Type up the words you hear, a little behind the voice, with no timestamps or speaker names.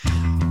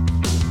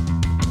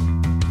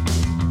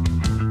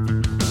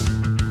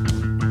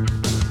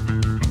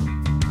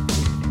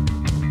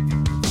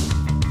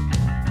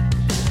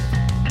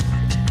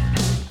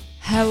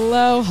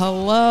Hello,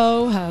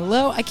 hello,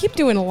 hello. I keep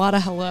doing a lot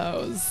of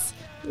hellos.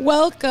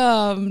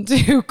 Welcome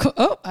to...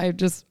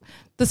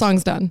 the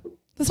song's done.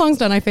 The song's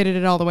done. I faded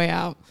it all the way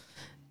out.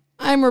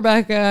 I'm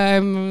Rebecca.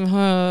 I'm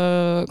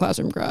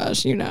Classroom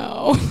Crush, you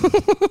know.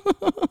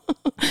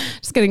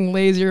 Just getting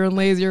lazier and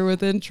lazier with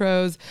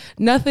intros.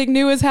 Nothing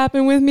new has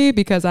happened with me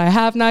because I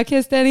have not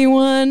kissed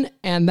anyone,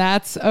 and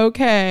that's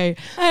okay.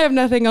 I have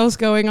nothing else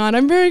going on.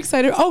 I'm very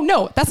excited. Oh,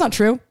 no, that's not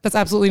true. That's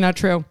absolutely not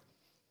true.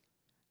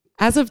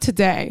 As of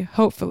today,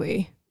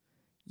 hopefully,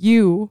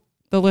 you,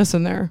 the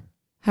listener,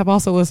 have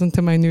also listened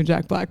to my new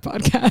Jack Black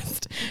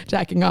podcast,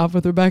 Jacking Off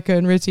with Rebecca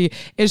and Richie.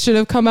 It should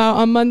have come out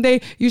on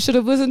Monday. You should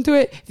have listened to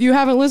it. If you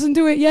haven't listened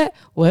to it yet,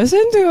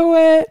 listen to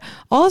it.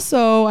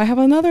 Also, I have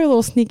another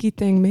little sneaky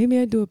thing. Maybe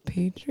I do a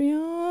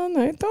Patreon.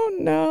 I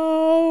don't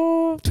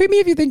know. Tweet me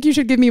if you think you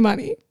should give me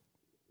money.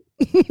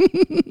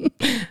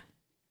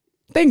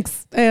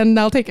 Thanks, and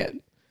I'll take it.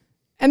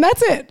 And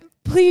that's it.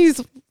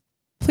 Please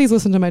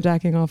listen to my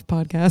Jacking Off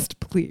podcast,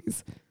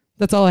 please.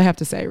 That's all I have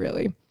to say,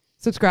 really.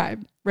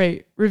 Subscribe,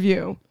 rate,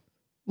 review.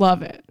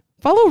 Love it.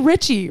 Follow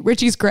Richie.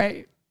 Richie's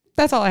great.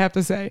 That's all I have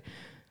to say.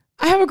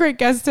 I have a great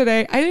guest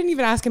today. I didn't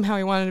even ask him how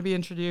he wanted to be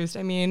introduced.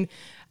 I mean,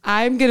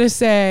 I'm going to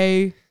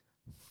say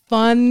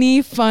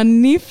funny.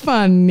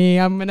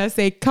 I'm going to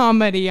say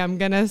comedy. I'm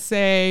going to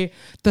say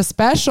The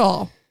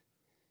Special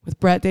with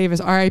Brett Davis,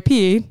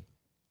 R.I.P.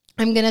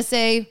 I'm going to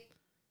say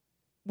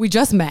we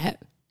just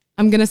met.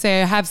 I'm going to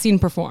say I have seen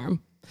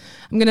perform.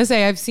 I'm going to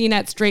say I've seen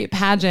at Straight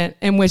Pageant,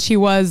 in which he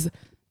was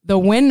the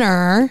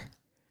winner,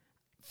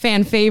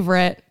 fan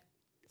favorite,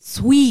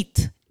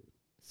 sweet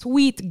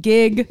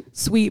gig,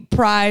 sweet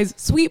prize,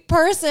 sweet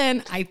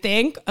person, I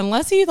think,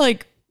 unless he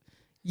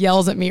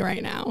yells at me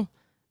right now.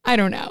 I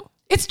don't know.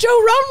 It's Joe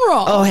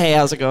Rumroll. Oh, hey,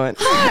 how's it going?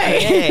 Hi.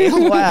 Hey,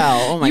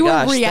 wow. Oh my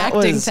gosh. You were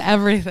reacting to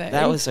everything.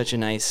 That was such a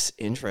nice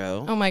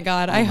intro. Oh my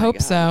God. I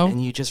hope so.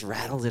 And you just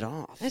rattled it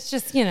off. It's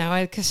just,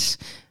 because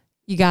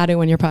you got to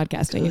when you're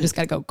podcasting. Good. You just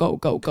got to go.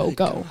 God,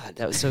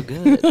 that was so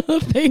good.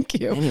 Thank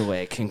you.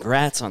 Anyway,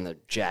 congrats on the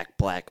Jack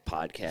Black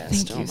podcast.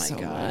 Thank you my so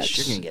gosh. much.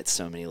 You're going to get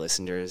so many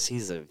listeners.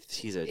 He's a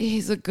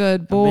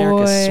good boy.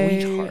 America's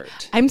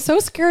sweetheart. I'm so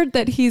scared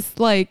that he's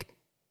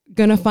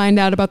gonna find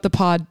out about the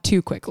pod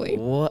too quickly.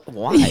 What?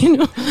 Why?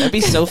 That'd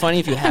be so funny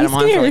if you had him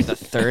on for the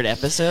third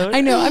episode. I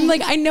know.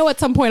 I know at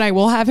some point I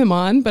will have him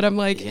on, but I'm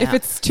if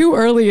it's too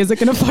early, is it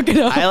gonna fuck it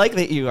up? I like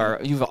that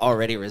you've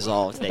already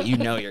resolved that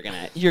you're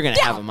gonna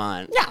have him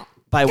on. Yeah.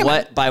 By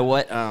what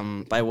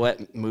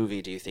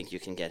movie do you think you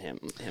can get him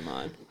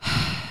on?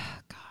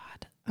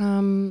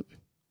 God.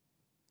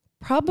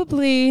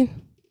 Probably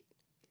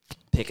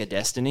Pick a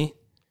Destiny.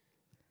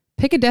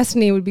 Pick a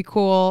Destiny would be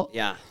cool.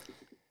 Yeah.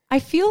 I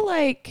feel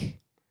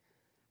like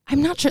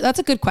I'm not sure. That's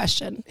a good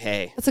question.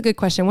 Hey, that's a good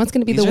question. What's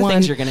going to be these the are one?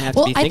 Things you're going to have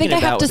to be thinking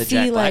about with the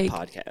Jack Black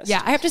podcast.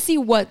 Yeah, I have to see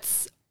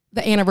what's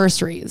the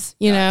anniversaries.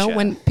 You know,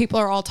 when people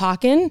are all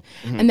talking,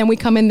 and then we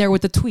come in there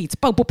with the tweets.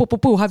 Bow, bow, bow, bow,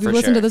 bow. Have you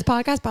listened to this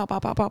podcast? Bow, bow,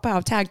 bow, bow, bow.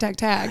 Tag.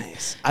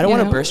 Nice. I don't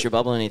want to burst your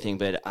bubble or anything,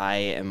 but I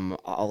am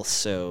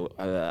also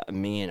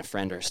me and a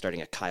friend are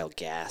starting a Kyle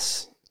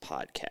Gass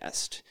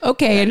podcast.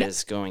 Okay, that and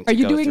is going to are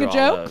you go doing through a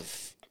joke? All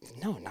of,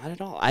 no, not at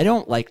all. I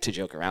don't like to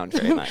joke around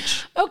very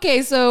much.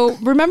 Okay, so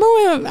remember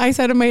when I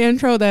said in my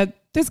intro that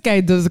this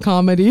guy does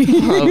comedy?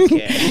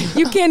 Okay.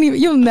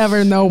 You'll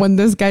never know when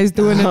this guy's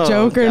doing a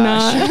joke or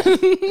not.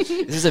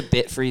 Is this a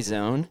bit-free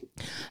zone?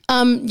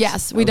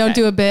 Yes, we don't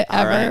do a bit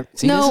ever. Right.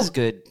 See, no, this is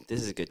good.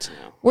 This is good to know.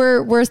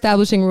 We're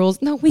establishing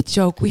rules. No, we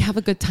joke. We have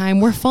a good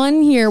time. We're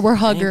fun here. We're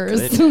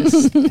huggers.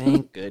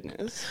 Thank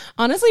goodness.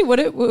 Honestly,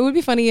 it would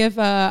be funny if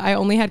I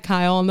only had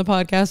Kyle on the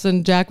podcast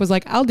and Jack was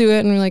like, "I'll do it,"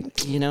 and we're like,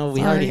 we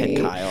already had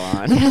Kyle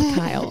on. We had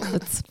Kyle.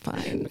 That's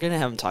fine. We're gonna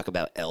have him talk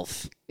about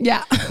Elf.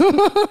 Yeah.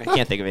 I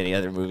can't think of any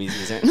other movies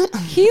he's in.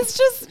 He's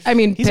just. I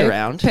mean, he's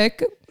around.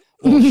 Pick.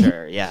 Well,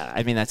 sure. Yeah.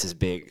 I mean, that's his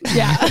big.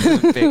 Yeah.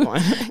 Big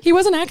one. He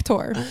was an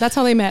actor. That's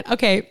how they met.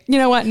 Okay. You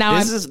know what? Now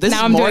I'm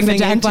doing the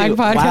Jack Black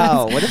podcast.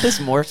 Wow. What if this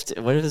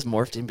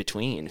morphed in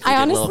between? If we did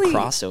a little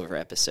crossover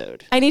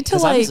episode. I need to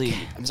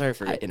I'm sorry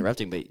for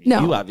interrupting, but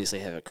you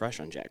obviously have a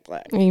crush on Jack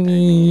Black. I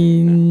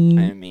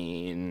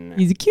mean,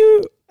 he's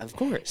cute. Of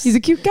course. He's a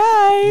cute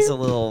guy. He's a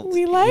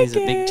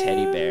big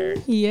teddy bear.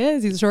 He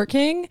is. He's a short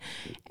king.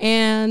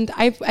 And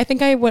I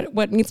think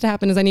what needs to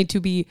happen is I need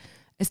to be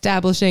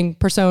establishing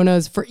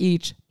personas for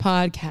each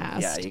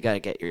podcast. Yeah, you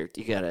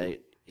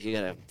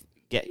gotta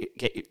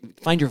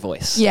find your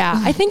voice. Yeah,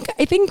 I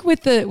think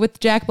with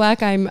Jack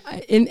Black, I'm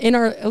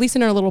at least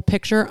in our little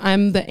picture,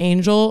 I'm the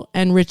angel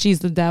and Richie's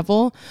the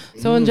devil.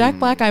 So in Jack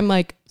Black, I'm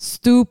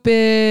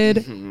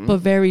stupid but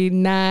very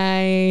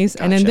nice.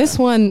 Gotcha. And in this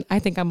one, I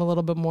think I'm a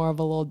little bit more of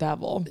a little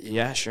devil.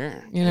 Yeah,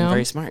 sure. You know, and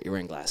very smart. You're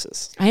wearing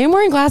glasses. I am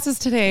wearing glasses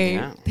today.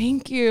 Yeah.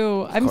 Thank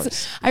you.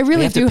 I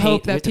really do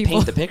hope that people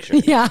paint the picture.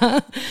 Yeah,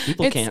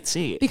 people can't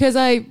see it because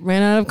I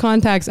ran out of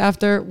contacts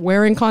after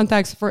wearing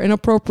contacts for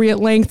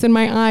inappropriate lengths in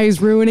my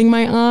eyes, ruining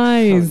my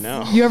eyes.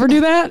 Oh, no. You ever do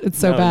that? It's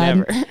so bad.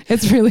 Never.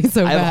 It's really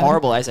so bad. I have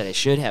horrible eyesight. I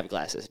should have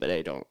glasses, but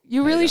I don't.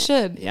 You really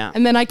should. Yeah.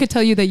 And then I could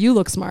tell you that you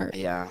look smart.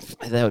 Yeah,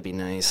 that would be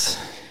nice.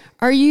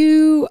 Are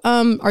you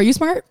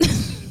smart?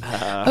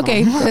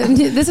 Okay,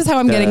 this is how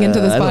I'm getting into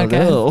this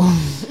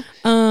podcast.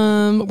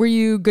 Were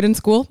you good in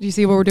school? Do you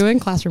see what we're doing?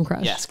 Classroom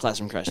Crush. Yes,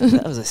 Classroom Crush.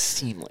 That was a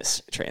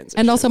seamless transition.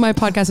 And also my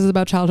podcast is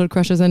about childhood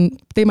crushes, and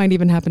they might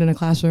even happen in a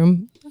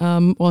classroom.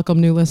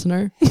 Welcome, new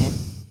listener.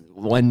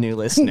 One new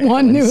listener.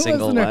 One new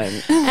single listener. one.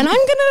 And I'm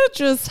going to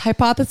just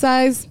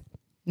hypothesize.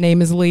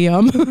 Name is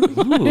Liam.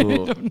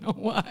 Ooh. I don't know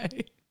why.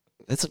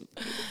 Are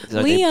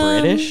Liam,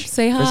 they British?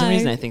 say hi. For some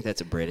reason, I think that's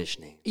a British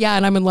name. Yeah,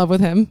 and I'm in love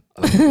with him.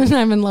 Oh.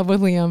 I'm in love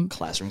with Liam.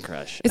 Classroom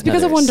Crush. It's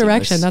because of Another One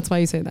Direction. seamless- That's why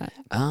you say that.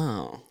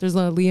 Oh. There's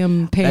a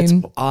Liam Payne.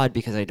 That's odd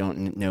because I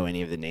don't know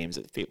any of the names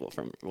of the people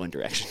from One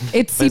Direction.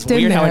 It's But it's seeped in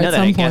weird there how I know at that.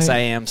 some I guess point. I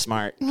am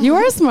smart. You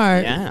are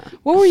smart. Yeah.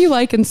 What were you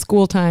like in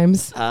school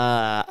times?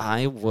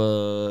 I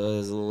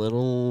was a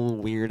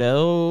little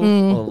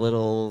weirdo, a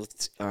little,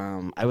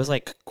 I was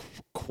like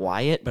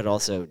quiet, but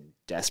also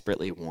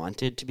desperately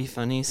wanted to be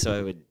funny.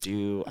 So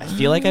I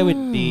feel like I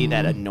would be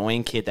that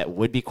annoying kid that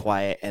would be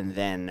quiet and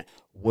then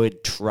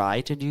would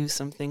try to do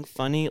something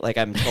funny. Like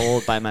I'm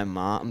told by my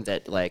mom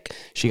that like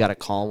she got a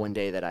call one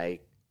day that I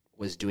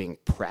was doing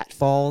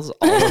pratfalls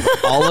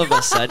all of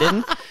a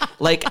sudden,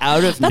 like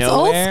out of That's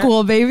nowhere. old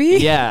school, baby.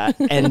 Yeah,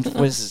 and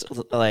was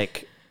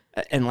like,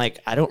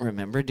 I don't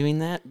remember doing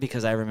that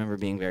because I remember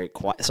being very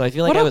quiet. So I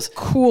feel like What I a was.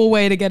 cool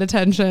way to get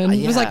attention.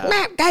 It was like, yeah.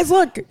 "Meh, guys,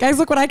 look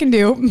what I can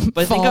do.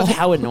 But think Fall. of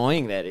how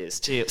annoying that is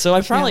too. So I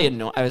was probably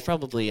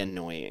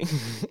annoying.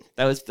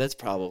 That's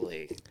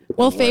probably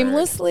Well, the word.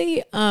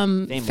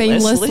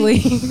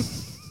 famously,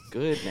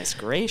 Goodness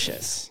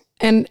gracious.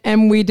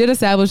 and we did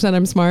establish that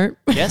I'm smart.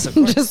 Yes, of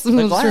course. Just The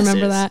let's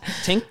remember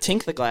glasses. that.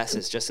 Tink the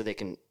glasses just so they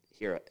can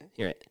hear it.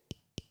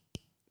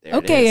 There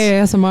Okay,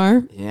 it is.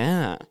 ASMR.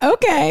 Yeah.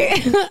 Okay.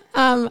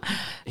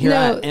 Here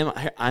no,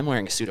 I'm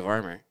wearing a suit of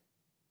armor.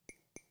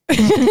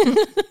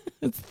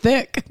 it's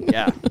thick.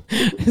 Yeah.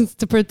 It's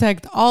to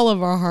protect all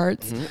of our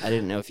hearts. I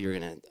didn't know if you were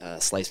gonna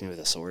slice me with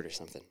a sword or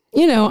something.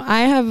 You know, I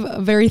have a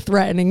very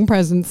threatening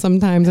presence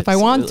sometimes if I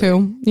want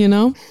to, you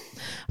know.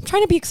 I'm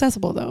trying to be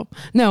accessible though.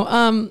 No,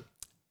 I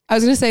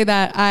was going to say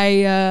that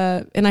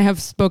and I have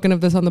spoken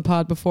of this on the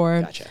pod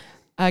before. Gotcha.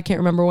 I can't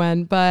remember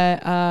when,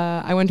 but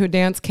I went to a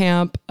dance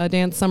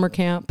summer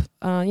camp,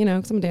 you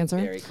know, 'cause I'm a dancer.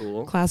 Very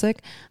cool.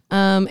 Classic.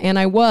 And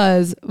I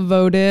was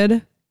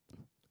voted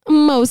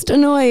most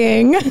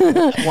annoying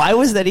Why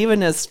was that even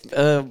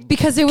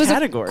because it was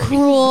category? a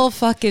cruel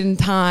fucking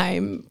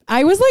time.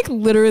 I was like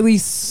literally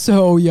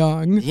so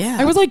young. Yeah.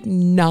 I was like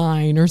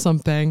 9 or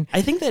something.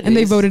 I think that And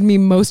they voted me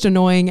most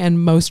annoying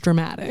and most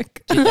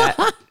dramatic.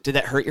 Did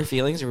that hurt your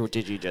feelings, or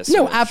did you just?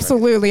 No,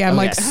 absolutely. I'm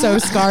like so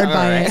scarred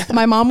by it.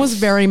 My mom was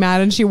very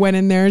mad and she went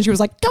in there and she was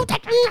like, don't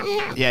touch me.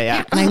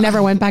 Yeah. And I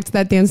never went back to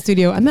that dance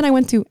studio. And then I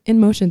went to In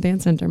Motion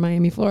Dance Center,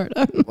 Miami,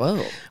 Florida,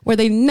 Whoa. where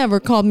they never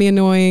called me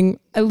annoying,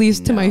 at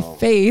least to my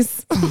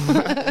face.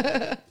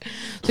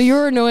 So you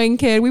were an annoying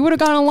kid. We would have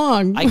gone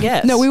along. I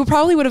guess. No, we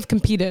probably would have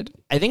competed.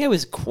 I think I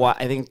was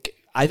I think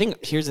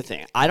here's the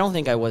thing. I don't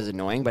think I was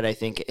annoying, but I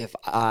think if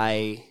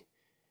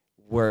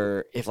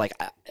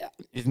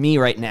me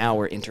right now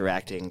were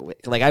interacting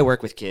with, like, I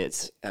work with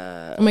kids.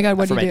 Oh my God,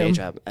 what do for you my do? day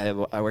job? I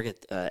work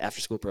at after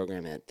school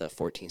program at the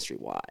 14th Street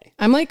Y.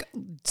 I'm like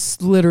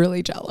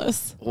literally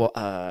jealous. Well,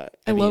 I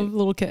mean, love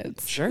little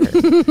kids. Sure.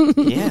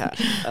 Yeah.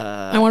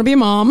 I want to be a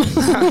mom.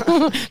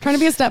 Trying to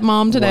be a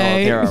stepmom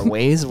today. Well, there are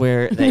ways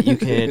that you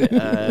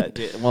could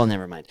do. Well,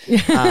 never mind.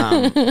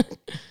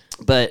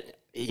 But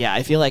yeah,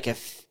 I feel like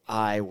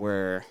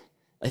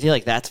I feel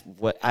like that's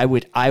what I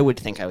would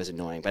think I was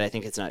annoying, but I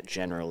think it's not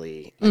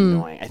generally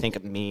annoying. I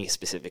think me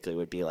specifically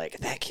would be like,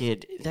 that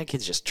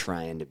kid's just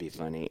trying to be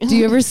funny. Do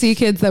you ever see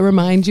kids that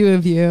remind you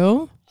of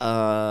you?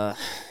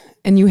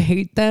 And you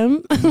hate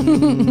them?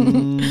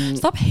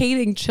 Stop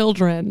hating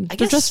children.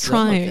 They're just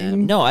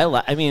trying. No, I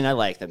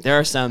like them. There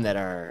are some that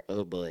are,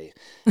 oh boy.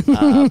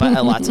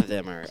 But lots of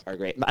them are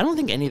great. But I don't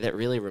think any that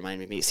really remind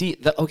me of me. See,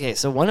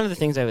 so one of the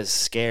things I was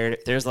scared,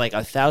 there's like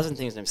 1,000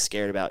 things I'm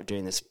scared about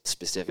doing this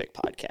specific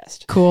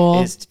podcast.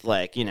 Cool. Is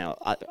like, you know,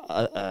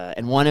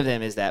 and one of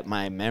them is that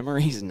my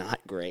memory's not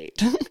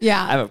great.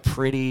 Yeah. I have a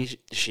pretty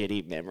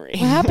shitty memory.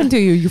 What happened to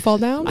you? You fall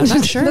down? I'm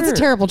not sure. That's a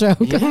terrible joke.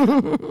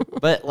 Yeah.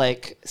 But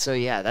like, so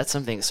yeah, that's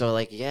something. So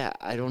like, yeah,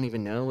 I don't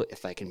even know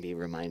if I can be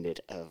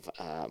reminded of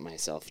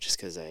myself just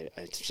because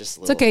it's just.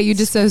 It's okay. You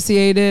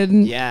dissociated.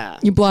 Yeah.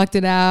 You blocked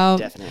it out.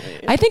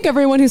 Definitely. I think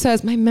everyone who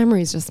says my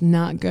memory is just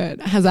not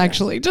good has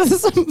actually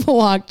just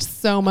blocked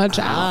so much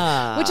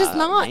out, which is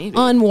not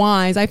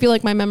unwise. I feel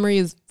like my memory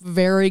is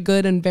very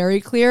good and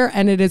very clear,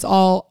 and it is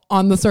all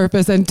on the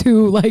surface and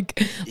to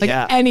like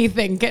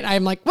anything.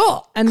 I'm like,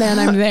 well, and then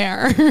I'm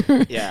there.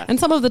 Yeah. And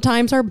some of the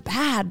times are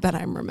bad that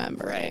I'm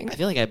remembering. I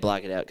feel like I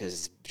block it out because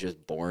it's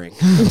just boring.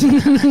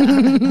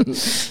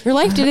 Your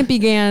life didn't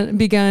begin.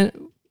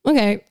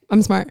 Okay,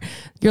 I'm smart.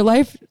 Your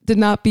life did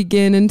not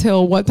begin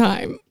until what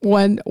time?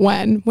 When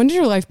did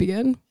your life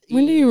begin?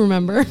 When do you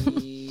remember?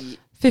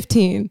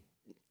 15.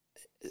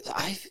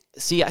 I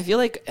feel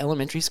like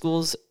elementary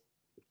schools,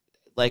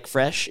 like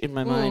fresh in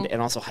my mind,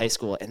 and also high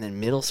school, and then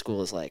middle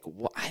school is like,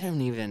 I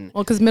don't even.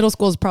 Well, because middle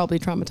school is probably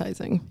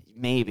traumatizing.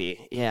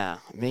 Maybe, yeah,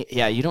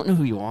 you don't know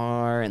who you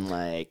are, and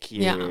like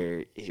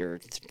you're you're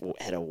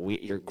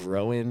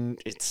growing.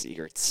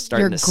 You're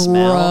starting to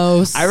smell.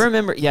 Gross. I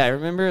remember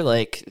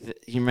like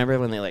you remember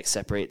when they like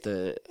separate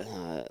the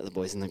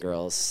boys and the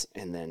girls,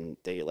 and then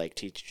they like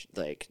teach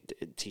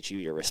you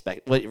your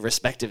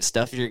respective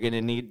stuff you're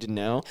gonna need to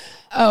know.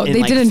 Oh,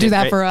 they didn't do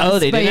that for us. Oh,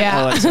 they didn't.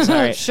 Yeah. Oh, I'm so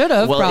sorry. Should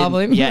have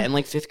probably. In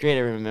like 5th grade,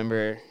 I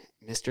remember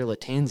Mr.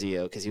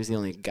 Latanzio because he was the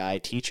only guy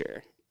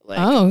teacher. Like,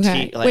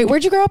 okay. Wait,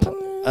 where'd you grow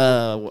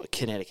up?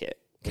 Connecticut.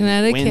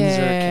 Connecticut. Windsor,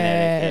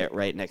 Connecticut,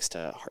 right next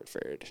to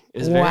Hartford. It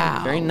was a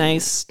very, very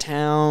nice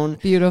town.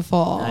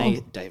 Beautiful.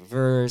 Nice,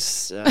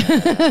 diverse.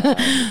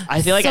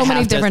 I feel like so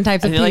many different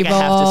types of people. I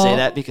have to say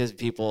that because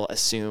people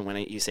assume when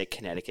you say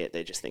Connecticut,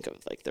 they just think of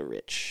like the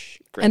rich.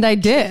 And I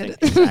did.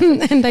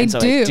 Exactly. and so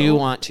do. I do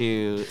want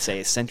to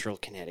say Central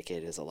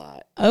Connecticut is a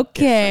lot.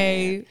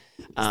 Okay.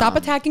 Stop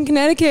attacking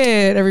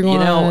Connecticut, everyone. You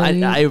know, I'm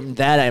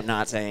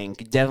not saying.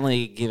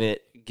 Definitely give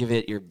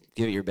it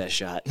your best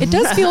shot. It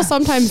does feel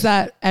sometimes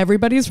that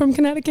everybody's from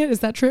Connecticut.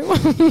 Is that true?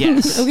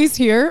 Yes. At least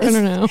here. I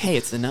don't know. Hey,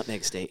 it's the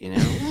nutmeg state, you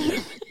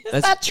know?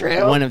 Is that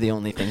true? One of the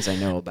only things I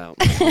know about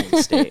my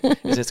home state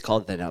is it's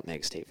called the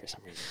nutmeg state for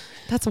some reason.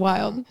 That's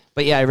wild.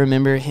 But yeah, I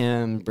remember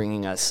him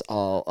bringing us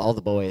all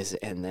the boys,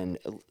 and then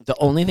the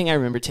only thing I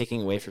remember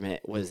taking away from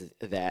it was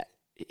that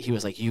he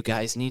was like, you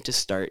guys need to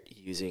start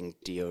using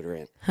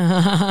deodorant.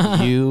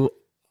 You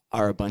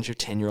are a bunch of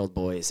 10-year-old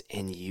boys,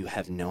 and you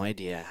have no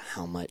idea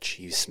how much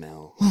you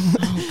smell.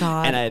 Oh,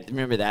 God. And I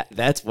remember that.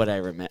 That's what I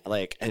remember.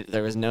 Like,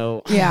 there was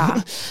no...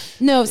 Yeah.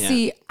 No,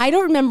 see, I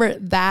don't remember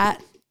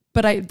that,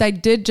 but I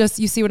did just...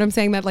 You see what I'm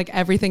saying? That, like,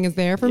 everything is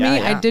there for me?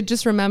 Yeah. I did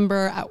just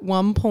remember at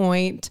one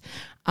point,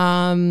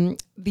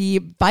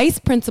 the vice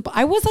principal...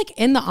 I was, like,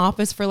 in the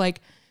office for,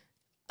 like,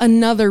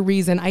 another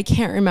reason. I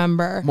can't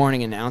remember.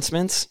 Morning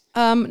announcements?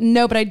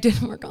 No, but I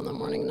did work on the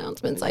morning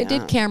announcements. Yeah. I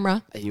did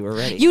camera. You were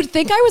ready. You'd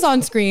think I was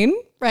on screen,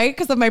 right?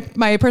 Because of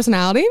my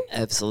personality.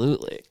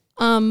 Absolutely.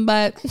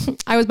 But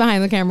I was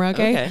behind the camera.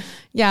 Okay.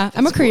 Yeah,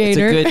 I'm a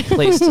creator. It's a good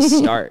place to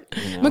start.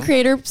 You know? I'm a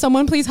creator.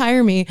 Someone please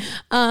hire me.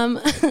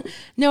 No,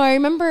 I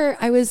remember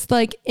I was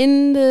like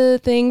in the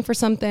thing for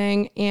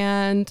something,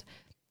 and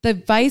the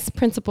vice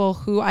principal,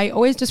 who I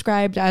always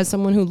described as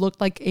someone who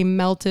looked like a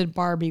melted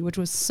Barbie, which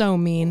was so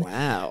mean.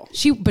 Wow.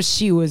 She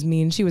was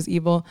mean. She was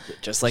evil.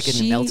 Just like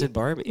a melted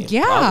Barbie.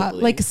 Yeah.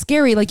 Probably. Like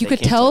scary. Like you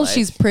could tell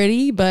she's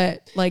pretty,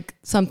 but like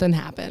something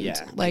happened.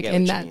 Yeah. Like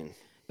in that.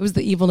 It was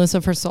the evilness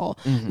of her soul.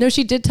 Mm-hmm. No,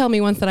 she did tell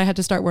me once that I had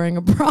to start wearing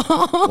a bra.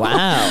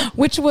 Wow.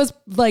 Which was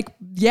like,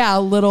 a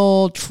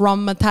little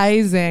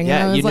traumatizing.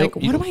 Yeah, and I was like,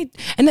 what am I?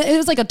 And it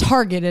was like a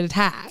targeted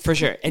attack. For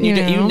sure. And you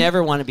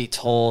never want to be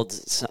told,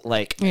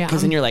 like,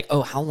 because then you're like,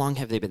 oh, how long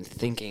have they been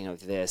thinking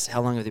of this?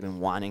 How long have they been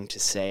wanting to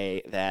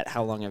say that?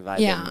 How long have I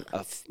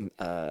been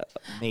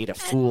made a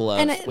fool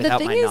of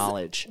without my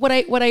knowledge? What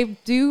I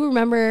do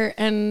remember,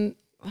 and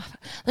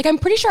like, I'm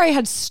pretty sure I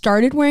had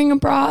started wearing a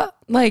bra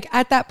like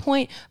at that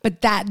point,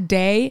 but that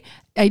day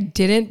I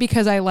didn't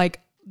because I like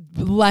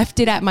left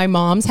it at my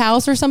mom's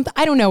house or something.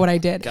 I don't know what I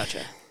did.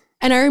 Gotcha.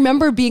 And I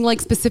remember being like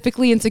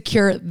specifically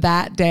insecure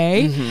that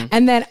day. Mm-hmm.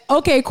 And then,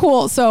 okay,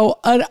 cool. So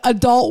an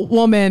adult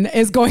woman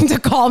is going to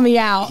call me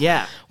out.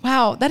 Yeah.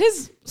 Wow. That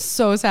is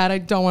so sad. I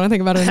don't want to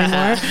think about it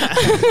anymore.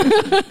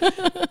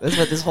 That's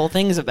what this whole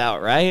thing is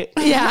about, right?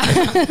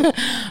 Yeah.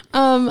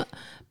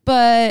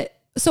 But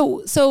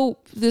so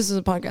this is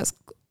a podcast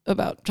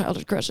about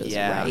childhood crushes,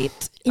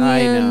 right? And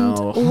I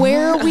know.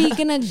 Where are we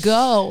gonna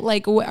go?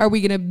 Like, are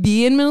we gonna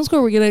be in middle school?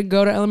 Are we gonna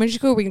go to elementary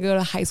school? Are we gonna go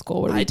to high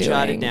school? What are we doing? I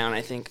jotted down,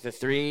 I think the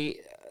 3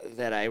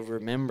 that I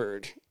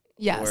remembered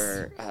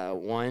were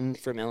 1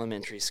 from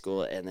elementary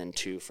school and then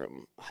 2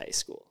 from high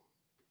school.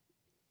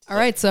 All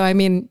right. So, I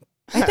mean,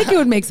 I think it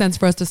would make sense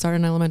for us to start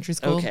in elementary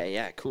school. Okay.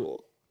 Yeah.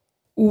 Cool.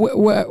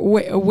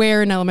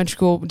 Where in elementary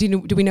school?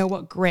 Do we know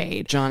what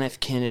grade? John F.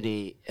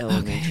 Kennedy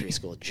Elementary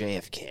School,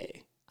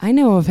 JFK. I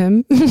know of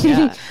him.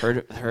 Yeah,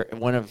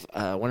 one of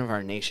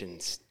our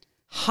nation's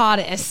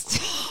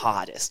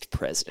hottest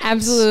presidents.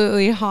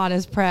 Absolutely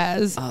hottest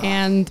prez,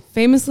 and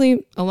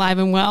famously alive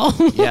and well.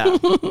 Yeah,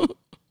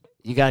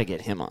 you got to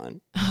get him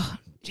on.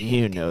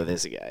 You know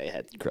this guy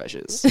had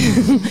crushes.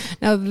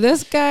 Now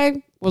this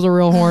guy was a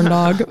real horn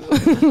dog.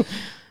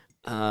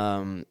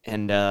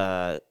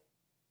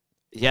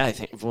 Yeah, I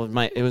think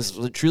it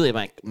was truly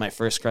my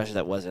first crush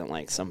that wasn't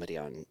like somebody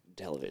on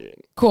television.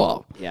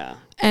 Cool. Yeah.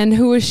 And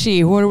who is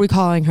she? What are we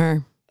calling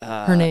her?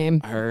 Her name?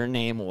 Her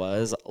name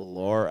was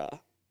Laura.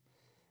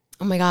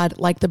 Oh my God,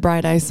 like the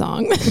Bright Eyes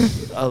song.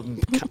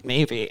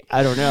 Maybe.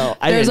 I don't know.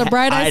 There's a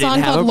Bright Eyes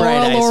song called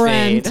Laura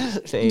Laurent.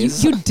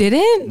 You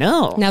didn't?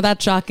 No. Now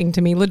that's shocking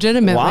to me,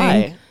 legitimately.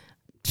 Why?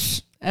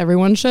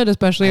 Everyone should,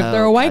 especially if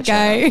they're a white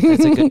guy.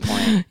 That's a good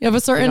point. You have a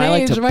certain I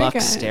like age, to white buck guy.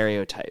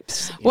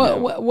 Stereotypes. What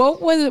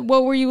was it?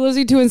 What were you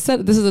listening to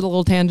instead? This is a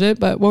little tangent,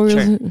 but what were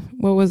you?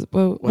 What was?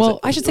 Well,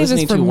 I should say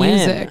this for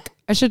music.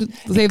 I should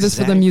save this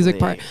for the music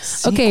part.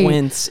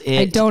 Sequence Okay.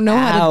 I don't know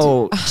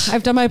how to do.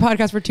 I've done my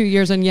podcast for 2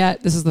 years, and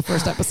yet this is the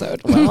first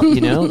episode.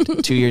 Well,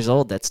 2 years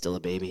old, that's still a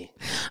baby.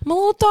 I'm a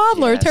little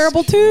toddler, Yes,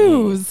 terrible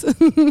true. twos.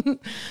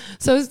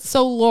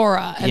 So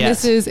Laura, and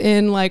Yes. this is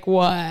in like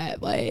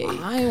what? Like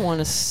I want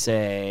to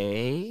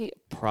say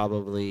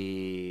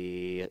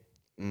probably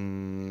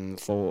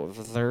for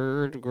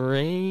third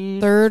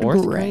grade,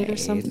 fourth grade or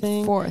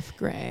something. Fourth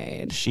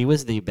grade. She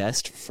was the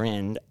best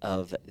friend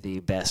of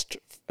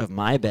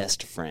my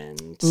best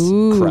friend's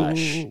Ooh,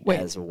 crush wait.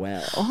 as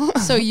well.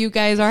 So you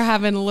guys are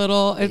having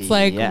little. It's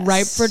like Yes.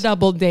 ripe for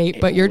double date,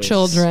 but you're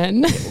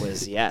children. It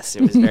was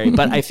very.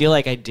 But I feel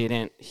like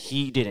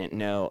he didn't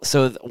know.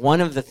 So one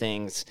of the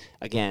things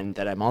again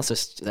that I'm also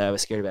that I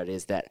was scared about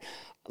is that,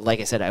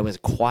 like I said, I was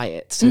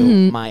quiet. So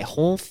my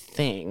whole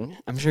thing,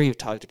 I'm sure you've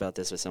talked about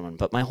this with someone,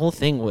 but my whole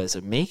thing was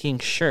making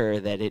sure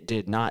that it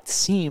did not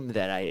seem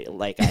that I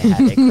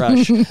had a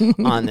crush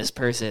on this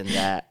person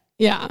that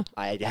Yeah.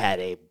 I had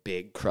a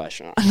big crush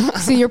on.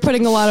 So you're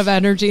putting a lot of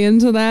energy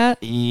into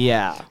that.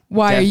 Yeah.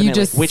 Why are you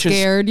definitely. just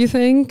scared? You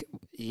think?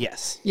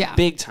 Yes. Yeah.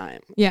 Big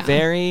time. Yeah.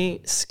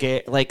 Very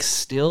scared. Like,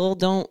 still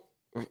don't.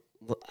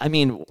 I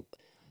mean,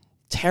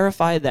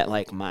 terrified that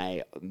like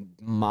my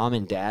mom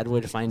and dad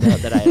would find out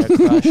that I had a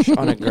crush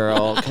on a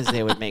girl because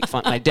they would make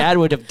fun. My dad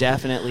would have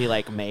definitely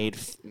like made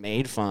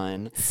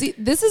fun. See,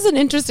 this is an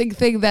interesting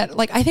thing that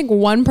like I think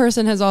one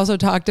person has also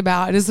talked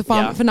about. It is a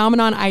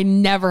phenomenon I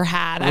never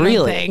had. I don't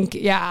Really? think.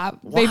 Yeah. Wow.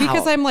 Maybe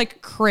because I'm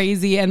like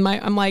crazy and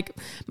I'm like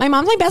my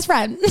mom's my best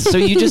friend. So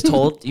you just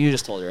told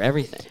her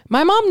everything.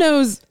 My mom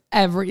knows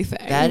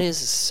everything. That is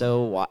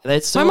so wild.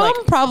 That's so my like,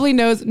 mom probably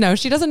knows. No,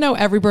 she doesn't know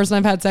every person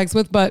I've had sex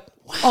with, but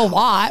a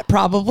lot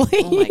probably.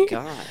 oh my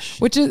gosh.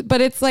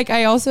 But it's like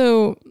I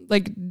also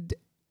like.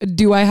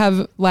 Do I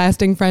have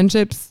lasting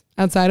friendships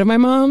outside of my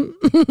mom?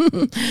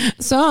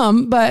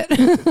 Some, but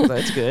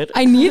That's good.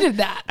 I needed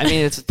that. I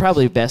mean, it's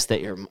probably best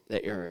that you're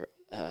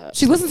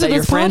She listens to that you're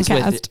this friends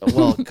podcast. with.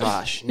 Well,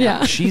 gosh, now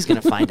Yeah. she's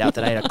gonna find out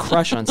that I had a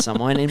crush on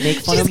someone and make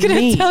fun She's of gonna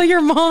me. tell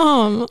your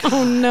mom.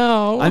 Oh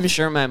no. I'm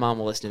sure my mom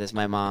will listen to this.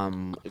 My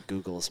mom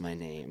Googles my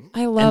name.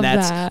 I love and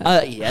that's,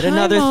 that. Yet Hi,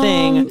 another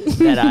thing Mom.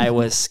 that I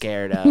was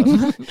scared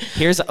of.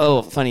 Here's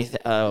funny,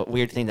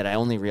 weird thing that I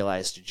only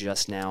realized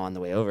just now on the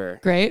way over.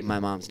 Great. My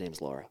mom's name's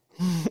Laura.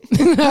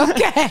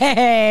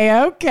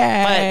 okay.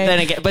 But then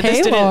again,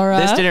 Hey, Laura.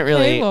 this didn't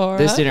really Hey, Laura.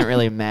 this didn't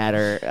really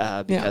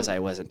matter because I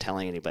wasn't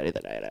telling anybody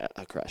that I had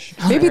a crush.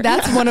 on Maybe her.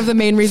 that's one of the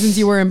main reasons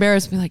you were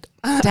embarrassed. Be like,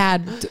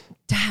 Dad,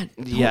 don't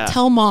Yeah.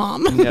 tell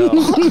Mom. No.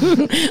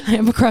 I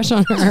have a crush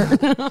on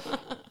her.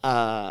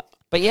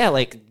 But yeah,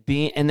 like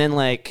and then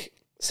like,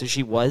 so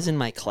she was in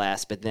my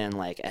class, but then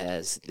like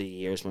as the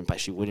years went by,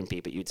 she wouldn't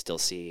be, but you'd still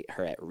see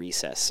her at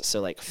recess. So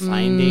like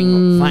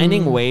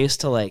finding ways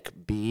to like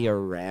be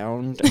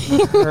around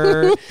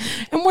her.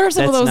 And what are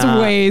some of That's those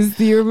not- ways?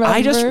 Do you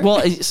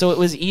remember? So it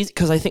was easy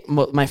because I think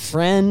my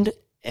friend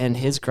and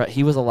his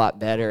he was a lot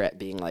better at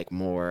being like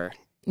more.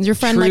 Is your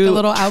friend true, like a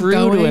little true to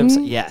outgoing?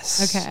 himself.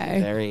 Yes.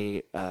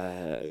 Okay.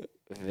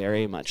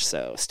 Very much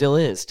so. Still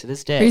is to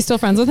this day. Are you still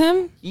friends with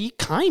him?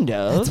 Kind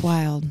of. That's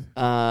wild.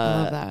 I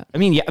love that. I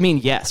mean,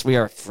 yes, we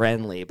are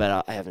friendly,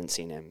 but I haven't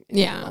seen him in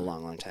Yeah. a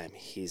long time.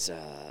 He's in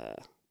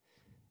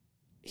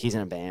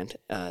a band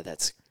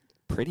that's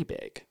pretty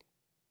big.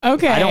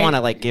 Okay. I don't want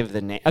to like give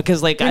the name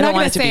because like You're I not don't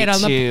want gonna it to say be it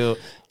on the- too.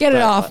 Get it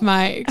but- off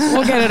mic.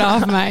 We'll get it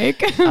off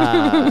mic.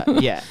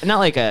 Yeah, not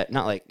like they're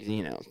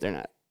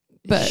not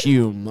But-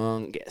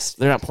 humongous.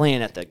 They're not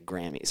playing at the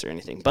Grammys or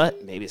anything,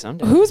 but maybe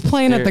someday. Who's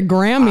playing at the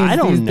Grammys I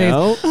don't these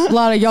know. know. A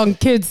lot of young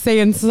kids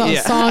saying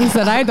Yeah. songs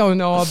that I don't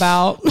know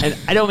about. And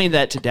I don't mean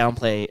that to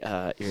downplay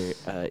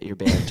your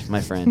band,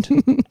 my friend.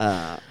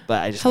 But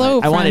I just Hello,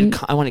 I wanted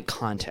friend. I wanted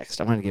context.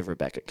 I wanted to give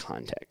Rebecca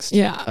context.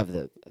 Yeah. Of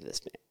this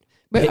band.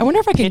 But I wonder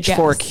if I could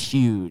Pitchfork, guess.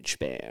 huge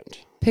band.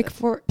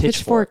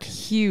 Pitchfork,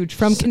 huge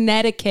from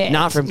Connecticut.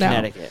 Not from No.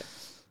 Connecticut.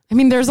 I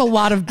mean, there's a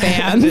lot of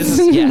bands.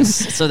 Yes.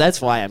 So that's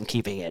why I'm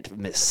keeping it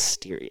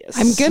mysterious.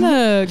 I'm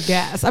gonna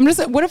guess.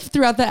 What if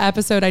throughout the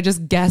episode I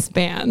just guess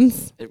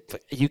bands?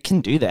 You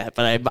can do that,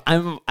 but I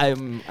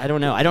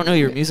don't know. I don't know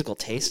your musical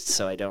tastes,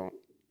 so I don't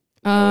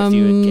know if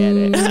you would get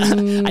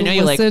it. I know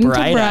you like Listen to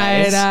Bright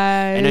Eyes.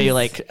 Eyes. I know you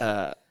like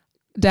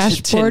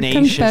Dashboard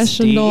Tenacious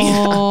D.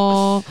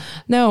 Confessional.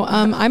 No,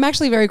 I'm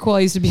actually very cool. I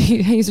used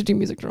to do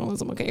music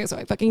journalism. Okay, so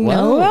I fucking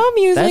know Whoa, about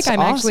music. that's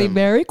I'm actually awesome.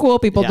 very cool.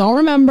 People Yeah. don't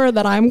remember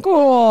that I'm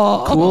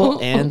cool. cool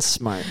and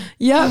smart.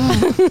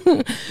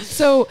 Yep.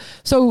 so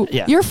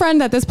Yeah. your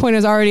friend at this point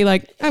is already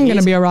like, I'm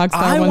gonna be a rock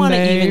star one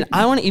day.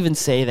 I want to even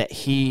say that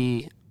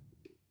he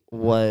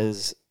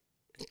was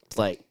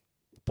like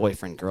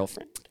boyfriend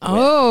girlfriend.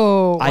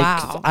 Oh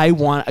wow! I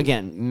want,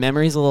 again,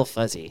 memory's a little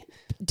fuzzy.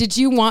 Did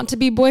you want to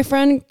be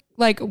boyfriend?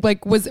 Like were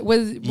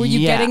you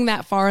Yeah. getting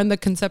that far in the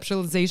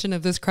conceptualization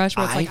of this crush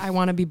where it's like I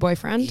want to be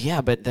boyfriend?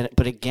 Yeah, but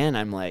again,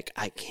 I'm like,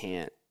 I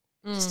can't.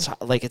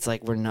 Like it's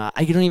like we're not.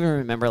 I don't even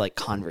remember like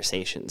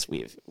conversations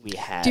we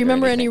had. Do you or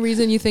remember any anything.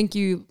 reason you think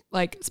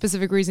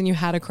specific reason you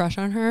had a crush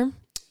on her?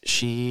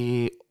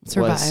 she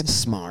Survived. was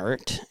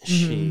smart.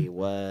 She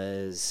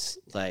was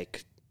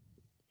like,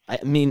 I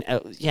mean,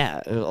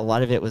 yeah, a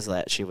lot of it was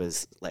that she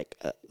was like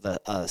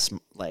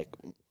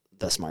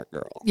the smart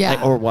girl, Yeah.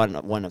 like, or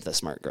one of the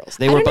smart girls.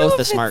 They I were don't know both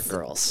the if smart it's-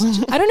 girls.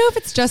 I don't know if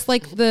it's just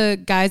like the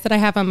guys that I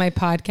have on my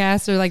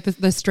podcast or like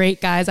the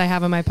straight guys I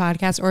have on my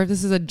podcast, or if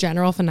this is a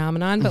general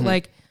phenomenon, but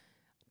like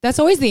that's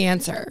always the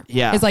answer.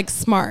 Yeah. Is like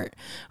smart.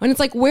 And it's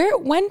like,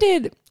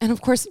 and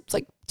of course it's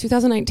like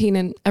 2019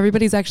 and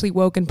everybody's actually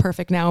woke and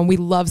perfect now and we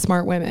love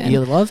smart women. You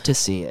love to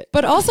see it.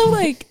 But also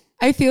like,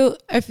 I feel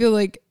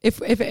like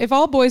if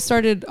all boys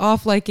started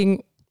off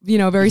liking,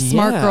 very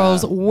smart Yeah.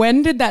 girls,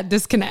 when did that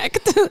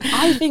disconnect?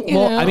 I think,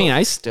 I mean,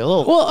 I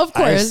still. well, of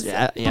course.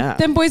 yeah. But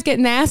then boys get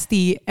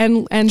nasty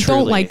and don't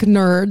Truly. like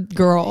nerd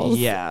girls.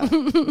 Yeah,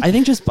 I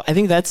think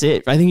that's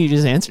it. I think you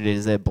just answered it.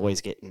 Is that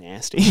boys get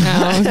nasty?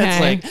 Oh,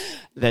 okay.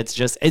 that's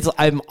just.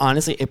 I'm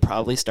honestly. It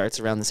probably starts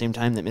around the same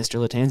time that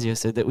Mr. Latanzio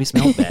said that we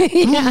smelled bad.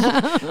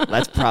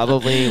 That's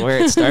probably where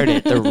it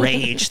started. The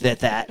rage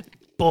that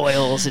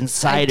boils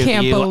inside I can't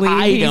of you. believe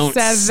I he don't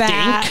said stink.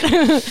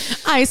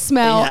 that. I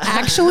smell Yeah.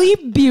 actually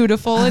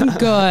beautiful and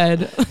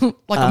good,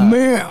 like a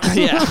man.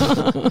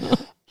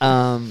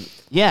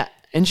 Yeah.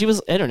 And she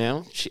was, I don't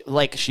know,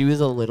 she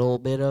was a little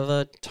bit of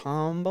a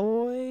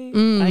tomboy,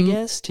 I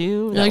guess,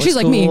 too. That Like, was she's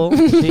like me. cool.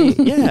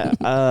 Yeah.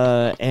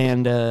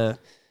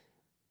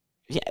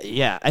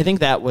 Yeah. I think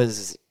that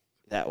was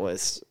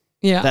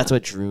Yeah, that's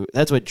what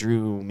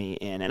drew me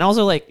in. And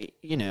also, like,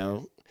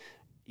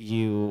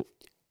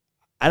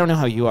 I don't know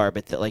how you are,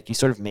 but like you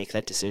sort of make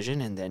that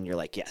decision and then you're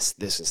like, yes,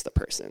 this is the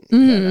person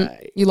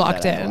You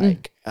locked that I in.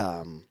 like.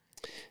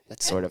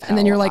 That's sort of how and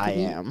then you're like, I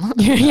am.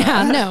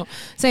 yeah, no,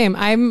 same.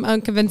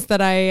 I'm convinced that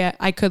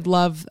I could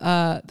love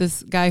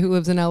this guy who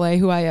lives in LA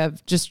who I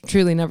have just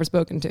truly never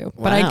spoken to,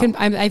 but Wow.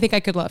 I think I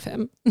could love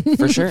him.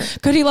 For sure.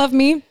 Could he love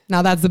me?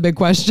 Now that's the big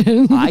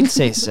question. I'd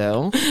say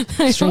so.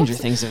 Stranger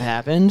things have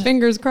happened.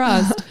 Fingers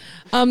crossed.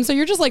 So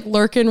you're just like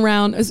lurking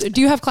around.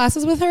 Do you have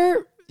classes with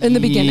her in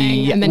the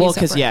beginning? Yeah, And then well,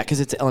 you separate? because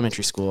it's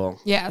elementary school.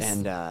 Yes.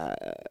 And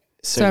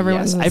So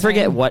everyone's the I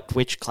forget same.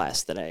 which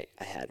class that I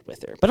had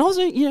with her. But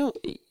also,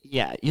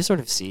 yeah, you sort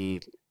of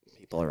see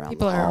people around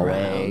People the are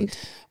hallway.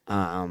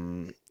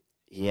 around.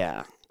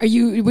 Yeah.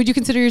 Would you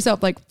consider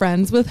yourself like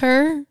friends with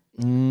her?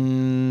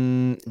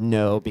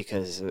 No,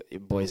 because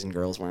boys and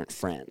girls weren't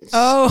friends.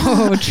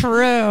 Oh,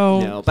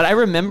 true. No, but I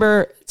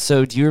remember.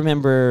 So, do you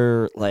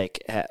remember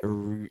like at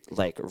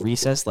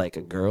recess,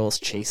 like girls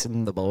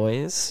chasing the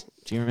boys?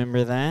 Do you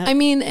remember that? I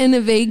mean, in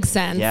a vague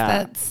sense,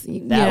 Yeah.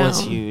 that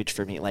was huge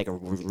for me. Like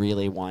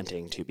really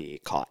wanting to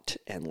be caught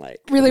and like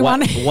Really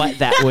what, wanting- what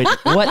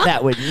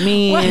that would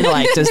mean.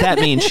 Like, does that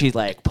mean she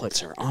like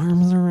puts her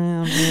arms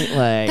around me?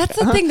 Like, That's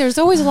the thing. There's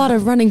always a lot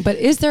of running, but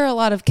is there a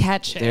lot of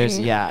catching? because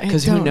I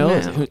who don't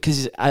knows? know.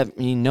 Because I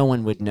mean, no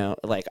one would know.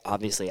 Like,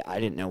 obviously, I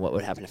didn't know what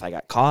would happen if I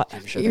got caught.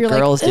 I'm sure You're the like,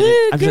 girls didn't.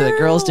 "Ugh, I'm sure the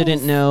girls didn't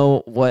girls."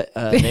 know what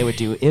they would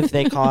do if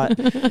they caught.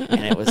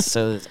 And it was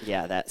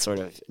that sort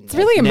of. It's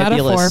really a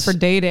metaphor for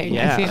dating.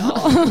 Yeah.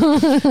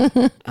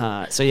 I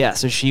feel.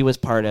 So she was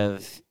part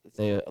of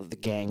the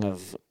gang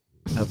of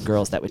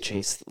girls that would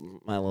chase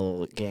my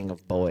little gang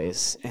of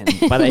boys.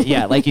 But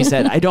like you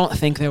said, I don't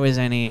think there was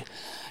any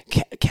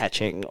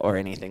catching or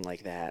anything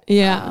like that.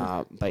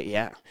 Yeah. But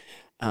yeah.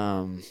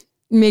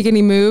 Make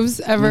any moves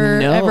ever?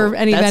 No, ever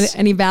that's-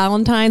 any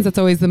Valentines? That's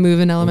always the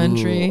move in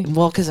elementary. Ooh.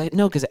 Well,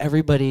 because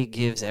everybody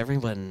gives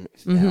everyone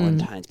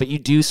Valentines, but you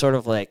do sort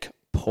of like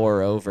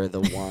pour over the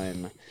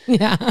one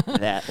Yeah.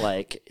 that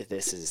like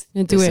this is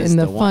And do this it is in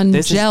the one- fun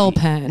this is gel the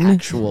pen.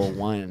 actual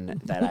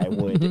one that I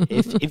would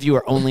if you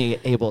were only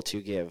able to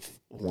give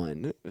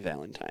one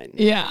Valentine.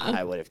 Yeah.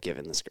 I would have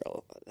given this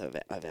girl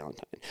a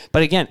Valentine.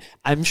 But again,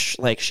 I'm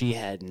like she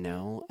had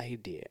no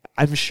idea.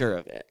 I'm sure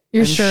of it.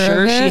 You're I'm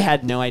sure of she it?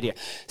 had no idea.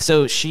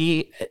 So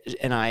she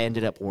and I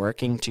ended up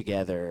working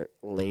together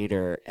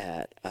later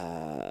at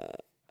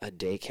a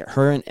daycare.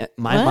 Her and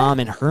my What? mom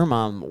and her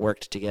mom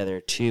worked together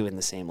too in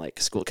the same like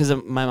school because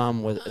my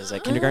mom was a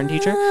kindergarten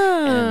teacher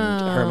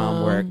and her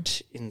mom Oh.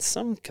 worked in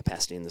some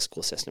capacity in the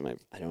school system.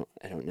 I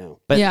don't know,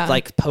 but Yeah.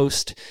 like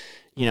post.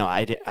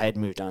 I had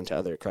moved on to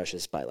other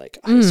crushes by like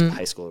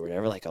high school or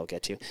whatever. Like I'll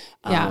get to,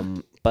 Yeah.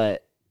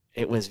 But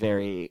it was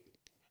very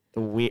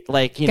weird.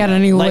 Like Got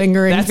any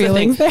lingering that's the thing.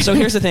 feelings there? So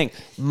here's the thing: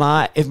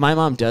 if my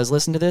mom does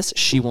listen to this,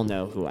 she will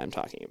know who I'm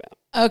talking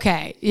about.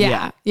 Okay.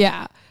 Yeah.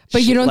 Yeah.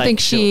 But She- you don't like, think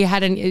she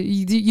had any?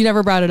 You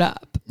never brought it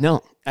up.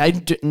 No, I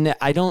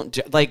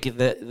don't like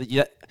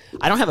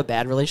I don't have a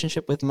bad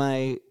relationship with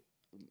my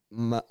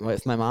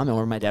mom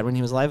or my dad when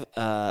he was alive.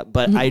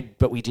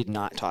 But we did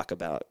not talk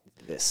about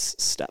this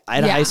stuff. I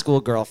had a Yeah. high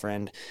school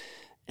girlfriend,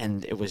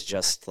 and it was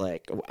just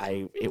like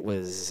I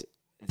was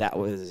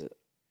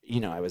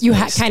You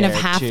very kind of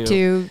scared have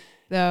to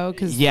though,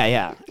 because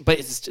yeah, but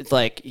it's just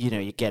like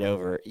you get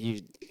over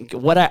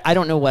I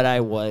don't know what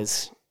I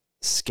was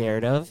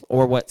scared of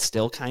or what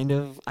still kind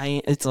of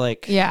it's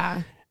like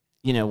yeah.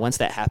 once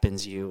that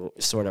happens you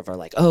sort of are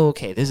like, oh,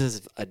 okay, this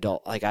is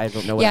adult, like I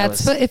don't know what Yeah, I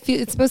was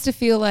it's supposed to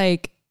feel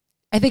like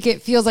I think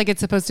it feels like it's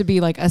supposed to be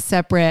like a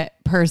separate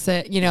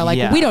person, you know, like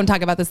Yeah. we don't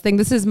talk about this thing.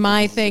 This is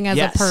my thing as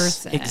Yes, a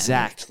person.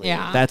 exactly.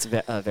 Yeah. That's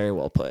very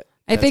well put.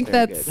 I think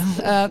very that's,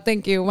 good.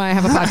 thank you. I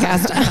have a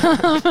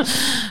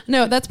podcast.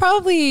 No, that's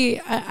probably,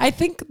 I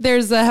think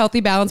there's a healthy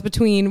balance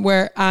between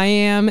where I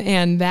am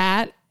and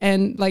that.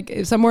 And like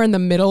somewhere in the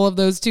middle of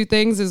those two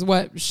things is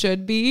what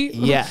should be.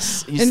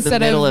 Yes. He's Instead the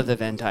middle of of the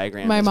Venn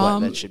diagram my is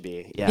mom- what that should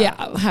be. Yeah.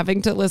 Yeah,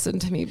 having to listen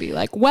to me be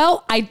like,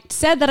 well, I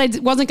said that I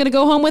wasn't going to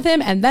go home with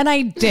him, and then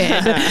I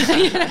did.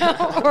 You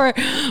know? Or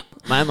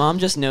My mom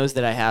just knows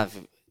that I have.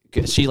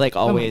 She like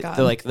always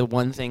God. the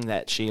one thing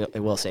that she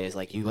will say is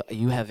like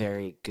you have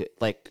very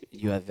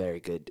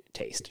good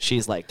taste.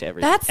 She's liked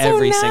every That's so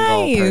every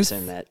single nice.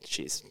 person that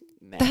she's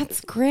met.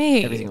 That's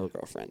great. Every single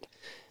girlfriend.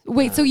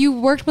 Wait, so you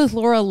worked with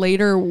Laura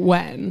later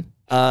when?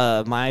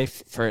 My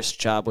first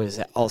job was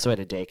also at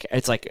a daycare.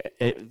 It's like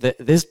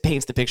this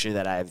paints the picture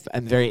that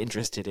I'm very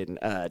interested in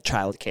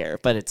childcare,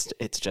 but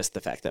it's just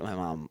the fact that my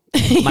mom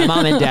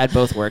and dad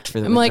both worked for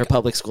I'm like, their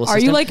public school are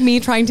system. you like me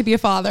trying to be a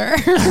father?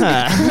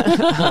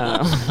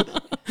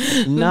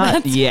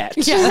 Not yet.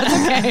 Yeah, that's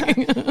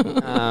okay.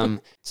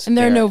 And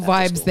there are no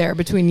vibes there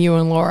between you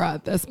and Laura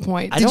at this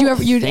point. I Did you don't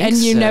ever? You think and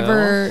you so.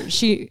 never.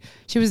 She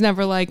was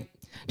never like.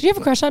 Did you have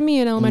a crush on me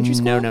in elementary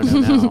school?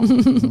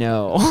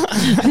 No.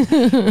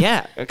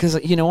 Yeah,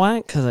 because you know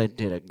why? Because I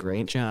did a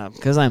great job.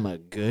 Because I'm a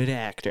good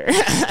actor.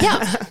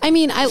 Yeah, I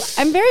mean,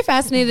 I'm very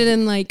fascinated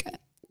in like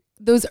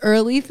those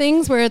early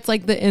things where it's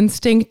like the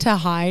instinct to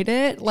hide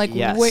it, like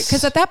Yes.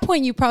 because at that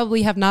point you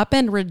probably have not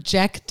been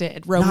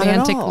rejected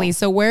romantically. all.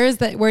 So where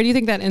do you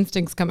think that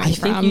instinct's coming I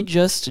from? think you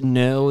just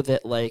know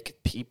that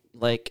like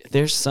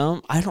there's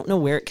some, I don't know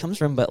where it comes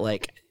from, but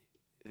like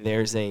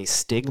there's a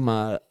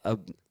stigma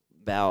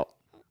about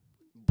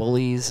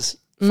bullies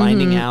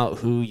finding out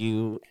who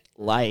you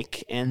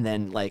like and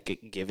then like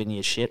giving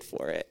you shit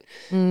for it.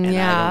 And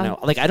yeah. I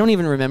don't know. Like I don't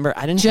even remember.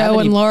 I didn't have Joe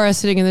any and Laura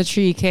sitting in the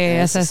tree,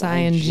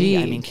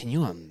 KSSING. I mean, can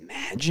you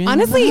imagine?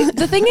 Honestly,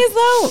 the thing is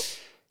though,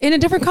 in a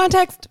different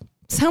context,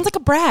 sounds like a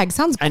brag.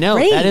 Sounds I know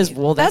great. that is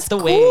that's the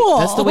way cool.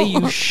 that's the way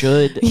you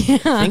should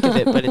think of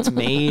it, but it's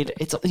made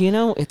it's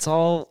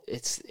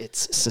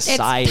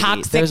society. It's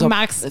toxic It's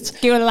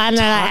masculinity.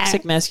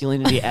 toxic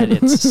masculinity at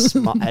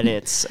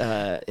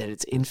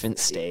its infant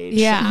stage.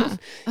 Yeah.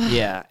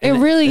 Yeah. It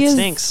And really is.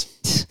 stinks.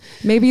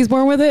 Maybe he's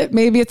born with it.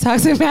 Maybe it's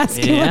toxic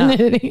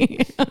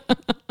masculinity.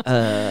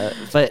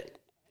 But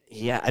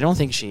yeah, I don't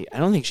think she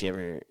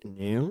ever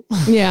knew.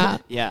 Yeah.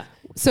 Yeah.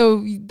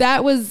 So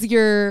that was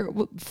your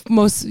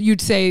most, you'd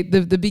say,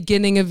 the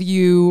beginning of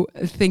you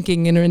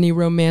thinking in any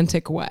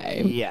romantic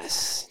way.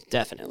 Yes,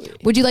 definitely.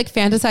 Would you like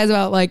fantasize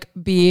about like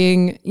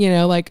being, you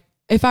know, like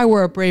if I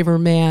were a braver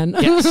man,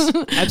 Yes,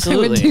 I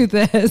absolutely. would do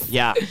this.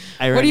 Yeah,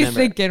 I remember. What are you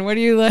thinking? What are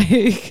you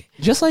like?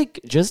 Just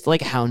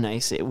like how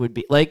nice it would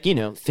be, like, you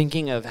know,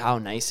 thinking of how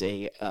nice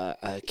a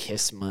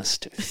kiss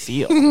must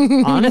feel.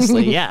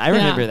 Honestly, yeah, I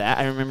remember that.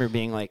 I remember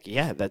being like,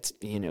 yeah, that's,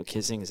 you know,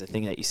 kissing is a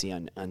thing that you see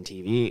on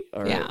TV,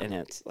 and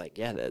it's like,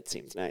 yeah, that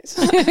seems nice.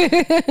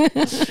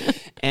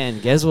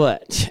 And guess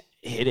what?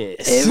 It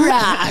is. It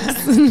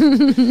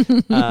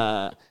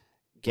rocks.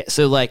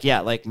 So like,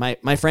 yeah, like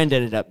my friend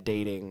ended up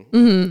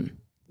dating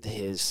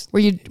his. Were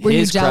you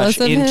his jealous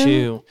crush of him?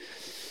 into.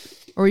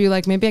 Or were you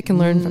like, maybe I can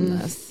learn from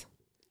this?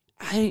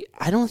 I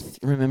don't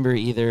remember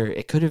either.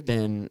 It could have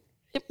been.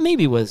 It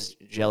maybe was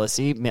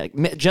jealousy,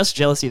 just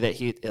jealousy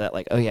that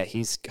like, oh yeah,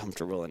 he's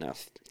comfortable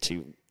enough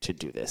to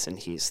do this, and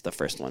he's the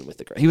first one with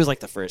the girl. He was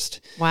like the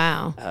first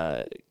Wow.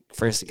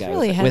 first guy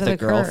really ahead with of a the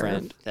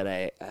girlfriend that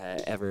I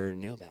ever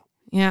knew about.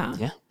 Yeah.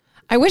 Yeah.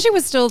 I wish it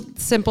was still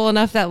simple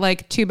enough that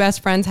like two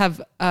best friends have,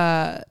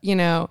 you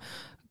know,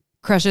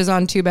 crushes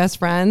on two best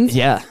friends.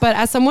 Yeah. But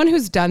as someone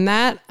who's done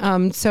that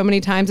so many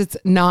times, it's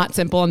not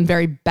simple and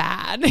very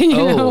bad. You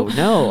know?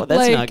 No, that's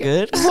Like, not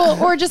good.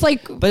 Well, or just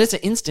like But it's an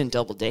instant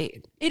double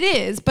date. it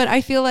is, but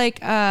I feel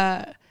like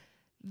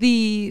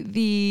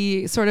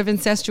the sort of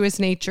incestuous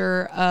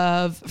nature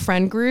of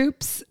friend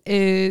groups,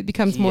 it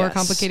becomes more Yes.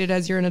 complicated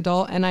as you're an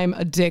adult, and I'm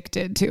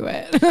addicted to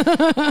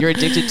it. You're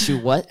addicted to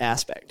what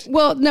aspect?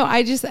 Well, no,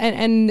 I just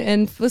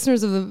and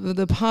listeners of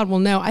the pod will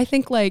know. I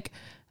think like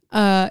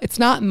it's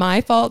not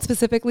my fault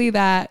specifically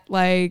that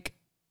like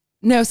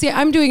no. See,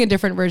 I'm doing a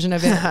different version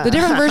of it. The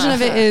different version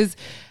of it is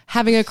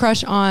having a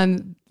crush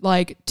on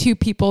like two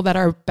people that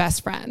are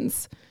best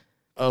friends.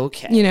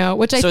 Okay. You know,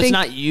 which I so think it's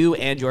not you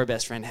and your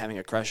best friend having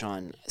a crush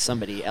on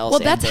somebody else. well,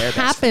 and that's their best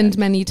happened friend.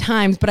 many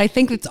times, but I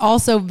think it's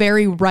also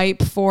very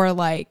ripe for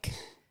like,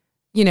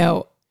 you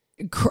know,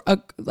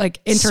 like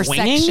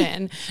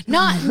intersection,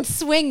 not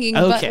swinging,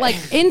 but Okay. like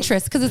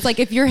interest. Cause it's like,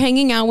 if you're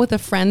hanging out with a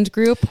friend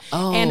group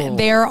and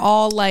they're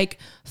all like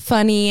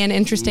funny and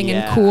interesting and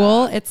Yeah.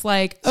 cool, it's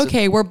like,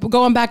 okay, we're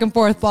going back and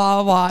forth,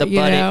 blah, blah, The blah, you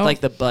budding, know? like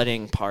the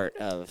budding part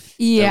of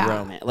Yeah. the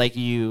romance, like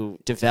you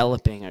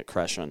developing a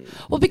crush on.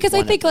 Well, because I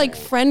one think like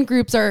another. friend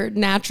groups are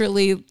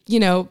naturally,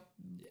 you know,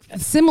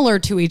 similar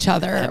to each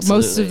other most of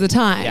Absolutely. the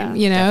time, Yeah,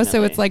 you know? So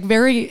definitely. it's like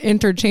very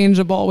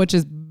interchangeable, which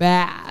is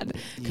bad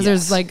because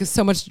there's Yes. like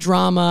so much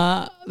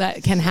drama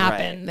that can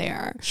happen Right.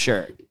 there.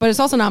 Sure. But it's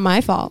also not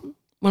my fault.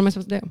 What am I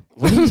supposed to do?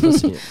 What are you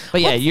supposed to do?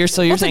 But yeah, you're what's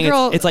a saying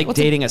girl- it's like what's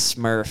a- dating a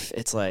Smurf.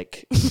 It's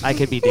like I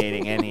could be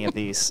dating any of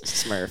these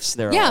Smurfs.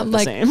 They're Yeah, all the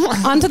like same.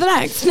 on to the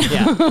next.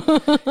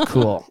 Yeah.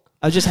 Cool.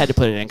 I just had to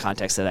put it in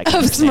context that I can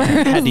Of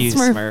understand. Had to use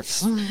Smurf.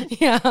 Smurfs.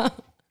 Yeah.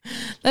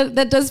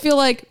 That does feel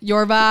like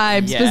your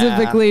vibe Yeah,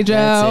 specifically,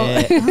 Joe.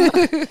 that's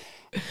it.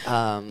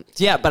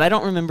 Yeah, but I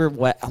don't remember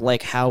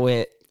how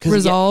it 'cause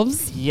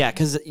Resolves. Yeah,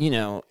 because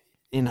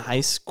in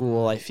high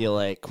school, I feel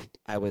like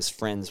I was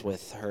friends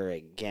with her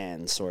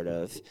again, sort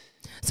of.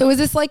 So is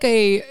this like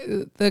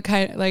the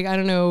kind like I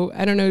don't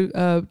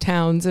know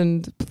towns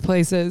and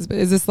places, but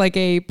is this like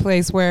a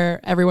place where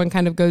everyone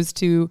kind of goes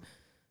to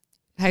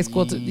high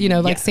school to, like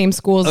Yeah. same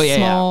schools, Oh yeah,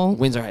 small? yeah.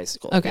 Windsor High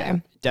School. Okay. Yeah,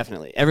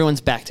 definitely.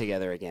 Everyone's back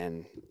together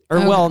again. Or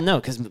Okay. well, no,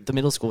 because the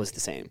middle school was the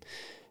same.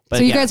 But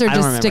So you again, guys are I don't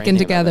just remember sticking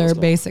anything about middle together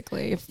school.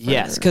 basically.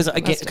 Yes, for the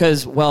rest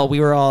because we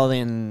were all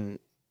in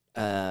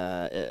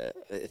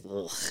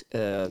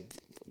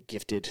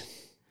gifted.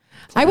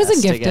 I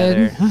wasn't class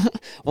gifted. together.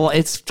 Well,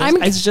 it's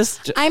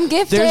just I'm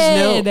gifted.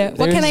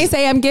 What can I there's-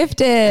 say? I'm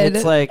gifted.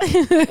 It's like,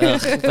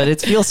 ugh, but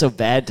it feels so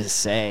bad to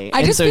say. I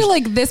And just so feel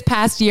like this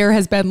past year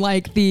has been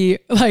like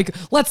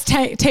let's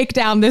take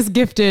down this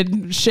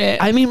gifted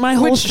shit. I mean, my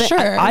whole Which, thing.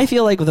 sure. I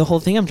feel like the whole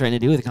thing I'm trying to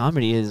do with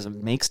comedy is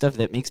make stuff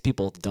that makes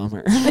people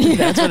dumber.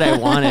 That's what I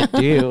want to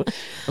do,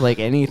 like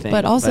anything.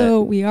 but also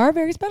we are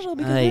very special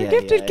because we're yeah,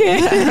 gifted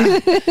yeah,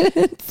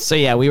 kids. so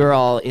yeah, we were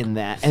all in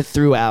that, and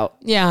throughout,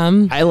 Yeah.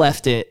 I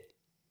left it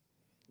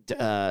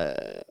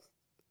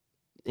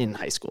in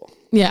high school.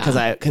 Yeah.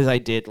 because I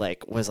did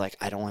was like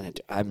I don't want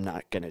to. I'm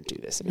not gonna do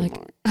this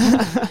anymore.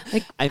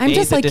 Like, I I'm made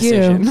just the like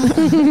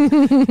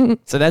decision. you.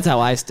 So that's how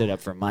I stood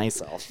up for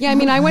myself. Yeah, I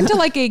mean, I went to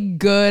like a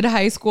good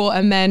high school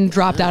and then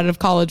dropped out of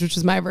college, which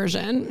is my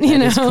version.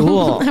 That is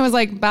cool. I was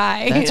like,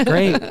 bye. That's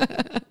great.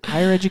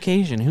 Higher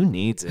education. Who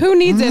needs it? Who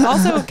needs it?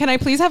 Also, can I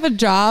please have a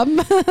job?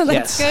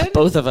 That's yes, good.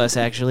 both of us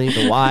actually.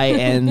 The Y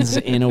ends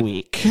in a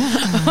week.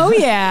 Oh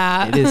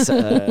yeah. It is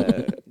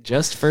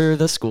just for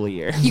the school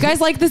year. You guys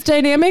like this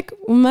dynamic?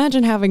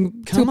 Imagine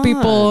having Come two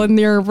people on. in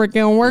your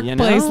freaking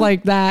workplace know?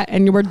 like that,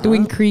 and you were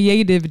doing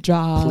creative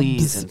jobs.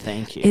 Please and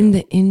thank you. in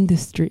the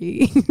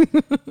industry.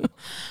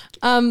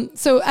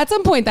 So at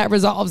some point that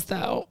resolves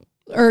though,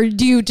 or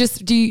do you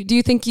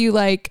think you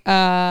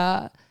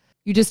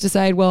you just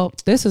decide, well,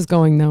 this is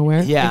going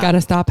nowhere. Yeah. I got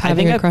to stop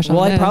having a crush on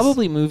I this.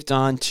 probably moved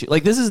on to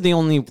this is the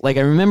only I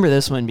remember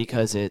this one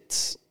because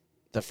it's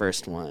the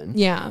first one.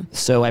 Yeah.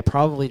 So I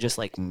probably just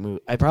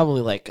moved. I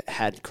probably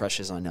had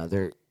crushes on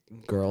other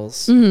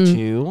girls Mm-hmm.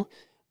 too.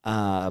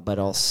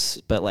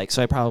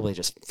 So I probably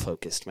just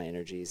focused my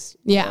energies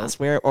Yeah.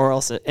 elsewhere, or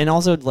also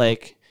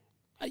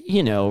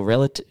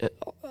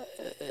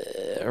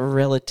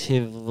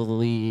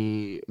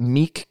relatively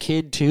meek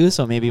kid too.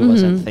 So maybe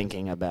wasn't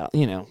thinking about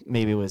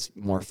maybe was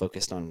more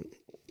focused on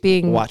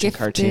Being watching gifted.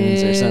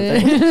 cartoons or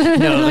something.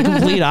 No, the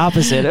complete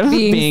opposite of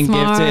Being being gifted.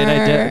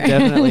 I smart.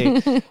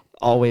 definitely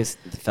always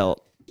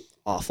felt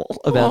awful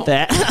about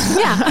that.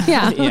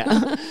 Yeah.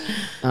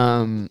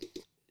 Yeah.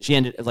 She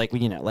ended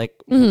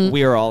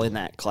we were all in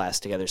that class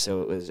together,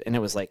 so it was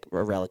a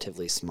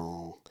relatively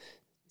small.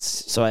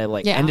 So I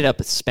Yeah. ended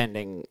up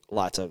spending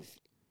lots of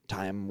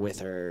time with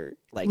her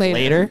Later.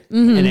 later,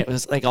 Mhm. and it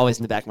was always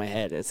in the back of my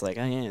head. It's like,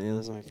 oh yeah, this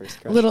was my first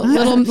crush.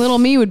 Little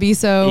me would be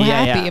so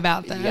Yeah, happy yeah.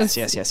 about this.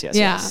 Yes. Yeah.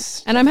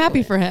 Yes, And I'm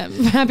happy for him.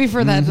 Happy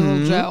for that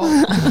little Joe.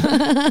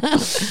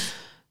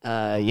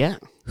 Yeah.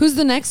 Who's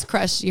the next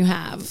crush you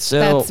have? So,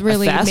 that's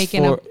really fast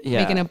making forward-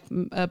 yeah.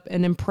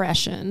 an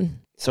impression.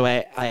 So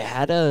I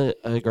had a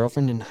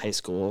girlfriend in high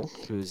school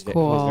who was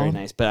Cool. very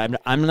nice, but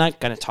I'm not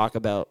gonna talk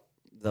about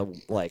the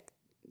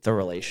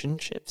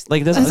relationships.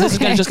 This That's is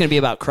okay. just gonna be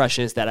about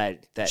crushes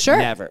that Sure.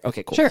 never.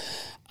 Okay, cool. Sure.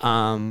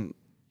 Um,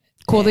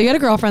 Cool that you had a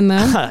girlfriend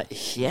then.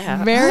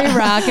 yeah. Very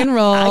rock and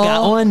roll. I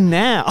got one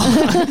now.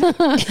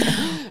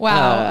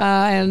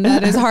 Wow. And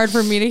that is hard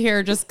for me to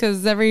hear just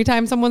because every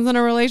time someone's in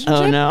a relationship,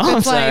 Oh no, I'm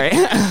it's sorry.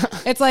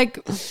 It's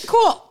like,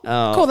 cool.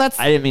 Oh, Cool. That's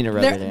I didn't mean to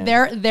rub it in.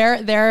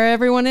 there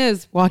everyone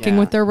is walking Yeah.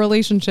 with their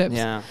relationships.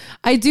 Yeah.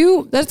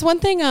 That's one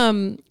thing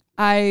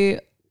I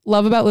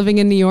love about living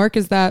in New York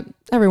is that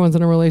everyone's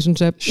in a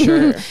relationship.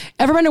 Sure.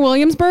 Ever been to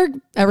Williamsburg?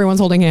 Everyone's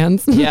holding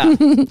hands. Yeah.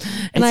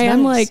 And I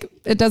am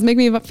it does make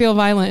me feel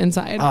violent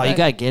inside. Oh, you but-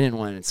 gotta get in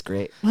one. It's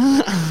great.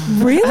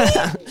 really?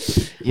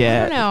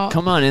 Yeah. don't know.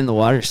 Come on in. The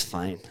water's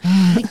fine.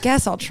 I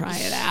guess I'll try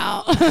it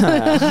out.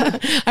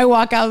 I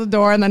walk out the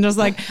door and then just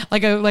like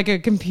a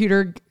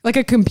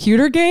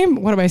computer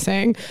game. What am I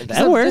saying?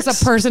 That works.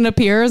 Just a person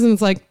appears and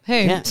it's like,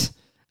 hey, Yeah.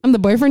 I'm the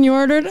boyfriend you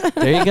ordered.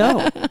 There you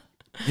go.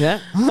 Yeah.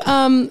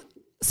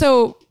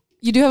 So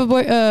you do have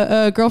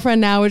a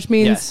girlfriend now, which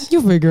means Yes.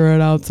 you'll figure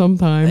it out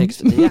sometime.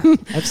 Yeah.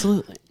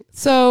 Absolutely.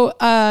 So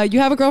you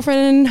have a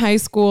girlfriend in high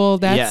school.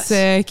 That's Yes.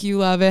 sick. You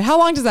love it. How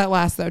long does that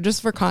last though?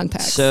 Just for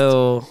context.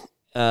 So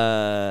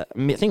I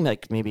think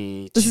like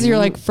maybe This is your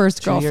like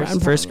first 2 years?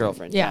 girlfriend. First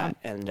probably. girlfriend. Yeah.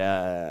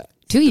 And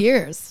 2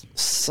 years.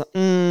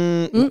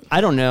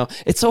 I don't know.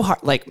 It's so hard.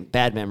 Like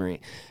bad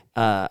memory.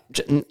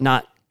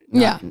 Not.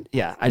 Yeah.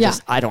 Yeah.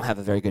 I don't have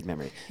a very good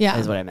memory. Yeah.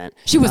 Is what I meant.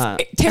 She was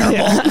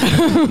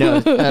terrible.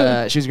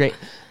 No, she was great.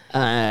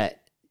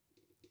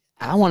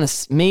 I want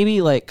to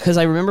maybe like, cause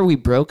I remember we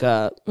broke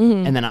up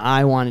and then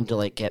I wanted to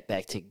like get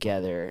back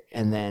together,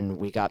 and then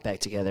we got back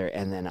together,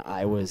 and then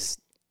I was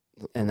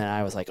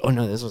like, oh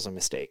no, this was a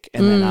mistake.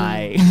 And then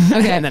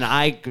and then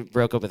I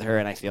broke up with her,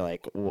 and I feel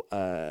like,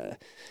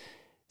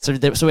 so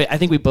I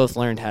think we both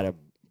learned how to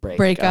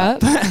break up.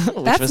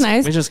 That's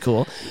nice. Which is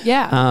cool.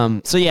 Yeah.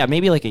 So yeah,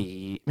 maybe like a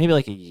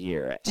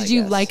year. Did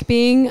you like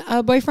being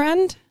a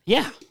boyfriend?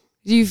 Yeah.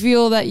 Do you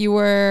feel that you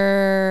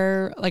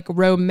were like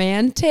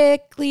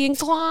romantically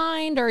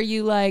inclined, or are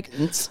you like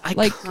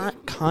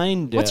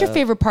kind of. What's your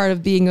favorite part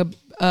of being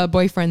a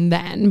boyfriend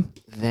then?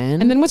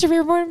 And then what's your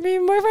favorite part of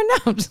being a boyfriend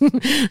now?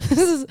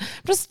 I'm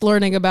just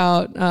learning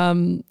about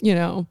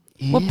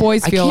what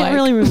boys feel like. I can't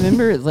really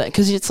remember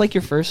because it's like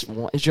your first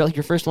one. It's like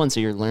your first one, so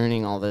you're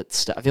learning all that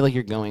stuff. I feel like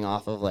you're going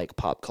off of like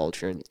pop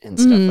culture and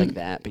stuff like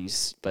that.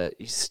 But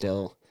you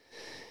still,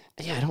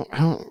 I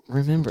don't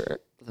remember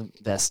the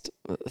best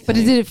thing. But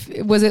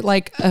was it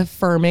like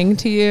affirming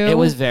to you? It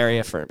was very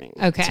affirming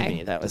to Okay.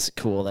 me. That was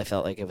cool. I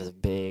felt like it was a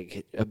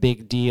big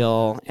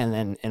deal,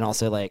 and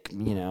also like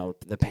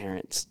the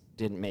parents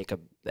didn't make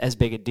as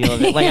big a deal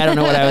of it. Like I don't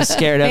know what I was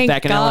scared of Thank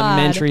back in God.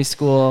 elementary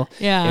school.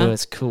 Yeah. It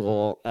was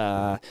cool.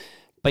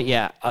 But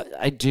yeah,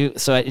 I do.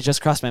 So it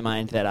just crossed my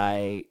mind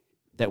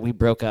that we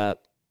broke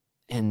up,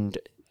 and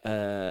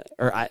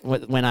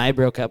when I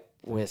broke up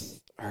with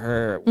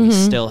her, we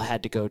still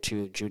had to go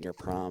to junior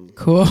prom.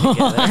 Cool.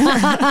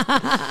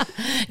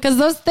 Because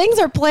those things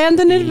are planned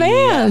in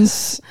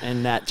advance. Yes.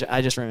 And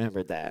I just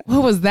remembered that.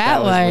 What was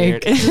that was like?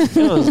 weird.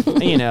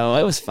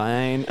 It was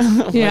fine.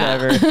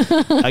 Whatever.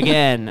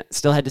 Again,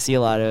 still had to see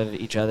a lot of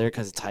each other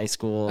because it's high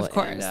school. Of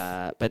course.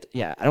 But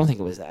yeah, I don't think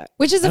it was that.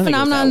 Which is a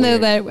phenomenon though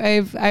that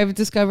I've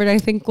discovered. I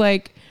think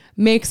like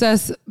makes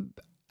us.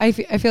 I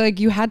feel like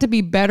you had to be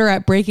better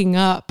at breaking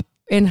up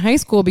in high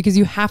school because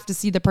you have to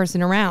see the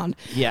person around.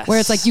 Yes. Where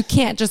it's like you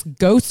can't just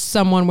ghost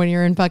someone when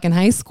you're in fucking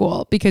high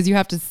school because you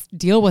have to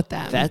deal with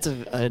them. That's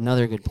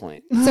another good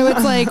point. So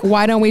it's like,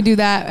 why don't we do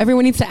that?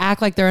 Everyone needs to act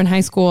like they're in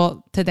high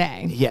school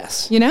today.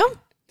 Yes. You know?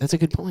 That's a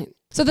good point.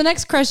 So the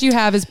next crush you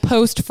have is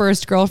post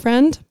first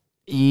girlfriend?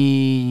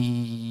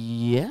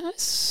 Yes.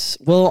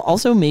 Well,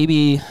 also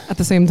maybe At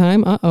the same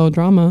time?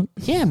 Drama.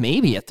 Yeah,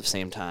 maybe at the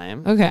same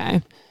time.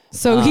 Okay.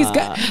 So he's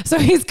got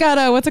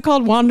a, what's it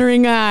called?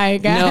 Wandering eye,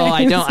 guys. No,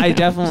 I don't. I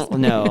definitely,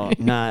 no,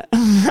 not.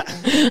 But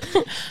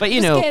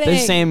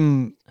the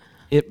same,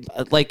 I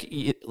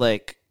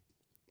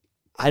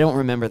don't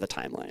remember the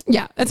timeline.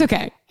 Yeah, that's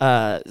okay.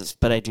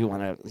 But I do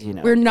want to,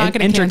 we're not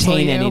going to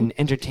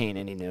entertain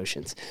any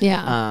notions.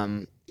 Yeah.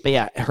 But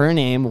yeah, her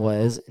name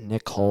was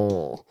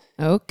Nicole.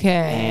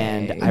 Okay.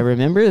 And I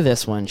remember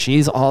this one. She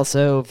was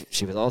also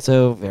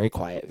very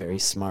quiet, very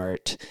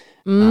smart.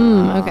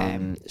 Okay.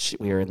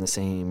 We were in the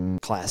same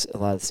class, a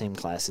lot of the same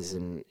classes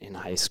in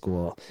high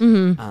school.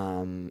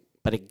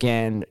 But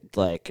again,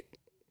 like,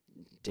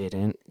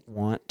 didn't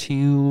want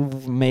to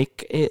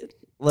make it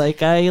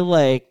like I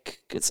like.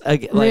 It's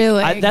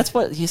really that's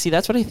what you see.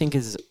 That's what I think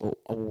is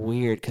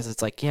weird because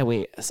it's like, yeah,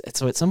 wait.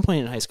 So at some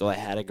point in high school, I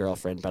had a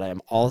girlfriend, but I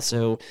am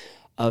also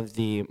of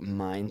the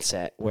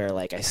mindset where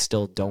like I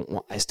still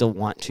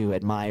want to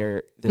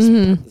admire this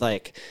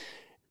like.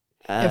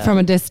 From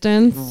a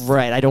distance,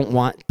 right? I don't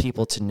want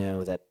people to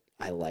know that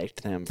I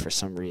liked them for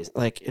some reason.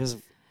 Like it was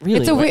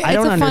really. I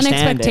don't understand. It's a fun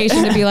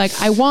expectation to be like,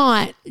 I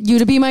want you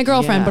to be my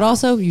girlfriend, but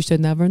also you should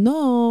never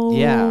know.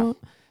 Yeah.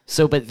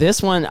 So, but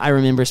this one I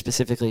remember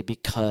specifically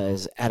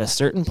because at a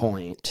certain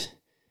point,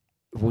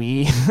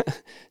 we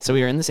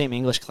were in the same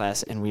English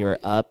class and we were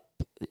up.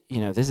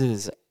 This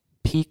is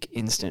peak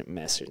instant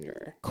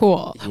messenger.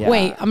 Cool. Yeah.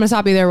 Wait, I'm going to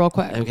stop you there real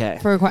quick. Okay.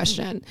 For a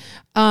question.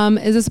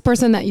 Is this a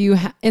person that you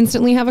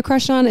instantly have a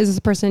crush on? Is this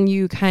a person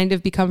you kind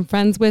of become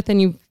friends with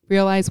and you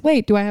realize,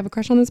 wait, do I have a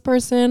crush on this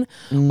person?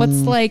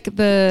 What's like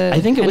the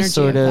I think it was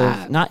sort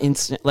of not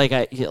instant. Like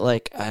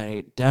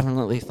I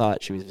definitely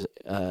thought she was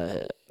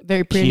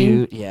very pretty.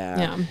 Cute,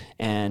 yeah.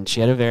 And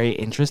she had a very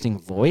interesting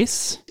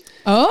voice.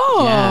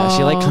 Oh, yeah,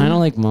 she kind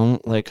of mumble,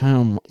 like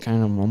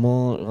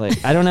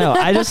I don't know.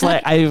 I just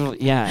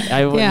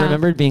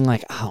remembered being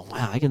like, oh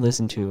wow, I could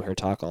listen to her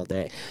talk all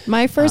day.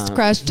 My first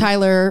crush,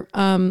 Tyler.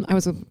 I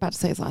was about to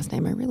say his last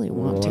name. I really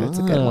want to. It's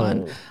a good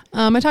one.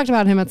 I talked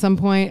about him at some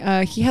point.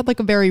 He had like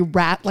a very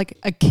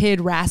a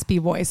kid raspy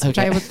voice, which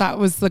I thought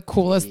was the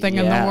coolest thing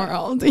in the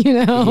world.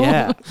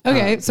 Yeah.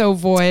 Okay, so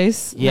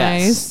voice,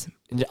 yes. nice.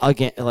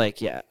 Again,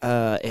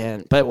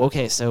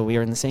 so we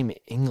were in the same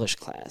English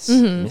class,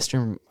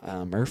 Mr.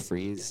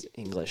 Murphy's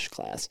English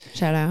class.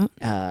 Shout out.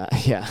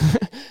 Yeah.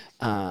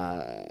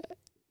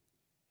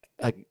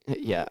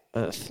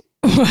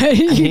 What?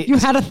 You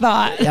had a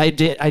thought. I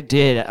did.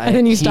 And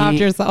then you stopped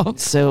yourself.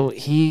 So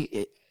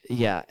he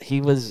yeah,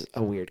 he was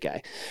a weird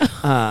guy.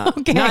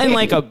 Okay. Not in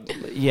like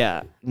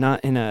not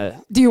in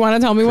a. Do you want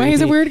to tell me why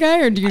he's a creepy- weird guy,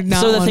 or do you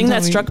not? So the wanna thing tell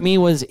that me? struck me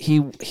was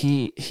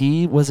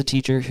he was a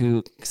teacher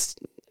who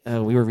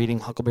we were reading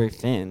Huckleberry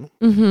Finn.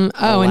 Mm-hmm.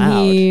 Oh,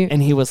 aloud,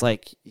 and he was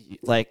like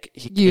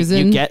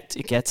Using-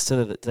 it gets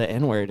to the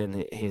N word,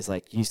 and he's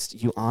like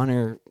you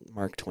honor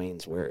Mark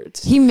Twain's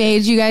words. he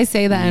made you guys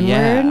say the N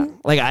word.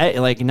 Like I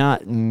like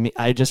not me,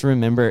 I just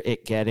remember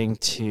it getting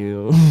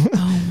to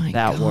Oh my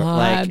that god! word,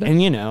 like,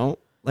 and you know,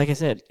 like I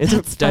said, it's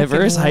That's a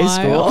diverse fucking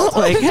high school. wild.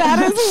 Like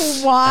that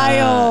is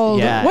wild.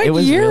 yeah, What it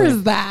was year really-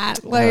 is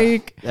that?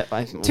 Like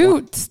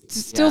still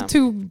yeah.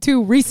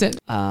 too recent.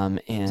 and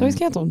So he's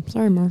canceled.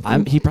 Sorry, Murph.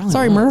 he probably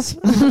Sorry, was.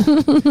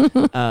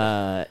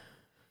 Murph.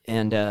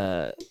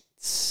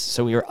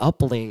 So we were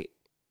up late.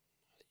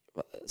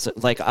 So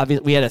like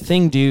obviously we had a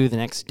thing due the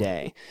next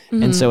day,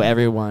 and so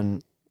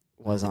everyone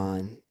was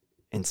on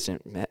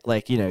instant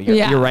like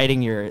you're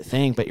writing your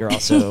thing, but you're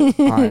also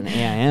on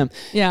AIM.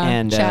 Yeah,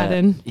 and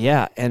chatting.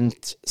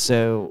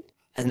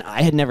 And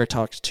I had never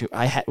talked to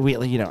I had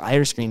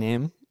a screen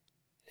name.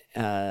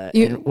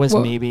 You- was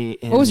what- maybe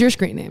What was your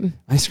screen name?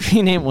 my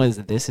screen name was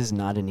 "This is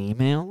not an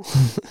email."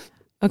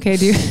 Okay,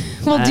 do you?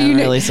 Well, do I'm you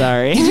know? really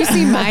sorry. Did you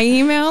see my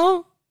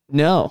email?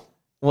 No.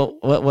 Well,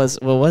 what was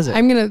it?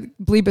 I'm gonna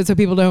bleep it so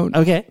people don't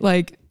Okay.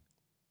 like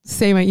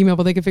say my email,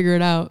 but they can figure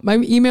it out. My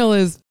email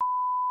is.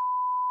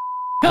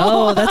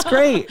 Oh, that's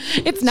great.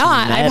 It's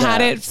not. I've Meta.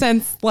 had it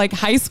since like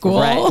high school.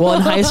 Right. Well,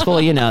 in high school,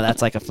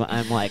 that's like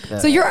I'm like the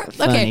So you're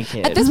funny okay.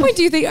 kid. At this point,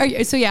 do you think?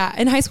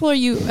 In high school, are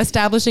you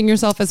establishing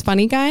yourself as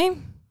funny guy?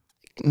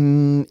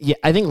 Yeah,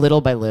 I think little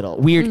by little,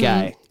 weird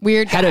guy.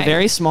 Weird guy. Had a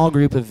very small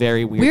group of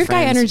very weird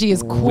guy friends. energy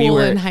is cool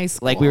in high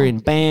school. Like we were in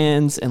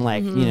bands and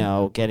like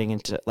getting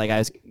into like I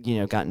was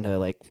got into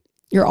like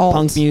You're alt.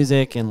 punk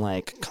music and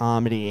like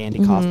comedy.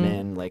 Andy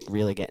Kaufman, like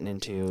really getting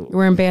into You're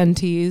wearing band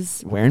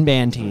tees. wearing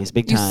band tees,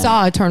 big You time.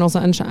 saw Eternal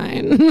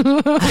Sunshine.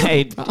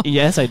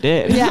 Yes, I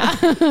did. Yeah.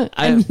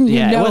 It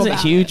know wasn't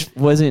about huge.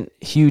 Wasn't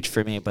huge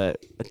for me,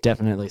 but I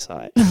definitely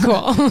saw it.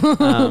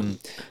 Cool.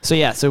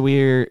 So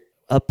we're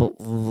up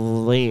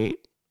late,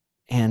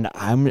 and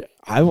I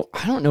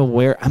don't know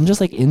where I'm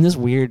just like in this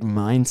weird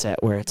mindset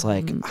where it's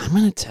like I'm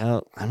gonna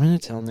tell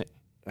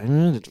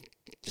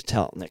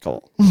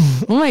Nicole.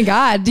 Oh my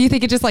God. Do you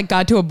think it just like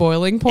got to a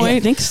boiling point? I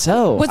think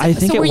so. I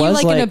think so it were you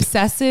was like an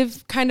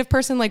obsessive kind of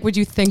person? Like, would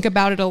you think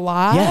about it a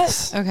lot?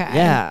 yes. Okay.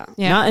 Yeah.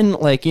 Not in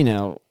like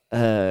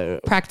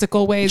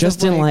Practical ways.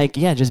 just of in like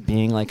just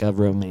being like a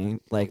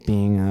romantic, like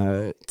being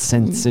a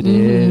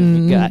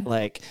sensitive guy,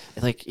 like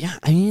yeah.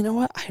 I mean, you know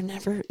what?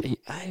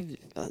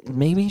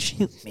 Maybe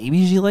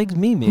she likes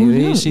me.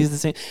 Maybe she's the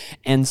same.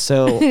 And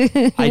so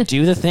I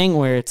do the thing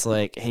where it's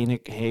like, hey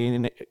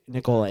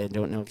Nicole, I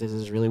don't know if this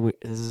is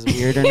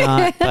weird or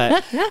not,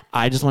 but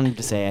I just wanted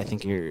to say I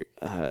think you're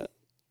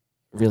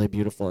really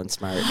beautiful and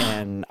smart,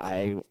 and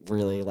I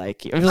really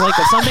like you. It was like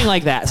something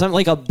like that, something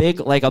like a big,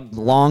 like a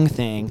long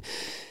thing.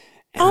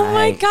 And Oh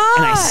my God.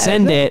 And I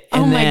send it,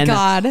 and Oh my then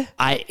God.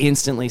 I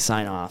instantly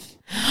sign off.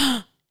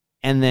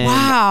 And then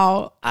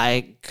Wow.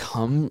 I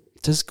come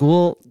to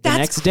school the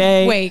next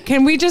day. Wait,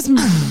 can we just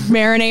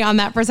marinate on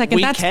that for a second?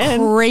 We That's can.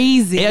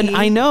 crazy. And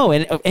I know,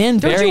 and Don't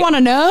very, you want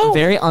to know?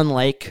 very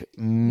unlike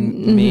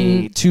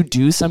me to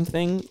do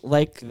something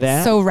like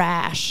that. So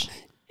rash.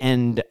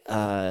 And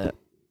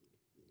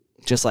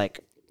just like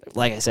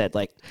I said,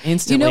 like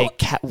instantly,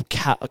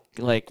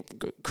 like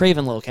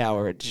craven little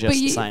coward,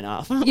 just sign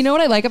off. You know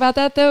what I like about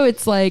that though?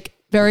 It's like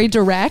very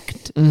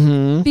direct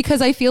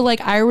because I feel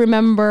like I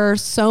remember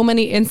so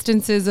many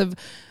instances of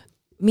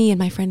me and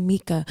my friend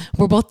Mika,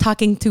 we're both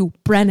talking to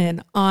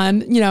Brennan on,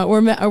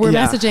 we're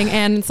messaging,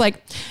 and it's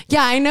like,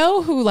 yeah, I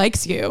know who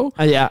likes you.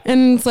 Yeah.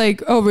 And it's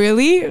like, oh,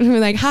 really? And we're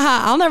like,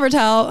 haha, I'll never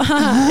tell,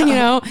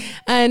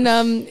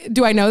 and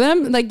do I know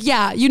them? Like,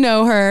 yeah, you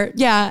know her.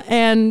 Yeah.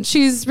 And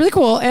she's really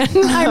cool. And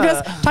I'm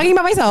just talking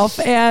about myself.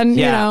 And,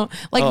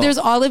 there's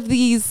all of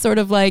these sort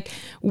of like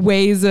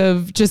ways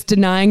of just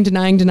denying,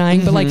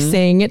 but like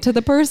saying it to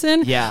the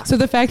person. Yeah. So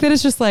the fact that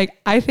it's just like,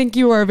 I think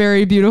you are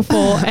very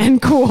beautiful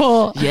and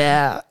cool.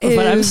 Yeah.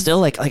 But I'm still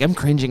like I'm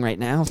cringing right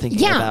now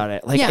thinking about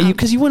it. Like,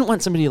 because you wouldn't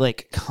want somebody to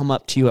like come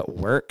up to you at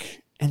work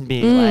and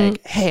be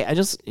like, "Hey, I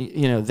just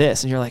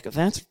this," and you're like,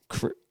 "That's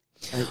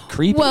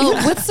creepy." Well,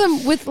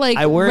 with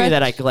I worry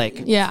that I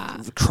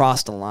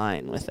crossed a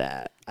line with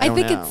that. I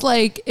think know. it's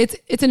like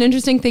it's an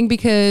interesting thing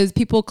because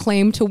people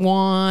claim to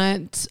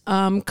want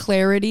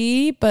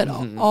clarity, but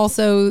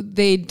also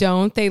they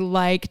don't. They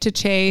like to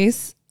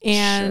chase.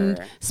 And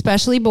Sure.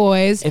 especially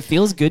boys. It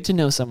feels good to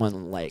know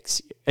someone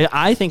likes you.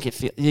 I think it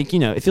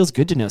feels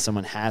good to know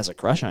someone has a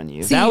crush on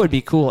you. See, that would be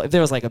cool if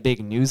there was like a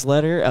big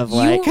newsletter of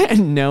like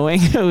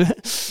knowing who.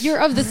 You're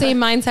of the same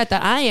mindset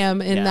that I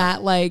am in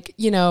that, like,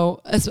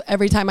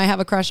 every time I have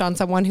a crush on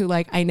someone who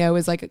like I know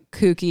is like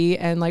kooky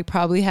and like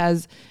probably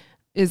has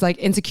is like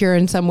insecure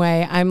in some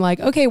way, I'm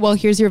like, okay, well,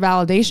 here's your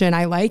validation.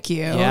 I like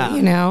you,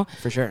 you know,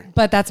 for sure.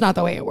 But that's not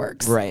the way it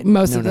works, right?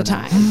 Most of the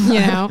time,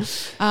 you know.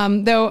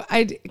 Though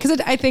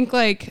because I think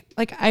like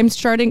I'm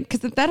starting,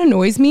 because that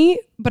annoys me,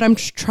 but I'm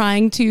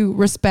trying to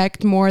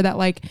respect more that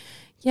like,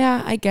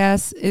 yeah, I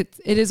guess it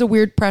is a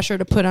weird pressure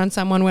to put on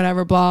someone,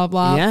 whatever, blah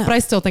blah. Yeah. But I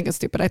still think it's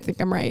stupid. I think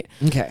I'm right.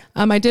 Okay.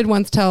 I did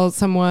once tell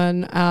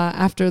someone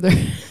after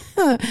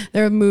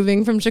they're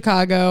moving from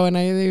Chicago, and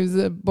he was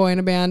a boy in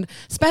a band,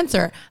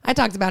 Spencer. I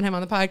talked about him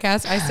on the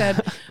podcast. I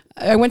said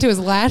I went to his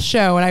last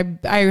show, and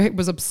I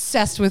was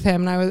obsessed with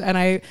him, and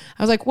I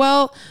was like,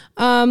 well,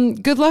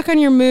 good luck on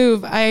your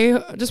move.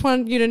 I just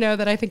wanted you to know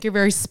that I think you're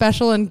very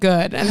special and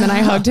good. And then I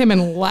hugged him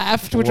and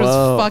left, which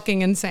was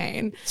fucking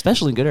insane.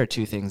 Special and good are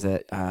two things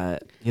that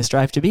you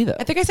strive to be, though.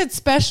 I think I said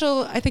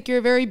special. I think you're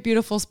a very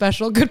beautiful,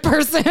 special, good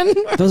person.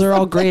 Those are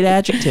all great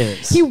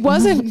adjectives. He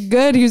wasn't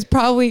good. He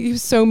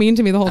was so mean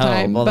to me the whole time.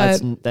 Well,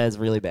 but that's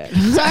really bad.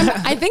 so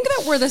I think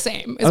that we're the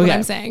same is what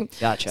I'm saying.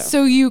 Gotcha.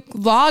 So you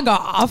log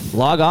off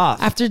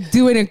after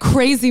doing a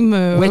crazy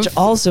move, which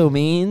also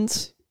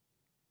means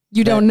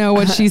you don't know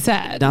what she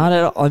said. Not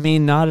at all. I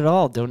mean, not at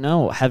all. Don't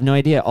know. Have no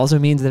idea. Also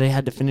means that I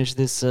had to finish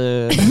this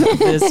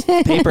this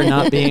paper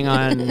not being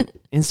on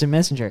Instant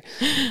Messenger.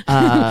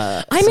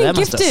 I'm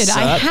gifted.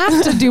 I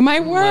have to do my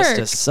work. Must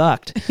have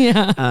sucked.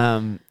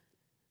 Yeah.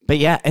 But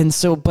yeah, and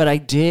so, but I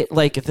did,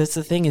 like, if that's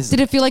the thing is... Did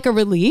it feel like a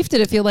relief?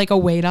 Did it feel like a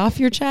weight off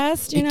your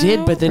chest? It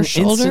did, but then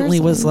instantly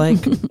was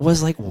like,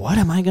 what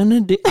am I going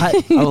to do?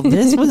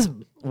 This was,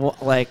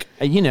 like,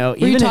 you know...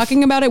 Were you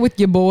talking about it with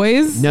your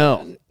boys?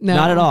 No,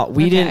 not at all.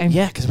 We didn't,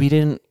 because we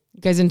didn't...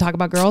 You guys didn't talk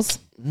about girls?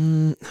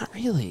 Not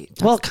really.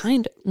 Well,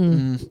 kind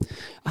of.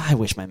 I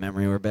wish my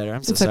memory were better.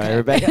 I'm so sorry, okay.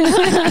 Rebecca.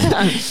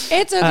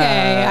 It's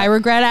okay. I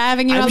regret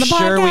having you on the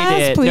podcast. I'm sure we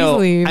did. Please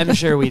leave. I'm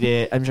sure we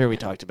did. I'm sure we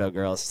talked about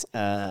girls.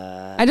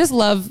 I just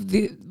love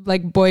the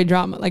like boy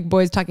drama, like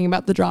boys talking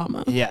about the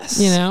drama.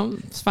 Yes. You know,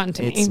 it's fun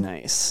to me. It's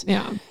nice.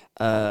 Yeah.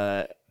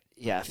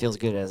 Yeah, it feels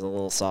good as a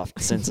little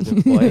soft,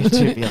 sensitive boy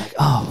to be like,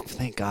 oh,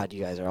 thank God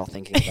you guys are all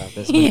thinking about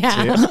this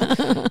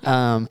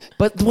too.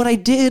 But what I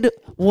did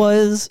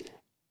was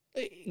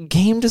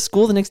came to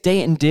school the next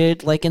day and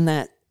did like in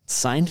that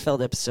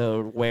Seinfeld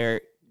episode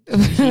where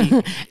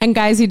and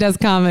guys, he does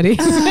comedy.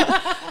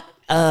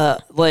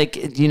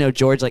 like, you know,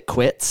 George like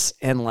quits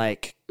and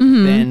like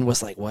then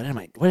was like, what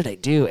did I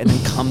do? And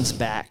then comes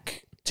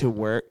back to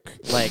work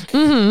like,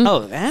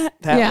 oh, that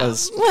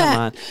was, come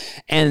on.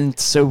 And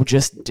so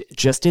just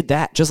did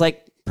that, just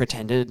like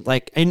pretended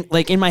like in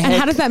my head. And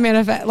how does that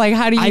manifest? Like,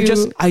 how do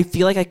you? I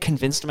feel like I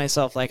convinced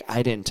myself like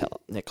I didn't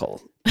tell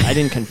Nicole. I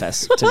didn't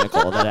confess to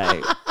Nicole that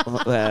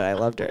I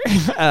loved her.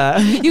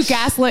 You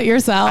gaslit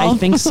yourself. I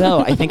think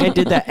so. I think I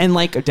did that, and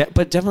like,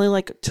 but definitely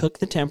like took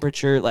the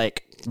temperature.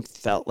 Like,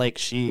 felt like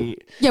she.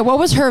 Yeah. What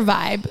was her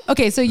vibe?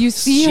 Okay, so you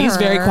see she's her.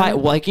 very quiet.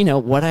 Like, you know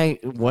what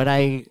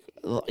I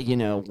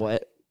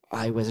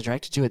was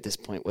attracted to at this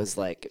point was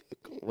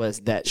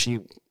that she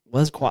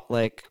was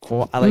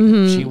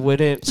she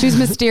wouldn't. She's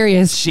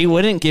mysterious. She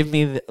wouldn't give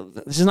me.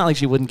 It's not like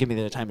she wouldn't give me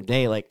the time of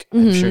day. Like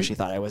I'm sure she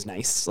thought I was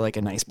nice, like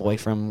a nice boy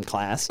from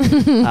class,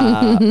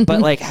 but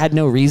like had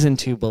no reason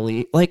to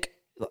believe. Like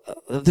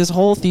this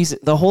whole thesis,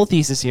 the whole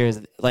thesis here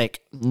is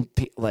like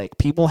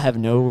people have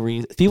no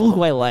reason. People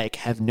who I like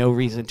have no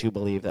reason to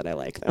believe that I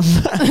like them,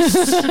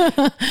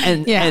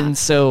 and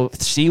so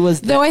she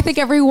was. Though I think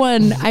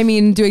everyone, I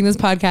mean, doing this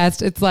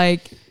podcast, it's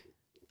like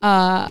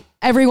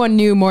everyone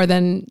knew more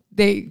than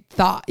they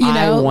thought, you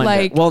know,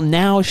 like, well,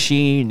 now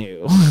she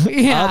knew.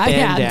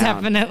 yeah,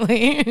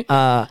 definitely.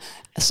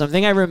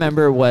 Something I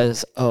remember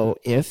was,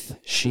 if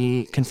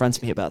she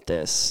confronts me about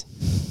this,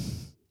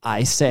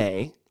 I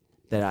say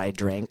that I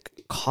drank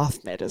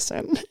cough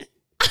medicine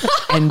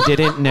and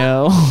didn't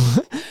know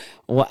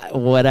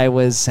what I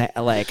was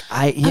like.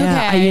 I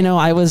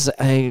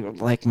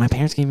my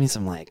parents gave me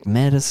some like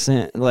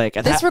medicine. Like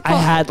I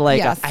had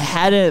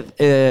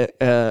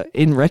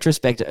in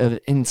retrospect an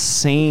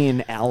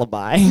insane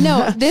alibi.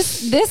 No,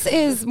 this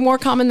is more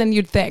common than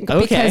you'd think.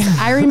 Okay. Because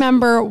I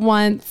remember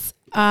once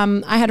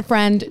I had a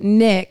friend,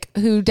 Nick,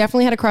 who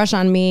definitely had a crush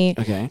on me.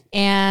 Okay.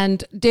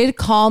 And did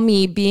call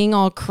me being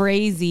all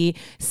crazy,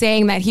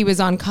 saying that he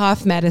was on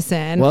cough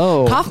medicine.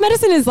 Whoa. Cough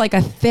medicine is like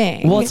a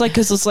thing. Well, it's like,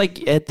 cause it's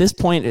like at this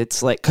point,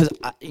 it's like, cause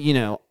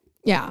yeah,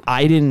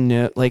 I didn't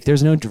know, like there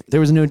was no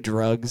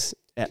drugs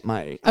at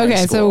my high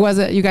school. So was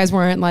it, you guys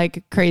weren't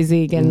like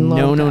crazy getting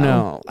low?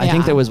 No. I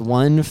think there was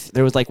one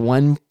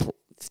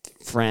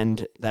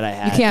friend that I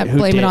had. You can't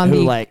blame it on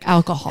the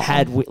alcohol.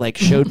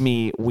 Showed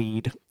me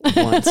weed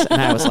once,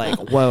 and I was like,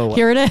 "Whoa,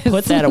 here it is.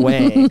 Put that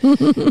away.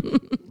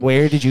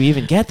 Where did you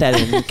even get that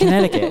in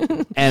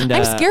Connecticut?" And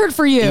I'm scared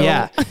for you.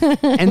 Yeah,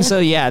 and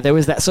so there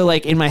was that. So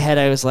like in my head,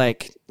 I was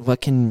like,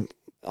 "What can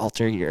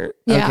alter your?"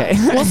 Yeah. Okay.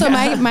 Well, so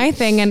my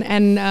thing,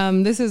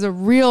 and this is a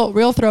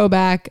real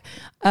throwback.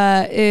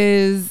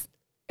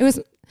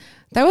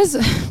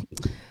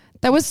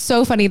 That was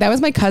so funny. That was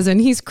my cousin.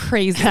 He's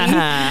crazy.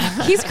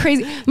 He's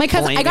crazy. My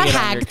cousin, I got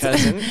hacked.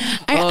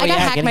 I got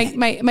hacked.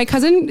 My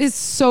cousin is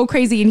so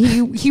crazy,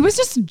 and he was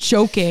just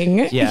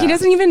joking. Yeah. He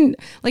doesn't even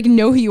like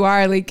know who you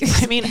are. Like,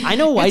 I mean, I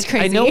know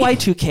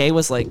Y2K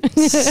was like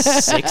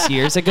 6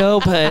 years ago,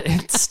 but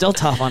it's still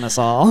tough on us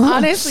all.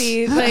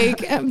 Honestly, like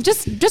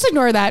just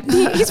ignore that.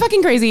 He's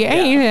fucking crazy. I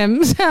hate him.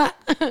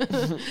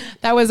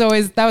 That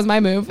was my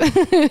move.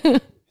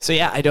 So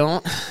yeah, I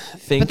don't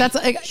think. But that's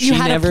like, you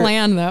had a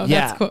plan though.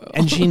 Yeah, that's cool.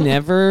 And she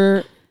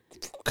never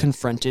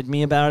confronted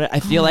me about it.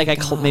 I feel like I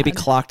maybe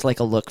clocked like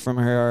a look from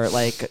her,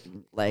 like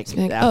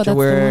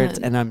afterwards,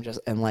 and I'm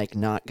like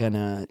not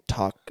gonna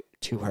talk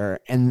to her.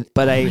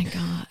 But I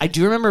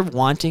do remember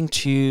wanting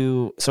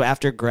to. So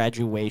after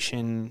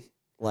graduation,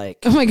 like,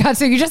 oh my God,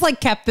 so you just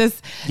like kept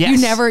this. Yes.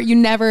 You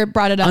never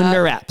brought it up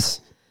under wraps.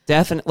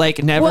 Definitely,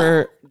 like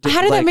never.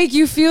 How did that make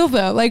you feel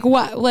though? Like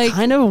what? Like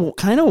kind of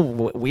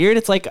weird.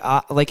 It's like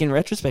in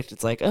retrospect,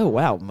 it's like, oh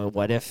wow,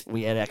 what if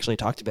we had actually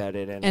talked about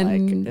it and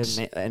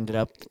ended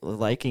up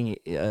liking,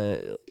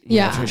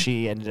 so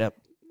she ended up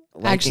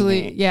liking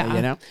actually, me, yeah,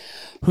 you know,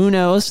 who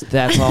knows?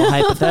 That's all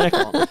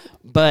hypothetical.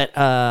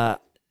 But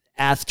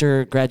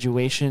after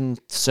graduation,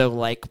 so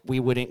like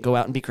we wouldn't go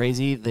out and be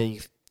crazy. The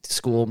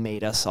school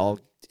made us all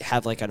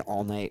have like an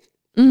all night.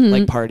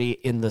 Like party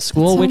in the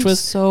school, which was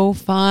so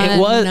fun. It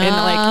was, and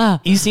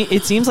like you see,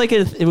 it seems like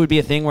it would be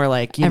a thing where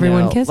like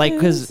everyone kisses, like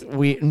because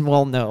maybe,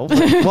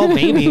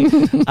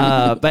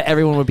 but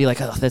everyone would be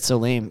like, oh, that's so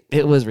lame.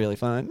 It was really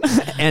fun,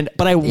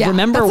 but I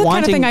remember that's the wanting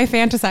kind of thing I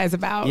fantasize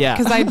about,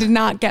 because I did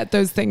not get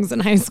those things in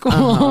high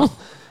school.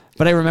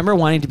 But I remember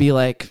wanting to be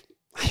like,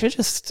 I should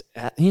just,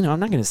 I'm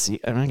not gonna see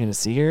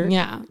her.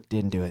 Yeah,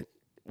 didn't do it.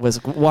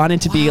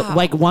 Wanted to be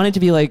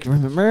like,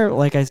 remember,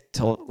 like I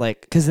told, like,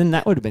 because then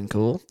that would have been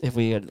cool if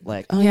we had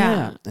like,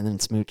 and then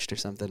smooched or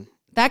something.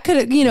 That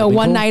could,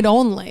 one night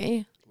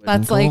only.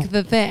 That's like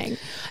the thing.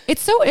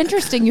 It's so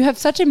interesting. You have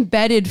such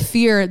embedded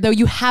fear, though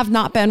you have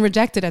not been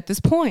rejected at this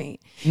point,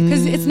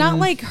 because it's not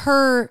like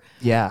her.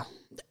 Yeah.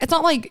 It's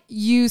not like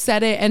you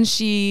said it and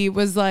she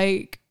was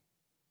like,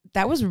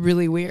 that was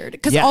really weird.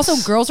 Because also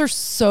girls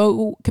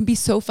can be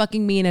so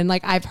fucking mean. And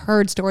like, I've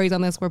heard stories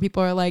on this where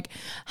people are like,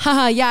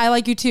 haha, yeah, I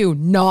like you too.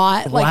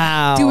 Not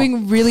like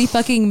doing really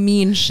fucking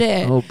mean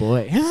shit. Oh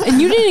boy.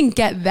 And you didn't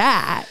get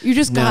that. You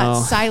just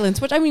got silence,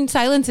 which I mean,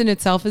 silence in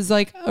itself is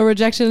like a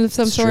rejection of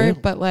some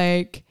sort, but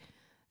like,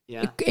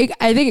 I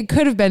think it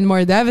could have been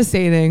more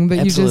devastating,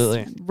 but you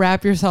just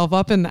wrap yourself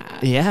up in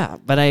that. Yeah.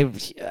 But I,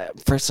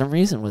 for some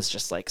reason, was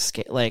just like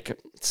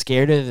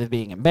scared of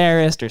being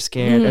embarrassed or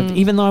scared of,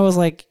 even though I was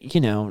like,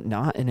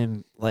 not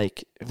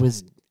like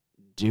was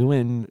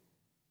doing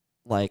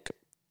like,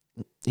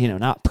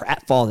 not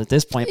pratfall at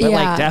this point, but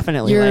like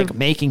definitely like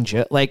making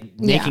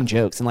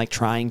jokes and like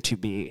trying to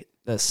be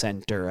the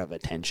center of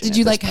attention. Did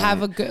you like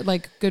have a good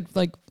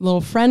little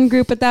friend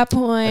group at that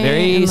point? A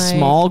very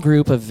small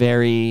group of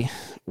very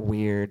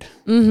weird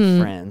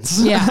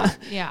friends. Yeah.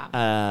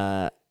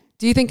 Yeah.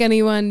 Do you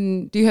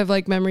have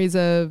like memories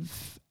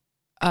of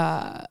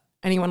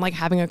anyone like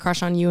having a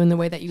crush on you in the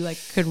way that you like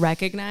could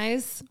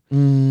recognize? Did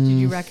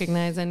you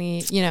recognize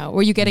any,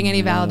 were you getting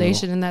any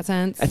validation in that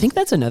sense? I think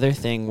that's another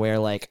thing where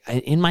like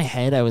in my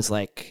head I was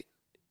like,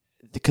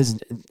 because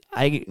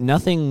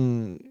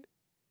nothing.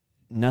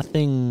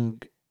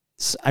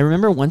 I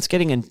remember once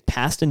getting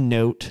past a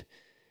note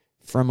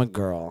from a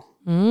girl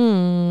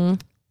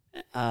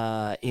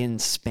in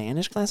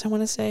Spanish class, I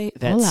want to say,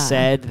 that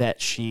said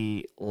that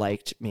she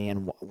liked me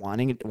and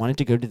wanted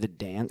to go to the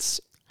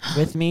dance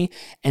with me,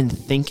 and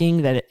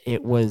thinking that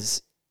it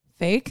was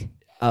fake,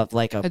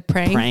 like a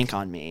prank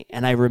on me.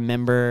 And I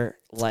remember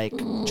like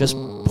just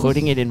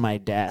putting it in my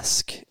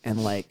desk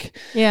and like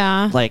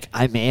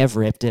I may have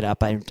ripped it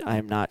up.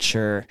 I'm not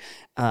sure.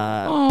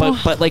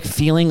 But like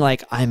feeling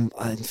like I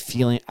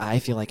feel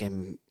like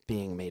I'm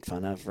being made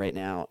fun of right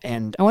now.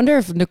 And I wonder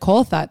if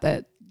Nicole thought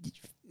that.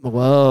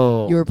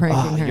 Whoa, you were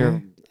pranking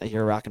her.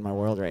 You're rocking my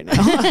world right now.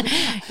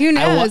 Who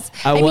knows?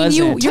 I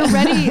mean, you're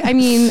ready. I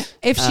mean,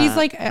 if she's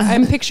like,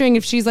 I'm picturing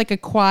if she's like a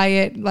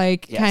quiet,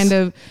 like kind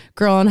of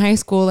girl in high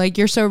school, like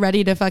you're so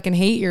ready to fucking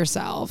hate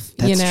yourself.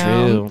 That's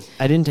true.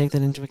 I didn't take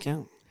that into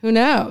account. Who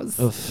knows?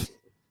 Oof.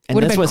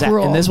 And this was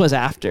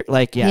after,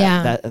 like,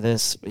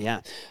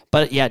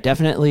 but yeah,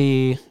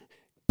 definitely.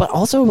 But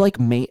also like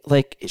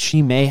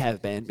she may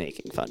have been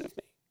making fun of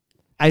me.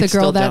 The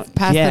girl that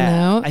passed the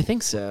note? I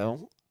think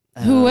so.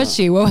 Who was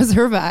she? What was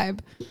her vibe?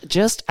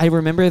 I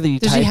remember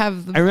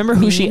I remember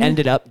who she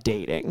ended up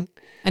dating.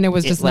 And it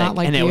was just not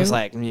like and you? It was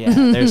like,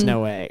 there's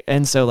no way.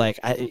 And so like,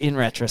 in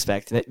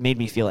retrospect, that made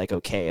me feel like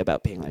okay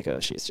about being like, oh,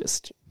 she's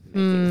just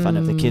making fun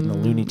of the kid in the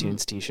Looney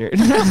Tunes t-shirt.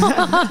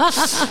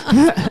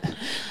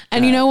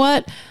 And you know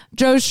what?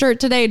 Joe's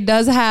shirt today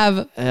does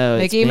have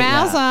Mickey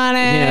Mouse on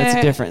it. It's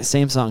a different,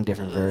 same song,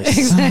 different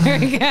verse. There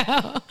we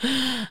go.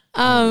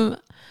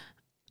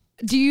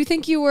 Do you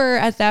think you were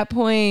at that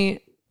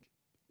point...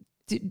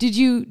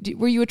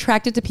 were you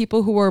attracted to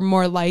people who were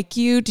more like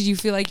you? Did you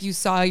feel like you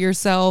saw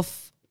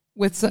yourself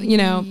with, you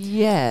know.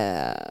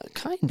 Yeah,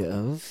 kind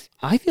of.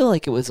 I feel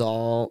like it was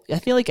all. I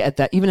feel like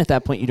even at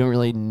that point, you don't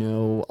really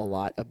know a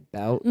lot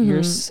about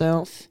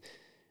yourself.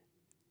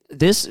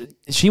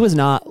 She was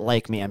not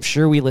like me. I'm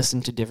sure we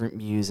listened to different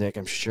music.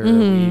 I'm sure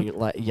we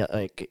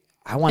like.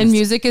 I want. And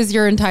music is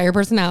your entire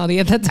personality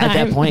at that time.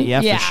 At that point,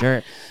 yeah. For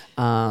sure.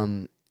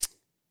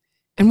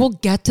 And we'll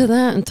get to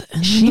that.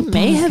 She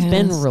may have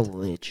been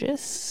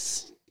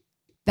religious.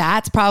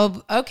 That's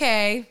probably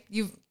okay.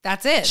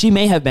 That's it. She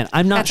may have been.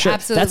 I'm not sure.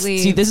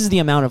 Absolutely. This is the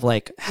amount of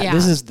like. Yeah.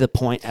 This is the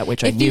point at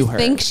which I knew her.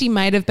 If you think she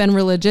might have been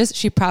religious,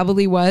 she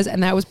probably was,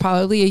 and that was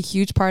probably a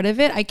huge part of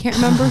it. I can't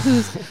remember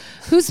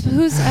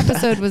whose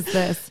episode was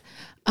this.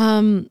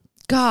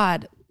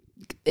 God,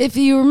 if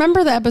you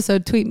remember the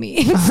episode, tweet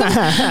me.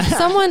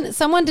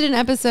 Someone did an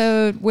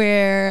episode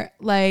where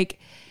like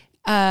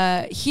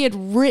he had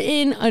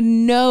written a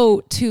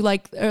note to or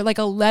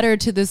a letter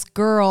to this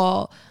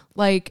girl,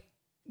 like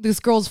this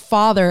girl's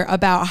father,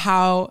 about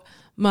how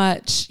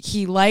much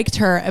he liked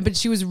her, but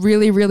she was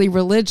really, really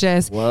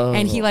religious. Whoa.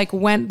 And he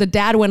the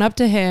dad went up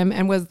to him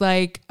and was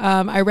like,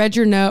 I read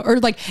your note, or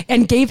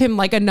and gave him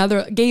a letter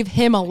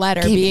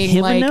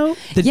a note?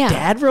 The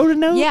dad wrote a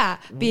note? Yeah.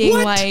 Being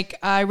what? like,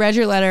 I read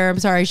your letter. I'm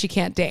sorry she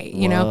can't date.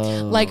 You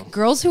know, like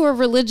girls who are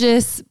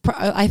religious,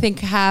 I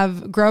think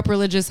grow up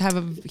religious, have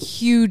a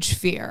huge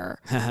fear,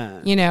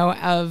 you know,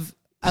 of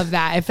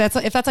that. If that's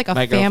like a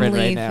My family girlfriend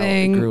right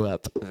thing. Now grew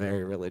up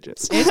very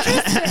religious.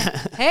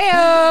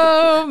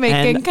 Heyo,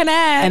 making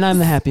connect. And I'm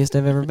the happiest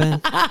I've ever been.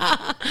 And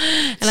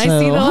I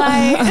see the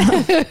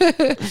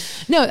light.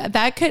 No,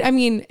 that could, I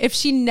mean, if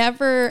she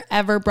never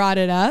ever brought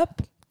it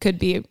up, could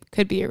be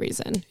a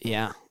reason.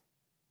 Yeah.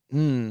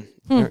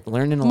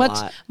 Learning a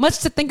lot. Much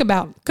to think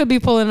about. Could be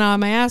pulling it out of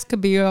my ass.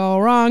 Could be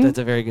all wrong. That's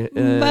a very good.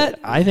 But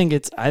I think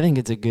it's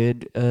a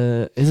good.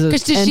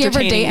 Because did she ever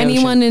date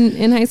anyone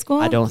in high school?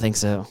 I don't think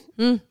so.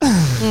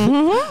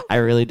 I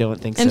really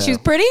don't think so. And she's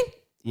pretty?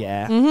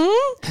 Yeah.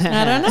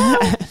 I don't know.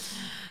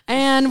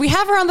 And we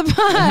have her on the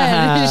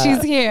pod.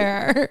 She's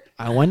here.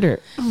 I wonder.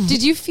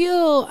 Did you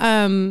feel?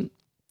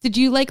 Did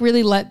you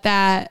really let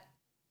that?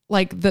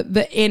 Like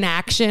the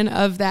inaction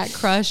of that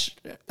crush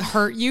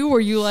hurt you? Were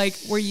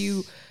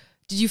you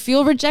did you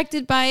feel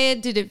rejected by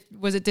it?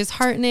 Was it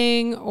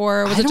disheartening,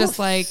 or was it just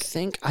like?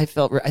 I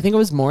think it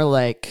was more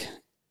like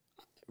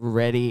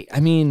ready.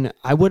 I mean,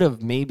 I would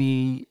have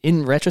maybe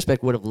in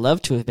retrospect would have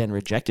loved to have been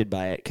rejected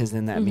by it, because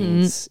then that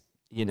means,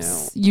 you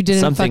know, you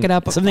didn't fuck it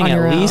up something on at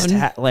your least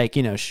own.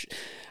 You know,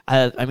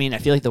 I mean, I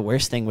feel like the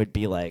worst thing would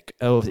be like,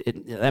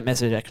 that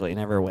message actually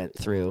never went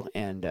through,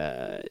 and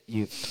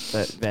you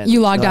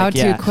logged out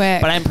too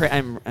quick. But I'm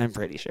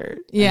pretty sure.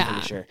 Yeah. I'm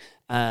pretty sure.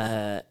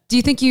 Do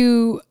you think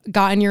you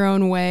got in your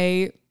own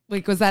way?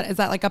 Like, is that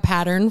like a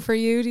pattern for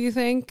you? Do you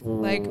think,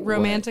 like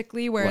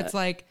romantically, where it's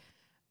like,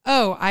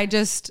 oh, I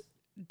just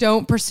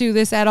don't pursue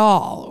this at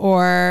all,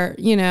 or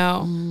you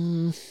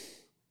know?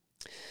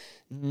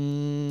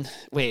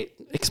 Wait,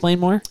 explain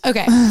more.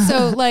 Okay,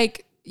 so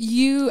like.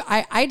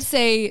 I'd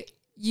say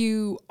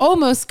you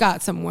almost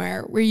got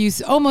somewhere where you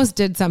almost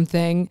did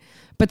something,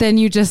 but then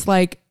you just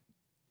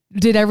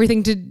did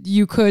everything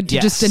you could to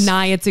just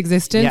deny its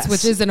existence,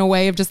 which is in a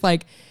way of just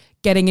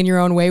getting in your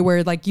own way,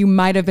 where you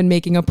might have been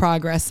making a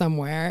progress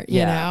somewhere,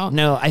 you know?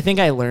 No, I think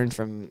I learned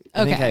from,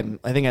 I Okay.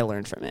 think I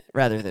learned from it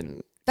rather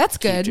than That's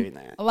keep good. doing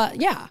that. A lot.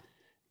 Yeah.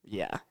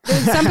 Yeah.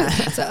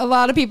 A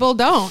lot of people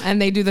don't,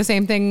 and they do the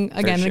same thing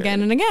again and sure.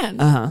 again and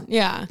again. Uh-huh.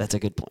 Yeah. That's a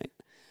good point.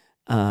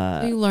 You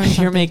learned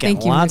something. You're making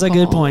Thank you, lots of good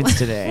Nicole. points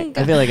today.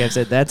 I feel like I've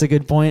said that's a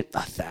good point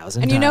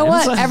 1,000 And times. you know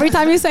what? Every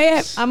time you say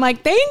it, I'm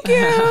like, thank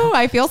you.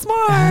 I feel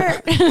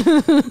smart.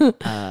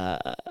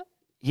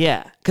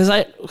 Yeah,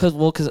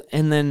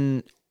 and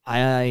then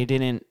I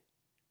didn't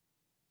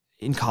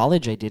in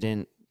college. I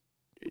didn't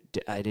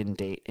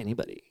date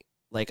anybody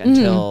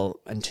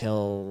until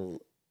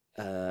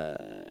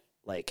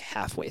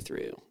halfway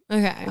through.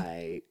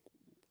 Okay.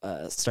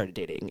 I started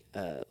dating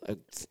a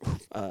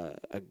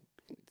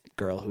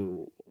girl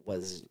who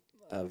was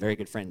a very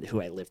good friend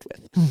who I lived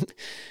with.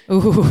 But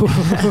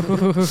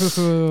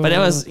it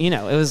was,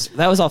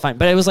 that was all fine.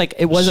 But it was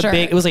it was Sure. a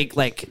big, it was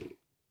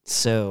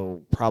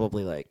so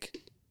probably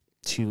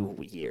 2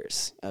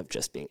 years of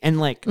just being, and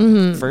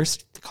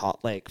first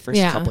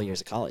couple years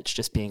of college,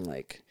 just being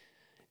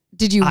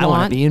Did you I want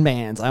want to be in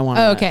bands. I want.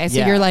 Oh, okay. So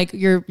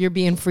you're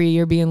being free,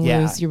 you're being Yeah.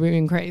 loose, you're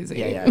being crazy.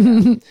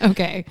 Yeah.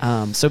 Okay.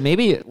 So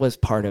maybe it was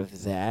part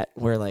of that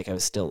where I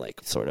was still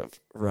sort of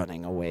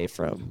running away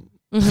from.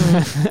 Do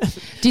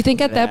you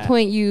think at that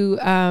point you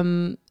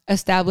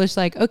established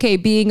okay,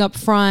 being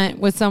upfront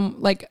with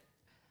some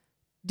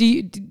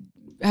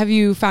have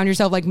you found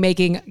yourself like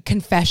making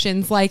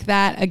confessions like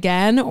that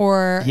again,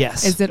 or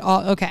Yes. is it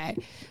all okay?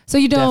 So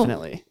you don't.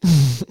 Definitely.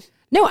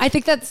 No, I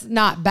think that's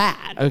not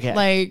bad. Okay.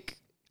 Like,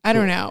 I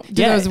don't know.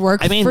 Do Yeah, those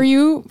work I mean, for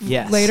you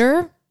yes.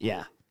 later?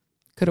 Yeah.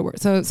 Could have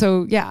worked.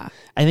 So yeah.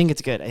 I think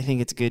it's good. I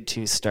think it's good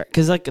to start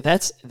because like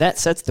that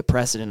sets the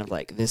precedent of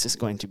like this is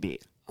going to be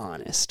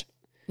honest.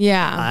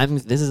 Yeah.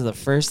 This is the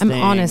first I'm thing.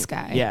 an honest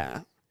guy.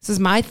 Yeah. This is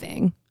my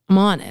thing. I'm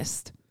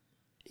honest.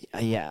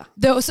 Yeah.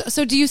 Though,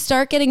 so do you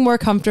start getting more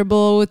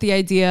comfortable with the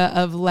idea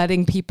of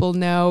letting people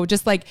know,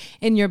 just like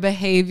in your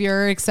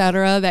behavior, et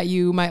cetera, that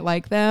you might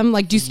like them?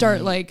 Like, do you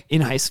start like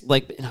in high school,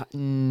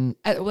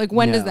 like,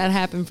 when does that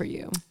happen for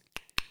you?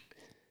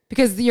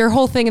 Because your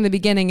whole thing in the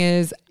beginning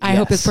is, I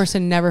hope this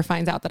person never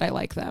finds out that I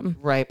like them.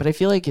 Right. But I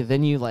feel like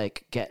then you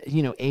like get,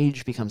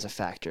 age becomes a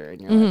factor,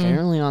 and you're like, you're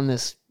only on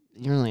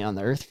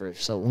the earth for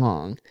so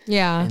long.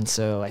 Yeah. And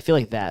so I feel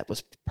like that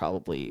was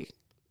probably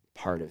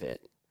part of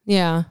it.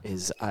 Yeah.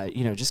 Is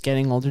just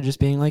getting older,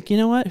 just being like, you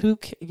know what, who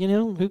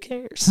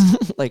cares?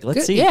 Like,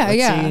 let's see.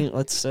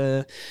 Let's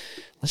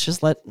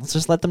just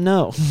let them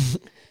know.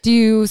 Do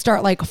you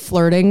start like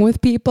flirting with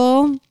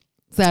people?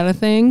 Is that a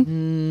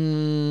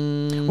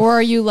thing? Or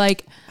are you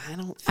like,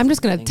 I'm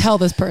just going to tell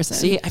this person?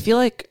 See, I feel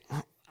like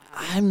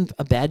I'm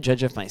a bad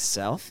judge of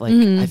myself. Like,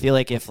 I feel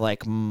like if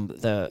like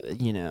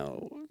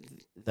the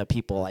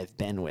people I've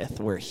been with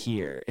were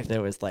here, if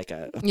there was like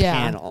a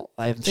panel,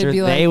 I'm sure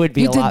they would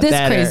be a lot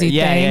better. Crazy thing.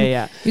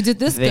 Yeah. You did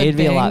this. They'd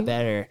be a lot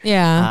better.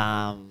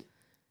 Yeah.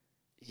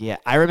 Yeah.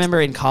 I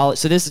remember in college.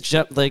 So this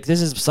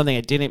is something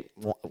I didn't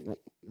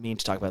mean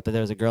to talk about, but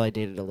there was a girl I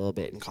dated a little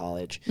bit in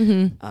college,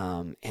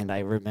 and I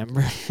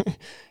remember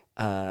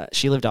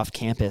she lived off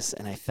campus,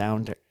 and I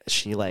found her.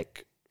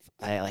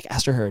 I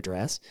asked her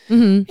address,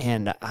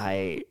 and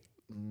I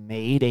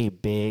made a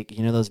big,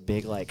 those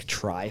big like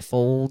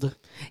trifold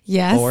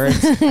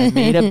boards. I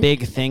made a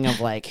big thing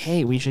of like,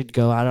 hey, we should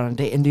go out on a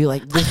date and do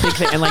like this big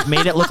thing, and like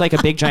made it look like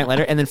a big giant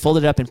letter, and then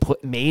folded it up and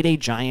made a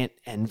giant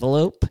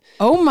envelope.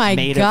 Oh my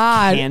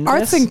God.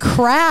 Arts and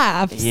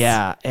crafts.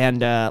 Yeah. And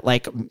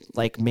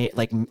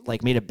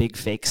made a big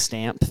fake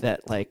stamp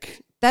that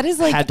like that is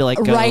like had to, like,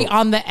 right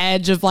on the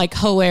edge of like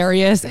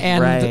hilarious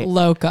and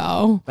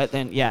loco. But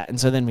then and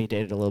so then we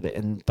dated a little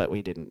bit, but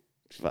we didn't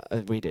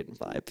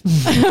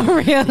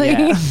vibe. Really?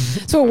 Yeah.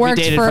 So it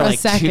worked for a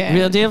second.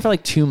 We dated for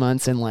like 2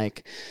 months, and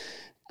like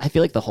I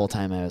feel like the whole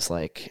time I was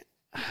like,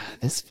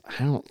 I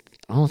don't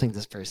think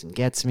this person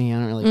gets me. I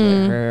don't really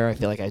get her. I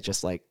feel like I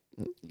just like.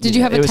 Did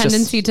you have a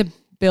tendency to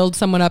build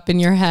someone up in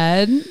your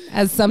head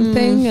as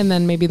something, and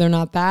then maybe they're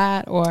not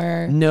that,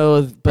 or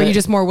no? But are you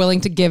just more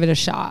willing to give it a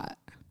shot?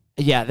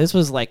 Yeah, this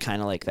was like kind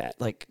of like that.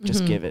 Like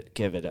just give it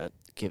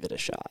a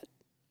shot.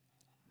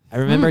 I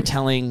remember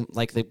telling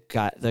like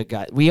the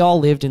guy we all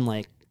lived in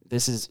like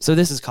this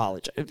is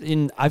college.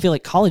 I feel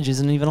like college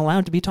isn't even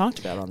allowed to be talked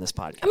about on this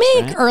podcast. I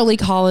mean, right? Early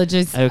college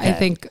is. Okay. I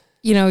think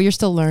you're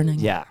still learning.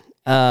 Yeah,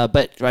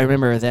 but I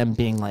remember them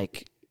being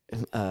like,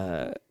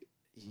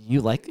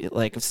 you like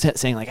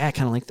saying like I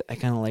kind of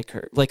like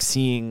her, like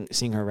seeing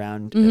her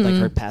around, like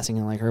her passing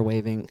and like her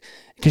waving,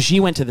 because she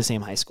went to the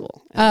same high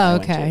school. Oh,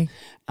 okay.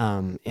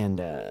 And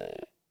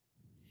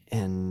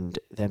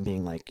them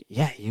being like,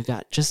 yeah, you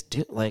got just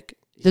do like.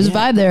 There's a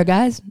vibe there,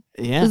 guys.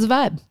 Yeah. There's a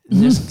vibe.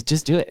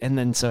 Just do it. And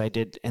then so I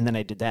did, and then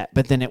I did that.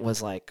 But then it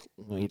was like,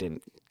 we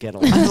didn't get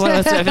along. So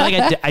I feel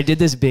like I did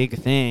this big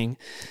thing.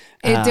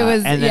 It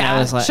was, and then I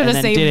was like, should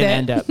have saved didn't it.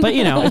 end up. But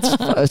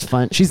it's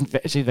fun. She's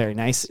very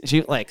nice.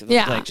 She's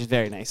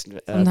very nice.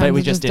 But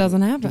we just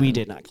doesn't happen. We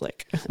did not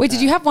click. Wait, did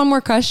you have one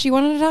more crush you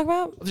wanted to talk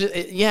about?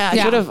 Yeah,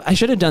 I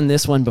should have done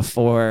this one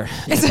before.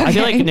 Okay. I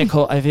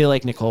feel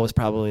like Nicole was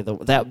probably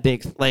that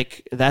big.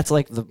 Like that's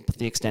like the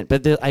extent.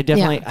 But I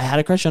had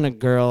a crush on a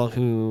girl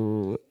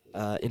who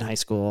in high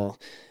school.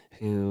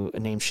 Who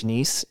named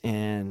Shanice,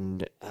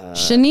 and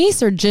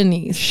Shanice or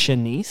Janice?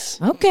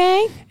 Shanice.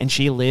 Okay. And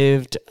she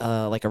lived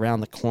like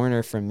around the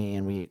corner from me,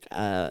 and we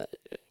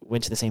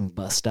went to the same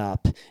bus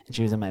stop, and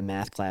she was in my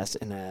math class,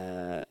 and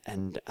I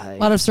a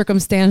lot of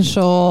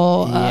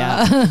circumstantial.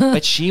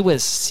 But she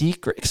was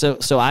secret.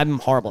 So I'm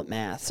horrible at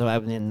math, so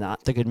I'm in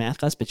not the good math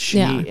class. But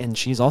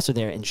she's also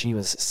there, and she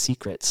was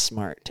secret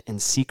smart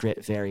and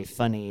secret very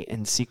funny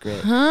and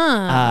secret.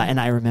 And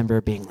I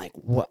remember being like,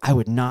 "What? I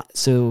would not."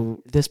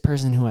 So this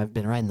person who I've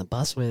been riding the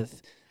bus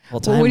with.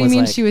 What do you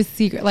mean she was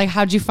secret? Like,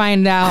 how'd you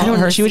find out? I don't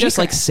know. She would secret? just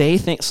like say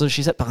things. So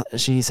she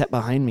sat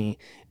behind me,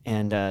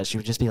 and she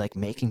would just be like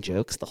making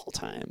jokes the whole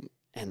time,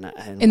 and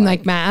in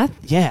like math.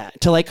 Yeah,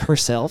 to like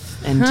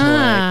herself and to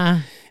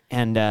like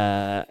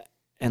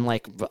and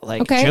like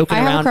okay, joking I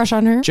around. have a crush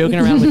on her. Joking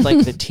around with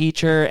like the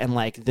teacher and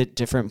like the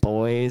different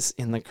boys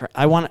in the.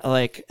 I want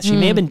like she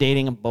may have been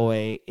dating a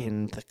boy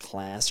in the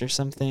class or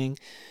something,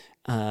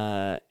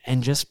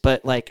 and just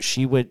but like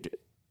she was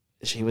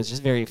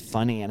just very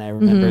funny, and I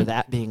remember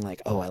that being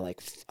like, oh, I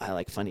like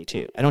funny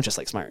too. I don't just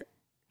like smart.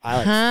 I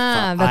like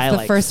that's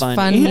the first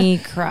funny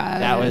crush.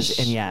 That was,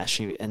 and yeah,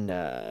 and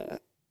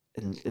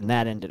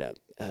that ended up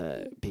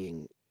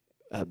being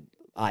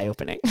eye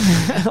opening,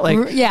 like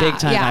big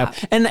time. Yeah.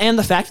 And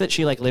the fact that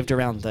she like lived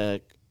around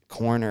the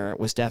corner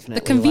was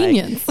definitely the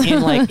convenience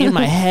like, in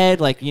my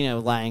head, like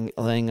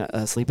laying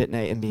asleep at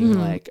night and being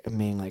like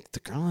the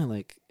girl I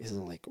like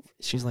isn't like,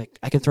 she's like,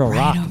 I could throw a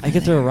rock,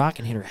 throw a rock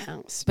and hit her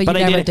house, but you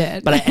never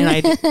did. But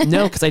I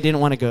no, because I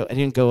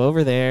didn't go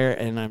over there,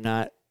 and I'm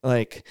not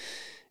like.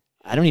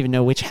 I don't even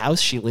know which house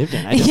she lived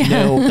in. I just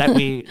know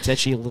that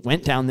she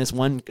went down this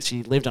one.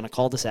 She lived on a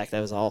cul-de-sac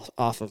that was all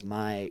off of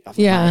my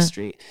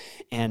street,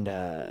 and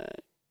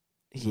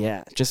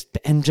Yeah,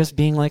 just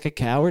being like a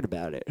coward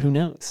about it. Who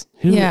knows?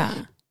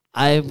 Yeah.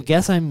 I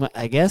guess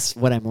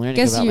what I'm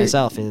learning about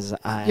myself is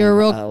you're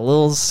a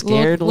little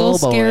scared little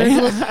boy.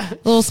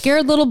 Little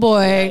scared little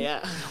boy.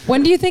 Yeah.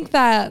 When do you think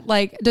that,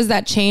 like, does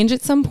that change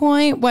at some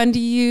point? When do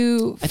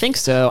you? I think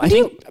so. I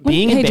think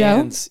being in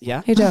bands.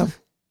 Yeah. Hey, Joe.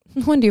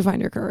 When do you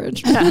find your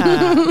courage?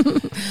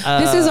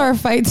 This is our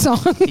fight song.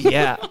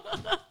 Yeah.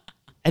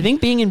 I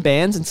think being in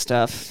bands and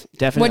stuff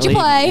definitely. What'd you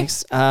play?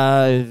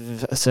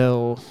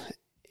 So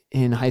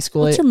in high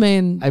school, What's your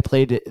main? I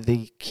played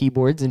the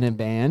keyboards in a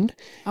band.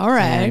 All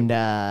right.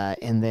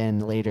 And then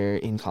later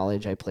in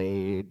college, I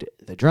played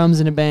the drums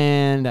in a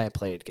band. I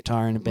played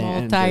guitar in a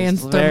band.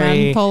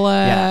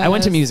 Multi-instrumentalist. Yeah, I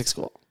went to music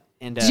school.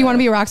 And did you want to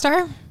be a rock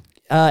star?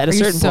 At a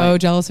certain point. So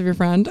jealous of your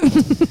friend.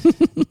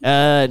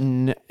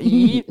 No.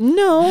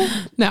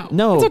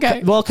 It's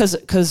okay. Well,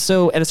 because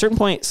so at a certain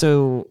point,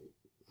 so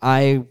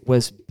I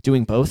was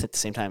doing both at the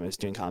same time. I was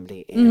doing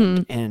comedy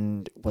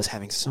and was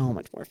having so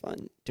much more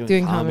fun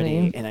doing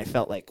comedy. And I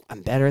felt like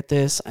I'm better at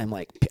this. I'm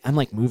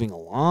like moving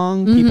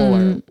along. People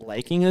are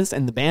liking this.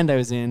 And the band I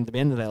was in, the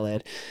band that I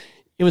led,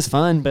 it was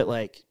fun, but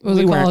like what was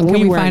it called?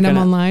 Can we find them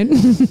online?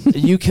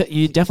 You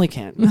definitely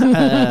can. You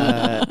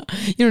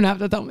don't have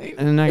to tell me.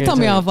 Tell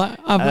me off mic.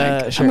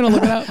 Sure. I'm gonna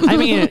look it up. I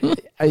mean,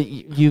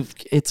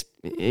 it's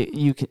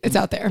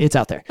out there. It's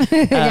out there.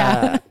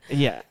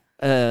 Yeah.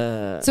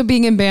 So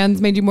being in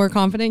bands made you more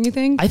confident, you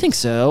think? I think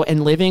so.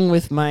 And living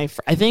with I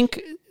think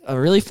a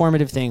really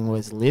formative thing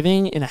was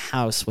living in a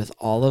house with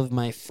all of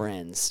my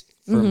friends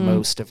for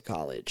most of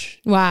college.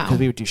 Wow. Because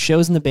we would do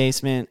shows in the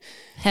basement.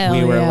 Hell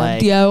we were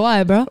like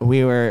DIY, bro.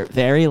 We were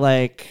very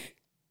like,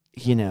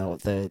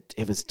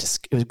 it was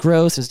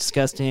gross, it was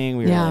disgusting.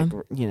 We were like,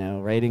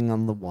 writing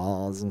on the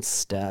walls and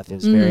stuff.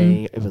 It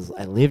was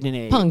I lived in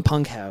a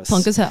punk house.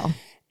 Punk as hell.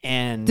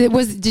 And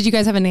did you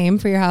guys have a name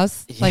for your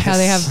house? Yes, like how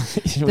they have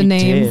the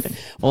name?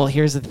 Well,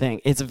 here's the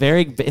thing. It's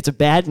a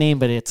bad name,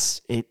 but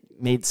it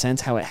made sense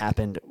how it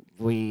happened.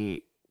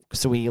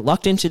 So we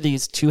lucked into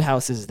these two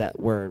houses that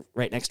were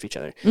right next to each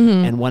other,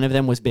 and one of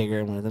them was bigger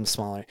and one of them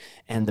smaller.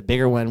 And the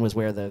bigger one was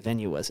where the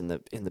venue was in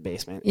the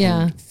basement.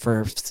 Yeah. And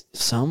for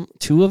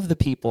two of the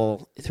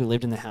people who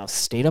lived in the house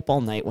stayed up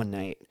all night one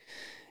night,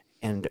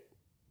 and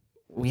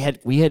we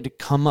had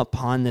come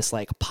upon this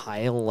like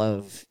pile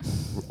of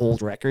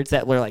old records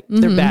that were like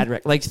they're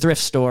bad like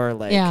thrift store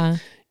like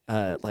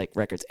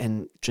records,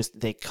 and just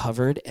they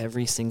covered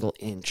every single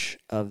inch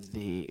of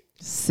the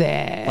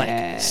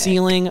like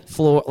ceiling,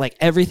 floor, like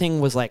everything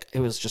was like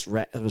it was just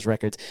it was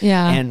records.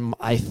 Yeah. And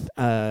that's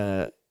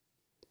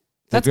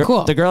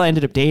cool. The girl I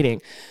ended up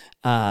dating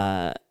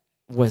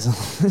was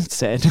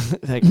said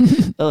like,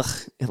 ugh,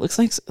 it looks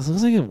like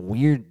a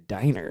weird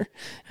diner,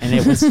 and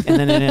then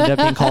it ended up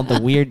being called the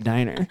Weird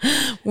Diner.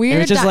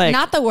 Weird, just like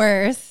not the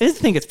worst. I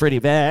just think it's pretty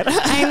bad.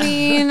 I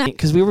mean,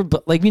 because we were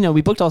like,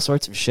 we booked all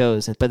sorts of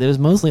shows, but it was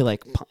mostly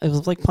like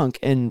punk,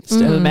 and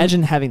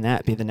imagine having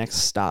that be the next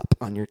stop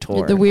on your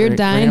tour. The Weird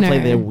Diner. We're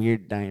gonna play the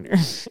Weird Diner.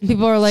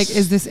 People are like,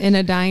 is this in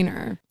a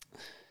diner?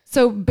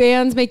 So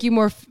bands make you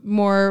more.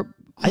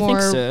 I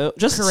think so.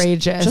 Just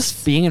courageous.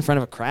 Just being in front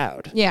of a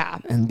crowd. Yeah.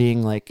 And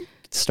being like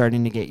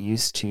starting to get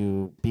used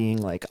to being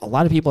like a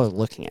lot of people are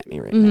looking at me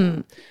right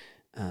now.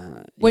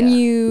 When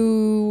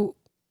you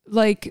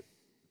like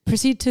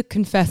proceed to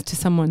confess to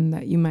someone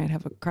that you might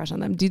have a crush on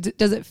them,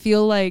 does it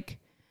feel like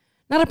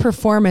not a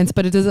performance,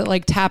 but does it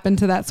like tap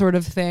into that sort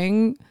of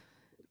thing?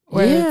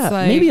 Where it's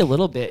like, maybe a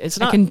little bit. It's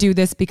not. I can do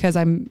this because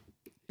I'm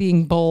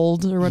being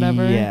bold or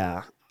whatever.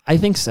 Yeah. I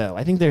think so.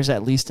 I think there's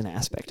at least an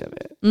aspect of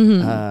it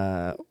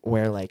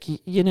where, like,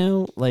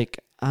 like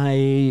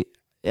I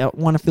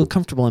want to feel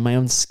comfortable in my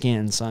own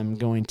skin, so I'm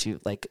going to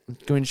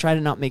try to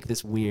not make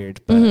this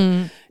weird, but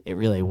it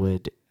really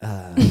would.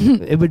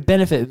 It would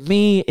benefit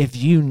me if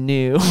you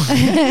knew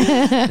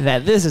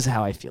that this is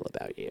how I feel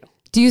about you.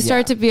 Do you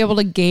start to be able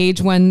to gauge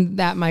when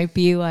that might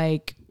be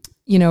like,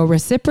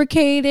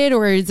 reciprocated,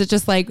 or is it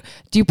just like,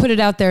 do you put it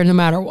out there no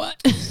matter what?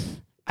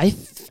 I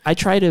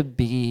try to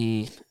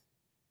be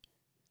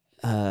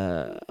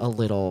a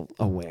little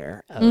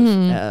aware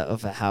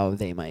of how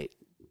they might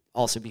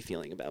also be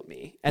feeling about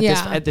me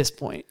at this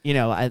point.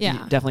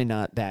 Definitely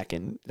not back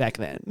then.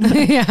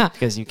 Yeah,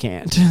 because you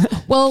can't.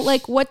 Well,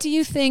 like, what do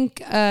you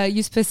think?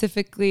 You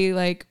specifically,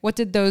 like, what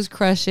did those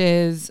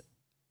crushes?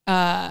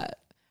 How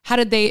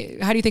do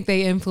you think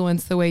they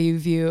influence the way you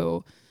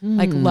view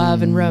like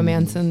love and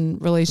romance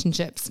and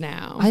relationships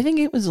now? I think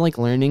it was like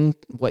learning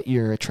what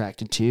you're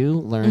attracted to,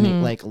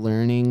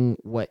 learning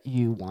what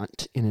you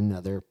want in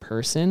another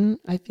person,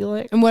 I feel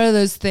like. And what are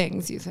those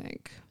things you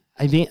think?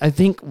 I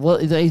think well,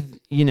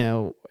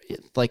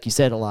 like you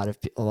said, a lot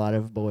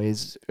of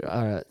boys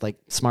are like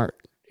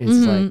smart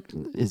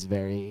is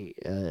very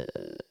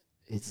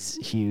it's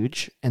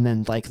huge. And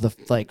then like the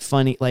like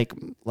funny like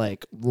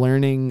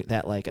learning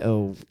that like,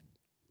 oh,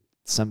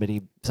 somebody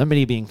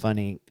being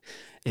funny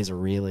is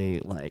really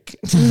like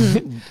so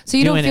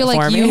you don't feel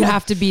like you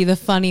have to be the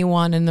funny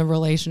one in the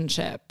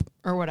relationship.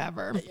 or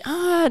whatever. Yeah.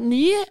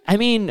 I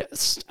mean,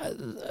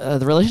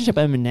 the relationship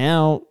I'm in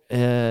now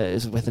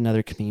is with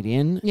another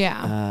comedian.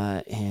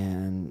 Yeah.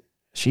 And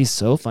she's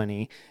so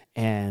funny.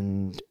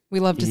 And we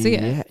love to see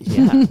it.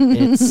 Yeah.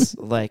 It's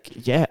like,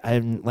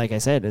 I'm like I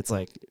said, it's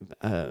like,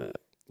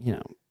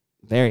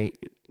 very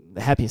the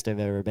happiest I've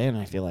ever been.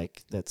 I feel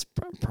like that's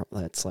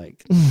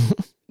like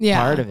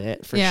part of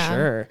it for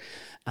sure.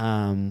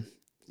 I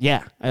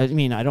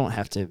mean, I don't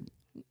have to.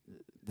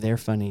 Their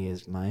funny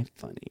is my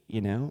funny,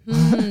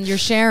 You're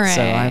sharing.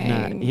 So I'm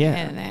not.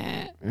 Yeah. In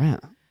it. Yeah.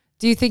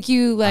 Do you think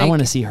you like? I want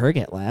to see her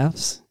get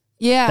laughs.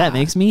 Yeah. That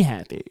makes me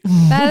happy.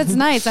 That's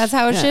nice. That's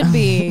how it should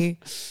be.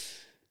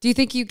 Do you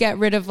think you get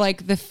rid of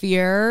like the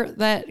fear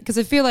that? Because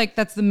I feel like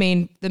that's the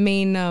main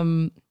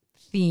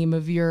theme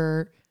of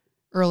your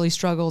early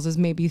struggles is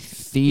maybe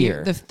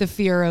fear. The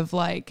fear of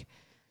like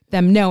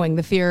them knowing,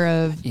 the fear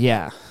of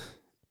I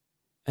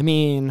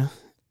mean,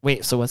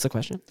 wait, so what's the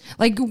question?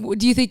 Like,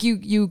 do you think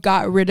you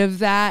got rid of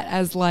that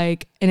as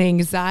like an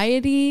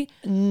anxiety?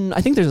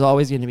 I think there's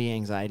always going to be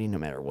anxiety no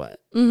matter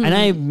what. Mm-hmm. And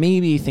I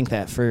maybe think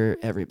that for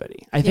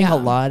everybody. I think a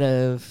lot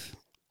of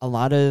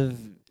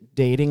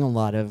dating, a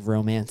lot of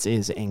romance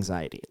is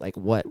anxiety. Like,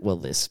 what will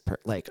this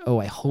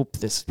I hope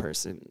this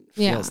person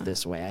feels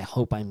this way. I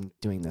hope I'm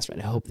doing this right.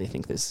 I hope they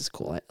think this is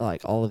cool.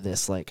 Like all of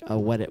this, like, oh,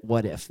 what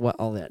if,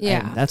 all that.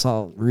 Yeah. And that's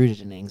all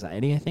rooted in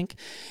anxiety, I think.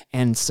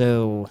 And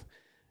so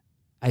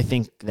I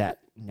think that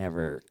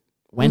never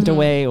went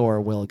away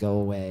or will go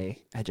away.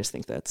 I just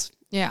think that's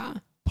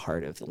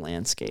part of the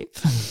landscape.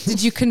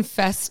 Did you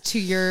confess to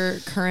your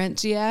current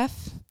GF?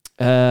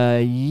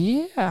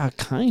 Yeah,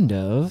 kind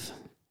of.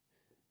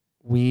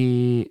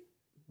 We're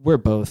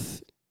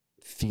both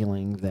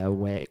feeling that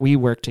way. We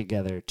work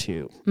together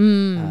too.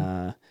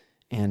 Okay,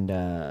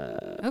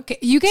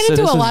 you get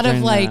into a lot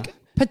of like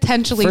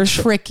potentially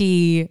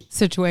tricky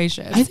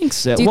situations. I think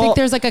so. Do you think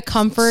there's like a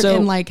comfort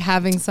in like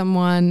having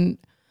someone?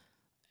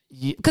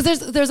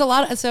 Because there's a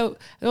lot of, so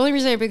the only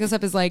reason I bring this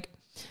up is like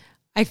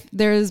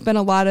there's been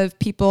a lot of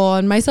people,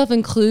 and myself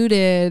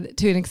included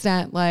to an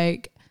extent,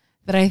 like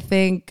that I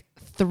think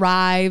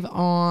thrive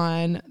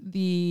on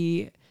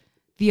the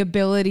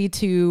ability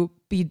to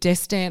be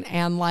distant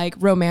and like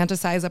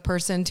romanticize a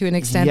person to an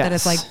extent that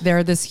it's like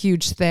they're this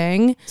huge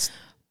thing.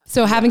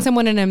 So having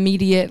someone in an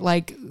immediate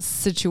like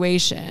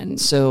situation.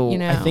 So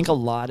I think a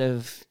lot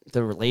of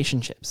the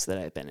relationships that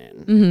I've been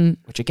in,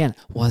 which again,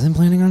 wasn't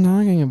planning on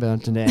talking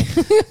about today.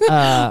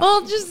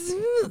 Well, just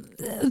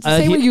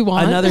say what you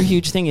want. Another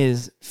huge thing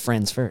is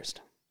friends first.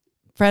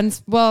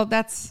 Friends. Well,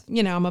 that's,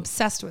 I'm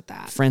obsessed with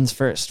that. Friends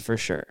first for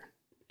sure.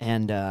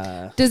 And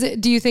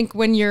do you think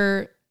when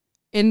you're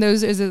in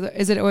those, is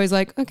it always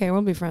like, okay,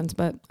 we'll be friends,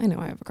 but I know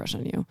I have a crush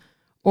on you?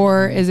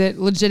 Or is it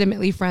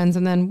legitimately friends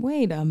and then,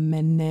 wait a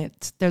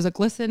minute, there's a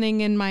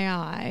glistening in my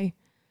eye.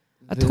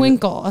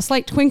 A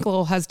slight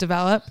twinkle has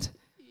developed.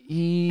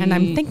 And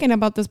I'm thinking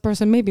about this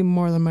person maybe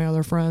more than my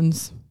other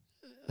friends.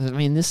 I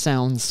mean, this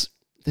sounds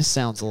a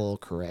little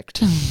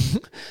correct.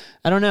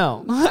 I don't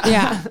know.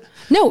 Yeah.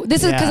 No,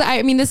 this is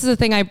because this is a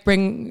thing I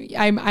bring.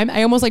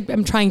 I almost like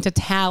I'm trying to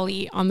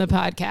tally on the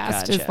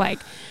podcast. Gotcha. It's like,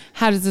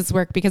 how does this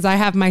work? Because I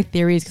have my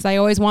theories. Because I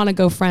always want to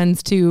go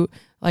friends to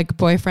like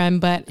boyfriend,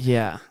 but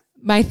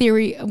my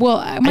theory. Well,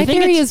 my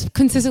theory is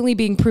consistently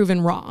being proven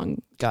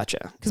wrong.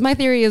 Gotcha. Because my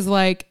theory is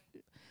like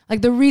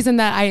the reason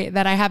that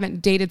I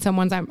haven't dated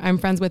someone I'm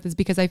friends with is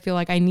because I feel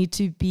like I need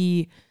to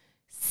be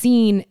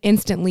seen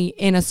instantly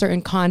in a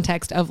certain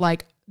context of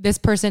like, this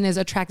person is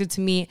attracted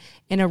to me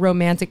in a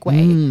romantic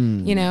way,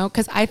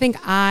 because I think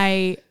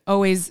I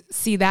always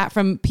see that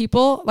from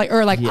people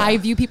I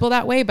view people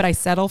that way, but I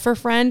settle for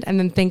friend and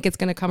then think it's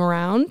going to come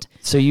around.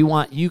 So you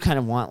kind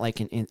of want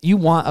like you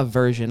want a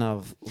version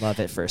of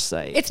love at first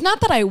sight. It's not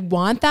that I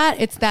want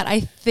that. It's that I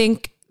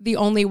think the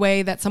only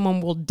way that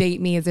someone will date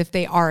me is if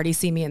they already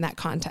see me in that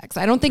context.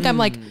 I don't think I'm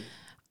like,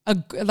 I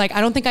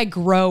don't think I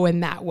grow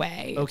in that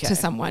way to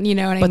someone, you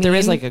know what I mean? But there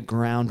is like a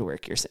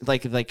groundwork, you're saying,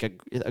 like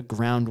a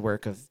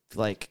groundwork of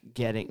like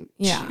getting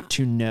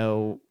to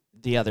know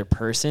the other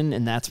person,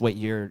 and that's what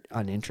you're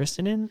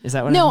uninterested in? Is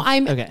that what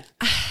I'm okay.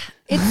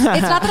 It's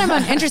not that I'm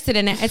uninterested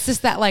in it. It's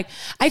just that like,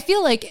 I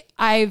feel like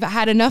I've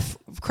had enough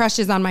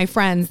crushes on my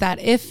friends that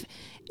if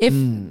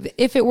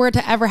it were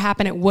to ever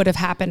happen, it would have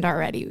happened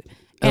already.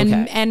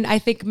 And I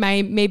think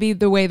maybe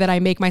the way that I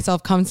make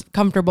myself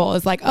comfortable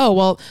is like, oh,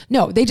 well,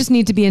 no, they just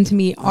need to be into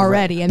me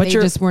already. And they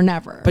just were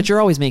never. But you're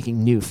always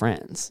making new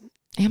friends.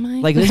 Am I?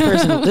 Like this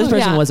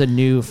person was a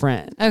new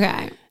friend.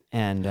 Okay.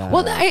 And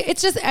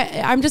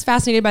I'm just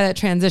fascinated by that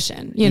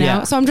transition, you know?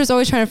 Yeah. So I'm just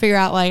always trying to figure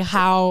out like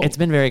how. It's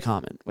been very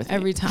common with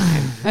every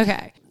time.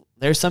 Okay.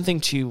 There's something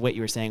to what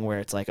you were saying where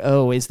it's like,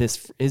 oh, is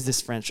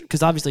this friendship?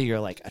 Because obviously you're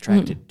like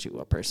attracted to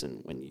a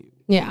person when you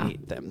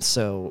meet them.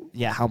 So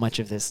how much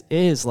of this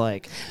is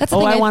like,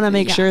 I want to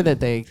make sure that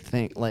they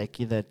think like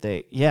that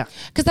they,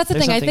 Because that's the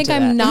thing. I think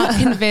I'm not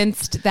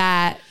convinced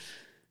that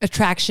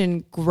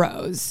attraction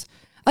grows.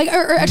 Like,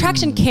 or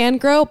attraction can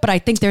grow, but I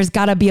think there's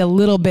got to be a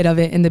little bit of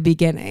it in the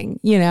beginning,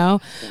 you know,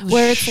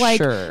 where it's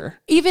like,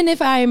 even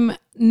if I'm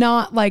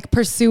not like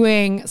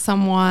pursuing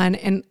someone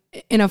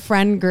in a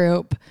friend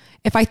group,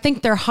 if I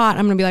think they're hot,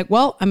 I'm going to be like,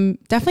 well, I'm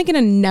definitely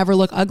going to never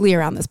look ugly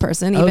around this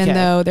person, even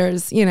though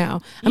there's, I'm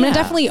going to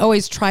definitely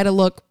always try to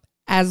look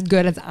as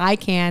good as I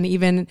can,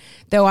 even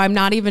though I'm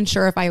not even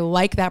sure if I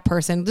like that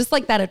person. Just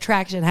like that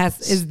attraction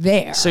is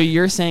there. So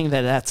you're saying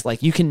that that's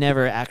like, you can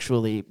never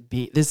actually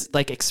be, this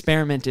like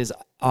experiment is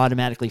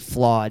automatically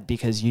flawed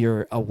because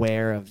you're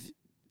aware of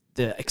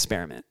the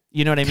experiment.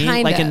 You know what I mean?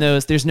 Kind like of. in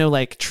those, there's no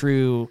like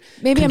true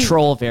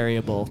control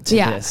variable to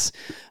this.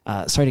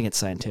 Sorry to get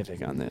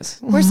scientific on this.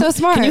 We're so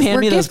smart. Can you hand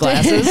We're me gifted. those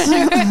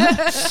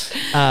glasses?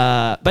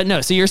 But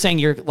no, so you're saying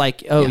you're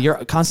like,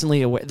 you're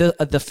constantly aware.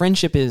 The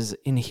friendship is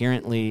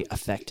inherently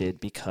affected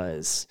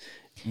because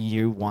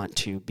you want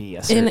to be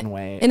a certain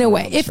way. In a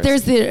way, if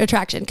there's the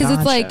attraction. Because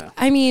it's like, Gotcha.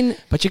 I mean.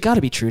 But you got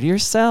to be true to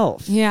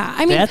yourself. Yeah.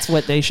 I mean. That's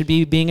what they should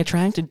be being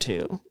attracted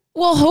to.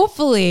 Well,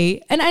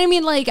 hopefully. And I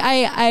mean, like,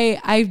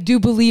 I do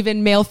believe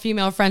in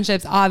male-female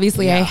friendships.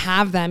 Obviously, I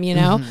have them,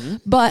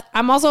 But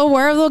I'm also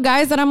aware of the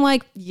guys that I'm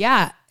like,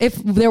 yeah, if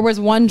there was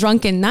one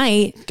drunken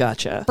night,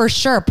 Gotcha. for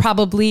sure,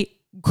 probably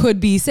could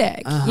be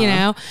sick,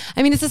 I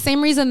mean, it's the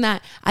same reason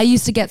that I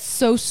used to get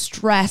so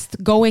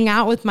stressed going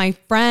out with my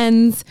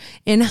friends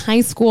in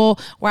high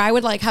school where I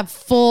would like have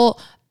full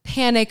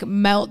panic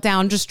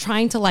meltdown just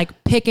trying to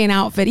like pick an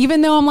outfit,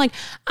 even though I'm like,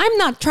 I'm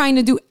not trying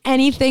to do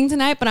anything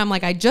tonight, but I'm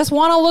like, I just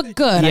want to look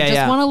good. I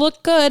just want to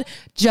look good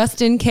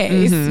just in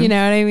case. You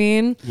know what I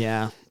mean?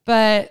 Yeah.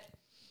 But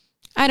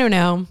I don't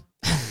know.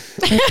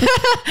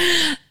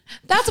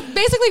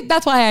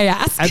 That's why I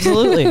ask.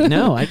 Absolutely.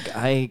 No,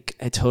 I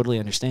totally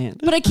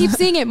understand. But I keep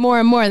seeing it more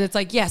and more. That's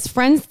like, yes,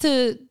 friends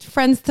to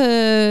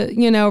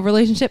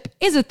relationship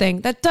is a thing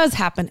that does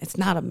happen. It's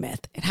not a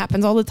myth. It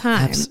happens all the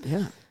time.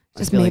 Yeah.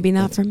 Just maybe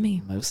not for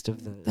me. Most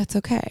of the. That's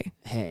okay.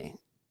 Hey.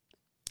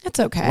 That's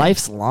okay.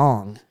 Life's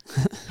long.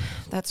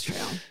 That's true.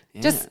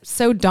 Yeah. Just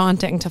so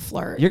daunting to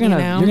flirt. You're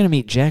gonna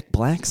meet Jack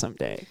Black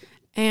someday.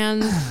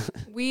 And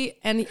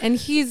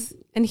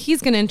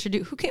he's gonna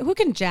introduce who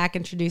can Jack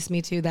introduce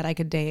me to that I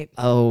could date?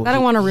 Oh, I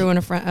don't want to ruin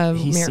a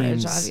marriage,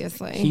 seems,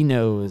 obviously. He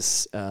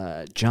knows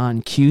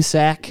John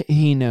Cusack.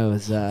 He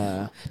knows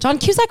John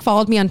Cusack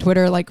followed me on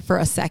Twitter like for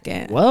a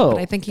second. Whoa, but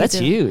I think that's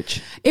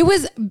huge. It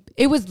was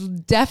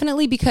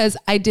definitely because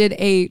I did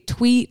a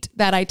tweet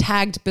that I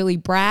tagged Billy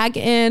Bragg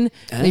in.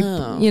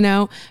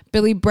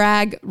 Billy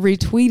Bragg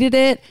retweeted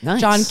it.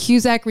 Nice. John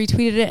Cusack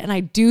retweeted it, and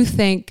I do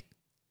think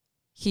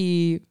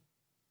he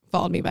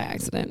followed me by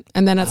accident,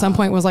 and then at some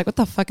point was like, what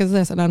the fuck is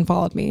this, and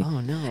unfollowed me.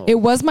 Oh no. It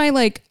was my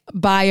like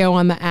bio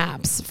on the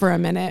apps for a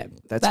minute.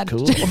 That's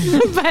cool.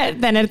 But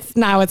then it's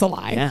a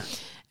lie. Yeah.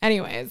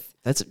 Anyways,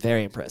 That's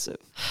very impressive.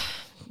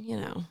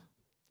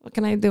 what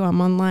can I do? I'm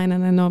online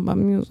and I know about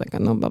music. I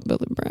know about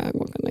Billy Bragg.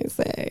 What can I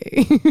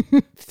say?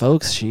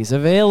 Folks, she's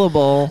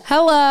available.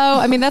 Hello.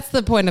 I mean, that's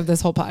the point of this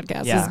whole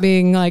podcast is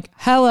being like,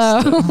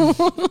 hello.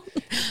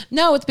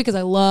 No, it's because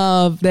I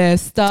love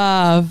this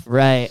stuff.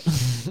 Right.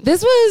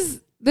 This has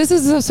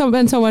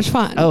been so much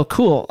fun. Oh,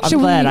 cool. I'm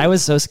glad. I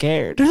was so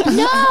scared.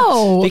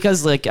 No.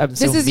 Because like I'm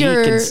so meek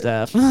and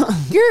stuff.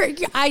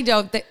 I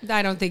don't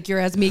think you're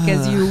as meek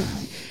as you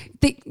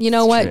think. You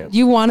know what? True.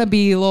 You want to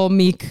be a little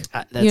meek.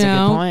 That's a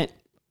good point.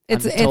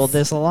 I've told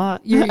this a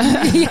lot.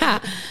 Yeah.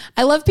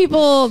 I love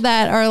people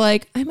that are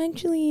like, I'm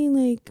actually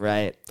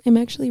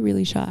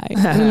really shy. And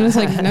I'm just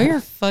like, no, you're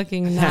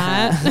fucking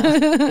not.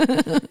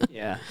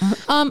 Yeah.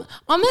 On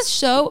this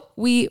show,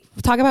 we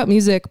talk about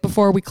music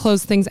before we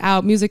close things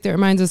out. Music that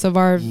reminds us of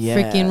our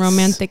freaking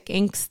romantic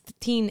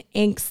teen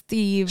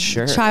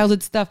angsty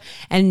childhood stuff.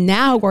 And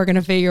now we're going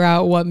to figure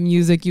out what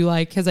music you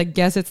like, because I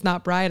guess it's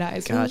not Bright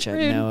Eyes. Gotcha.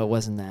 No, it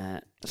wasn't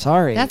that.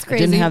 Sorry. That's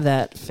crazy. I didn't have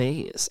that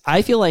phase.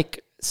 I feel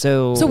like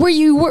So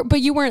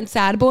but you weren't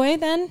sad boy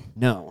then?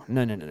 No.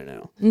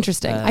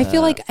 Interesting. I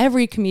feel like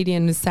every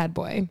comedian is sad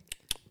boy,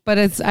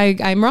 but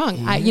I'm wrong.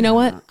 Yeah. You know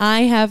what?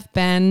 I have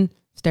been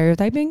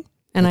stereotyping,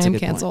 and That's I a am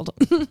good canceled.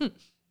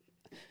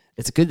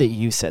 It's good that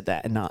you said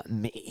that and not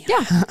me.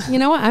 Yeah. You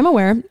know what? I'm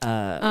aware.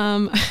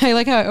 I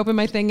like how I open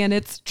my thing and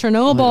it's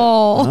Chernobyl.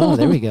 Oh,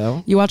 there we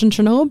go. You watching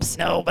Chernobs?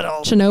 No, but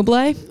I'll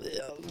Chernobyl?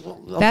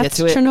 That's get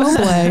to it.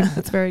 Chernobyl.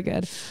 That's very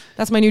good.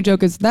 That's my new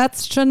joke is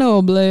that's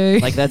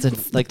Chernobyl. Like that's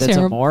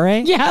a more?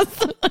 Yes.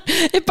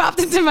 It popped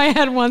into my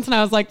head once and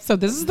I was like, so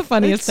this is the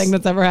funniest thing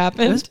that's ever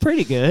happened. It's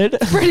pretty good.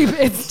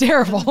 It's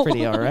terrible.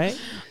 Pretty all right.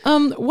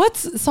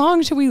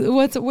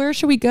 Where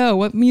should we go?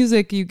 What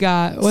music you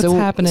got? What's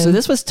happening? So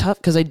this was tough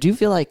because I do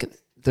feel like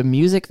the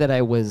music that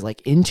I was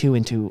like into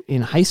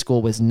in high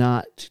school was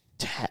not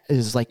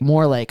is like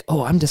more like,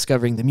 oh, I'm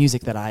discovering the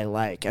music that I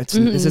like. This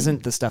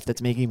isn't the stuff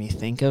that's making me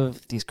think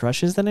of these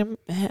crushes that I'm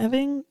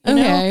having. You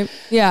know?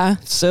 Yeah.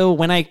 So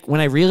when I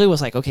really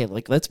was like, okay,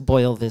 like let's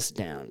boil this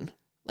down.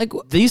 Like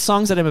these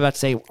songs that I'm about to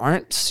say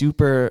aren't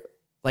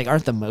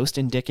the most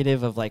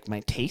indicative of like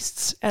my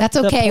tastes. That's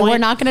okay. We're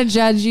not going to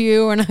judge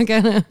you. We're not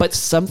going to. But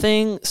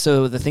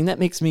the thing that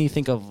makes me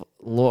think of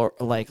Laura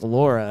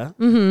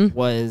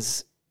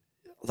was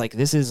like,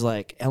 this is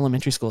like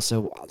elementary school.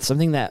 So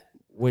something that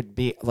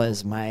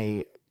was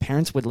my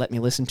parents would let me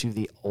listen to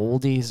the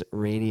oldies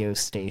radio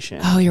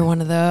station. Oh, you're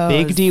one of those.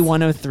 Big D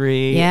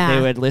 103. Yeah.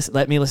 They would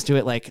let me listen to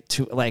it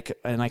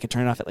and I could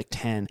turn it off at like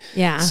 10.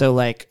 Yeah. So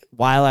like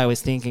while I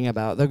was thinking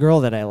about the girl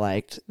that I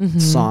liked,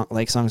 songs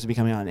would be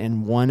coming on,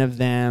 and one of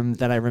them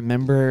that I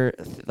remember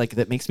like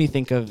that makes me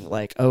think of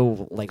like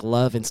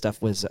love and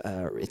stuff was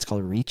it's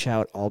called Reach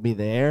Out, I'll Be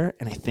There,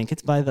 and I think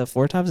it's by the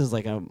Four Tops. It's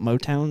like a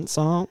Motown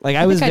song. Like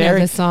I was know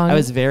this song. I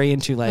was very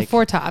into like The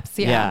Four Tops.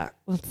 Yeah. Yeah.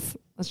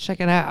 Let's check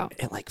it out.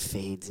 It like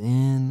fades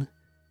in.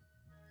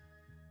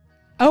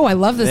 Oh, I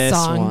love this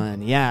song.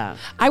 One, yeah.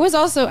 I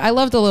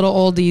loved a little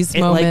oldies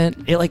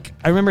moment.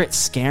 I remember it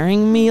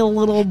scaring me a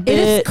little bit. It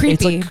is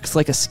creepy. It's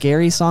like a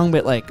scary song,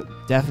 but like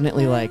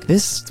definitely like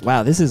this.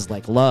 Wow, this is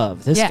like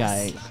love. This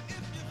guy.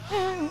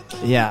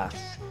 Yeah.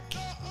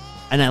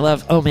 And I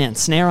love. Oh man,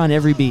 snare on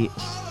every beat.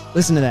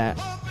 Listen to that.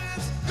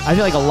 I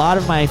feel like a lot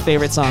of my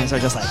favorite songs are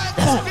just like.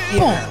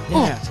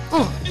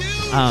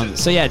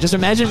 So yeah, just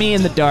imagine me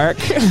in the dark,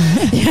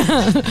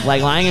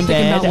 like lying in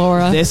bed. about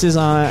Laura. This is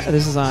on.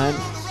 This is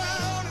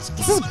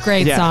a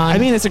great song. I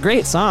mean, it's a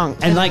great song,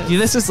 and like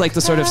this is like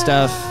the sort of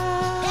stuff.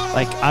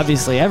 Like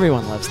obviously,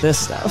 everyone loves this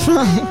stuff.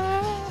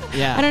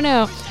 Yeah. I don't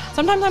know.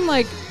 Sometimes I'm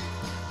like,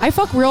 I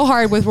fuck real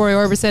hard with Roy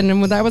Orbison,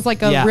 and that was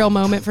like a real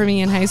moment for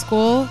me in high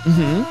school.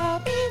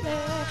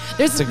 Mm-hmm.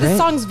 This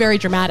song's very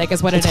dramatic,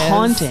 is what it's it is.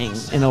 Haunting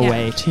in a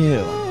way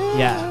too.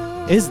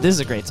 Yeah. This is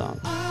a great song.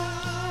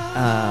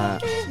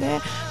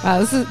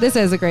 Wow, this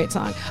is a great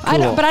song.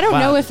 Cool. But I don't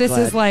know if this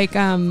is like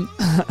I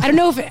don't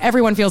know if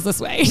everyone feels this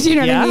way. Do you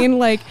know what I mean?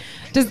 Like,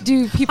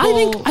 do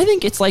people? I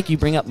think it's like you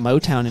bring up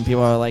Motown and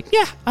people are like,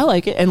 yeah, I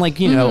like it, and like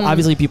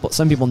obviously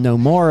some people know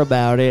more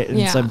about it,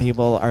 and some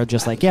people are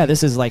just like, yeah,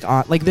 this is like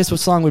this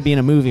song would be in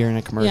a movie or in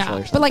a commercial. Or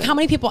something. But like, how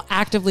many people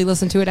actively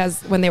listened to it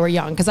as when they were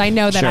young? Because I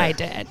know that I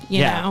did.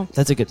 You know,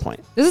 that's a good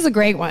point. This is a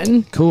great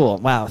one. Cool.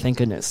 Wow. Thank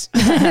goodness.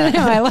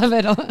 I love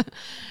it.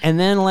 And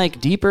then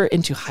like deeper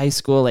into high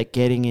school, like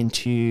getting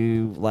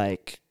into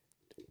like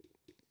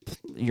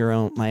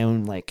my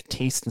own like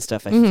taste and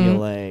stuff. I feel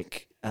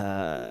like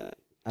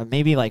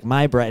maybe like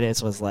my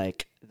brightest was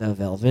like the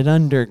Velvet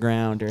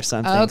Underground or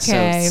something.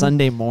 Okay. So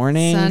Sunday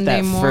Morning,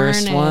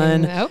 first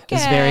one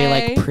was very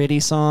like pretty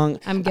song.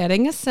 I'm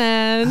getting a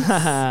sense.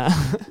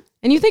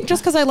 And you think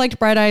just because I liked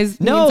Bright Eyes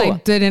means I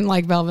didn't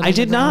like Velvet Underground? I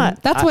did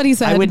not. That's what he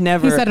said. I would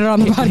never. He said it on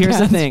the podcast. Here's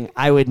the thing.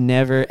 I would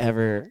never,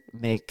 ever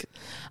make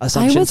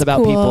assumptions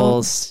about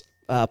people's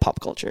pop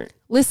culture.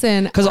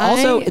 Listen. Because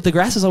also, the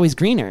grass is always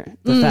greener.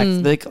 The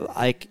fact,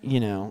 like,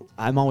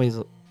 I'm always...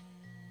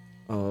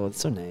 Oh,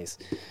 it's so nice.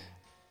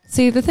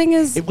 See, the thing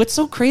is... What's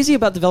so crazy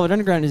about the Velvet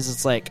Underground is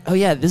it's like, oh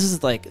yeah, this is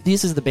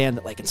the band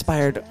that like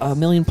inspired a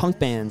million punk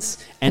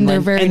bands, and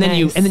they're very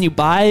nice. then you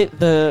buy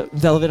the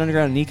Velvet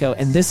Underground and Nico,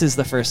 and this is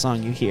the first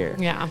song you hear.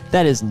 Yeah,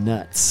 that is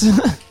nuts.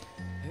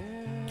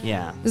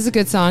 Yeah, this is a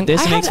good song.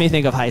 This makes me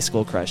think of high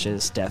school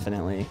crushes,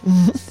 definitely.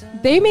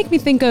 They make me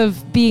think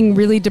of being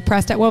really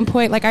depressed at one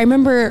point. Like I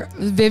remember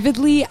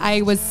vividly,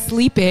 I was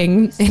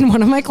sleeping in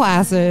one of my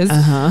classes,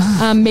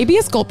 maybe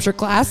a sculpture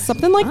class,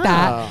 something like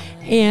that.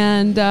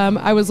 And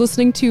I was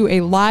listening to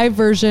a live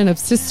version of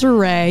Sister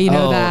Ray. You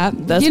know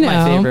that? That's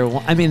my favorite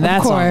one. I mean,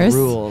 that song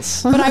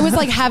rules. But I was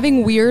like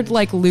having weird,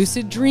 like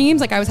lucid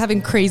dreams. Like I was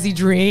having crazy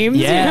dreams.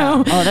 Yeah.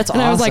 You know? Oh, that's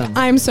awesome. And I was like,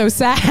 I'm so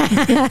sad.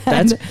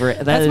 That's great.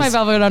 That's my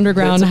Velvet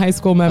Underground high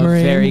school memory.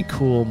 A very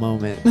cool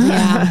moment.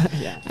 Yeah.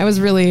 Yeah. I was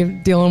really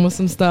dealing with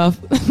some stuff.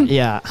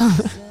 Yeah.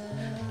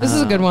 This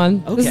is a good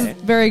one. Okay. This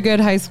is very good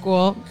high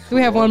school. Do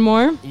we have one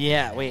more?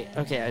 Yeah. Wait.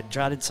 Okay. I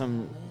jotted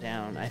some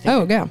down. I think.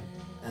 Oh, yeah.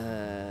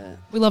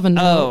 We love a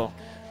note. Oh,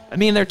 I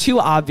mean, they're two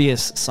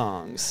obvious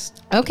songs.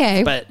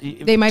 Okay. But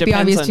they might be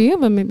obvious to you,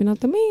 but maybe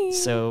not to me.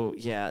 So,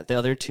 yeah, the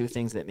other two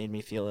things that made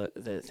me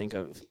think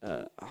of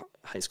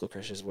high school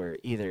crushes were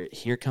either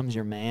Here Comes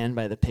Your Man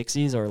by the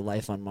Pixies or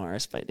Life on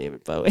Mars by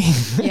David Bowie.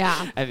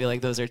 Yeah. I feel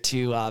like those are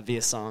two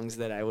obvious songs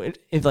that I would,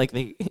 if like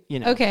they,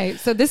 Okay,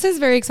 so this is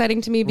very exciting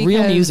to me because...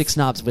 Real music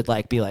snobs would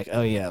like be like,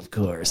 oh yeah, of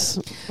course.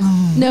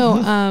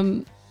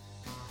 No,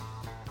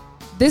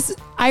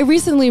 I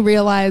recently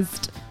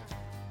realized...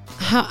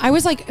 I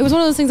was like, it was one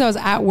of those things. I was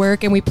at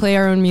work and we play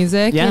our own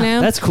music.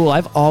 Yeah, that's cool.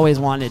 I've always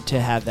wanted to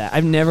have that.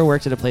 I've never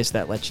worked at a place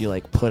that lets you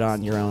like put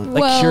on your own,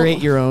 curate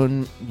your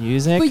own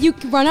music. But you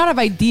run out of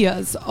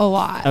ideas a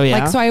lot. Oh yeah.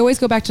 Like, so I always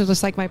go back to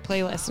just like my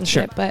playlist and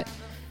shit. But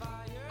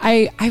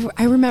I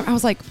remember I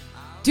was like,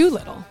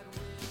 Doolittle.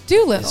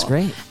 That's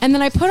great. And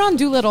then I put on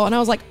Doolittle and I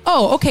was like,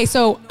 oh, okay,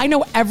 so I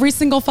know every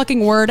single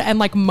fucking word and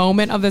like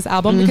moment of this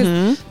album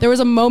because there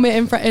was a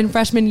moment in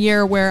freshman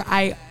year where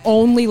I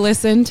only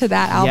listened to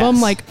that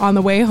album like on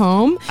the way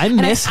home. I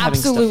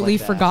absolutely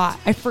forgot.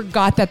 I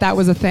forgot that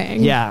was a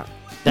thing. Yeah.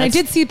 And I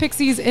did see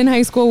Pixies in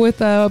high school with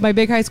my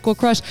big high school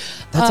crush.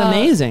 That's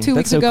amazing. 2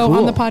 weeks ago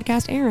on the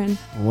podcast, Aaron.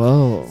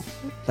 Whoa.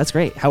 That's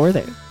great. How were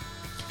they?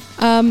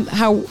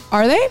 How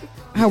are they?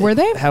 How were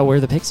they? How were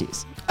the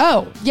Pixies?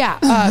 Oh,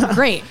 yeah.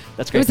 Great.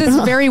 That's It great. was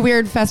this very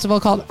weird festival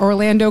called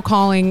Orlando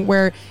Calling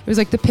where it was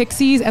like the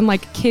Pixies and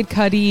like Kid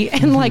Cudi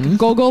and like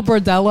Gogol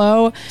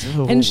Bordello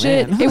Oh, and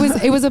shit. man. It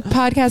was a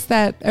podcast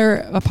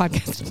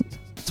podcast.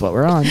 That's what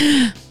we're on.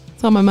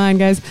 It's on my mind,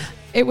 guys.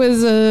 It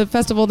was a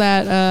festival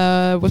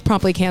that was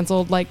promptly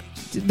canceled. Like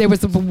there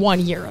was 1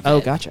 year of it. Oh,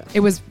 gotcha.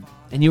 It was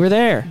And you were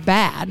there.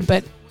 bad,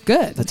 but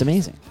good. That's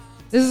amazing.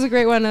 This is a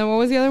great one. What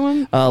was the other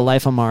one?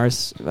 Life on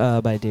Mars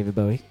by David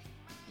Bowie.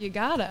 You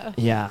gotta.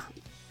 Yeah.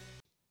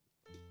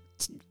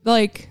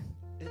 Like,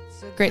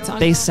 great song.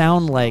 They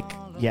sound like,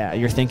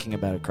 you're thinking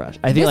about a crush.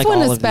 I feel This like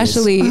one all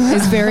especially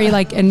is very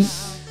like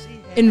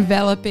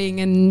enveloping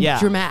and Yeah,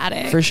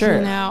 dramatic. for sure.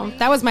 You know?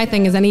 That was my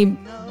thing, is any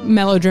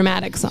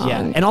melodramatic song. Yeah,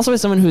 and also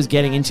as someone who's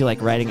getting into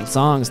like writing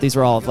songs, these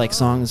were all like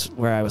songs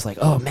where I was like,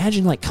 oh,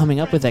 imagine like coming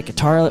up with that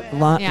guitar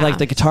Yeah. like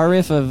the guitar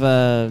riff of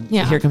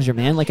Yeah. Here Comes Your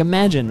Man. Like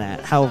imagine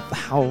that, how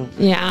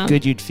Yeah.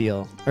 good you'd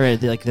feel, or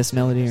like this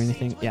melody or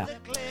anything. Yeah,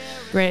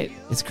 Great.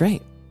 it's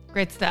great.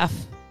 Great stuff.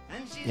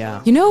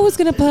 Yeah. You know who's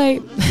going to play?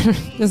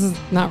 This is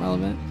not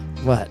relevant.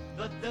 What?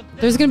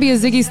 There's going to be a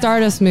Ziggy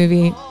Stardust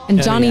movie, and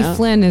Oh, Johnny yeah?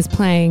 Flynn is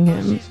playing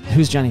him.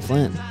 Who's Johnny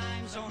Flynn?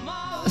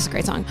 It's a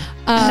great song.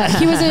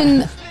 He was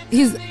in...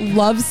 He's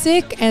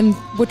Lovesick, and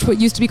what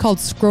used to be called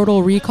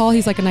Scrotal Recall.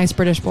 He's like a nice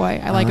British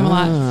boy. I like him a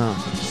lot.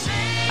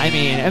 Oh. I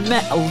mean,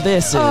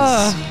 this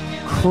is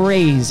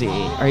crazy.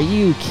 Are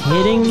you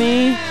kidding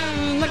me?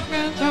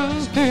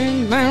 Do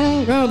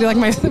you like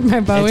my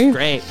Bowie? It's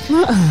great.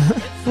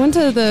 I went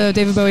to the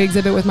David Bowie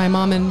exhibit with my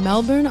mom in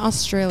Melbourne,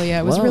 Australia.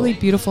 It was a Whoa. really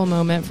beautiful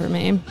moment for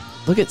me.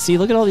 Look at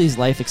all these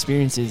life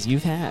experiences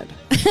you've had.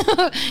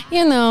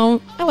 You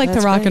know, I like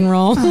That's to rock great. and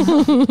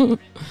roll.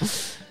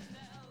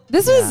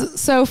 This was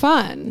so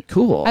fun.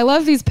 Cool. I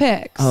love these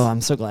picks. Oh,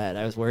 I'm so glad.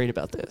 I was worried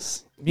about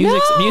this.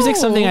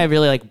 Music's something I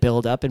really like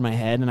build up in my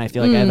head, and I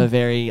feel like I have a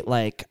very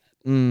like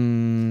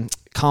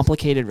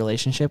complicated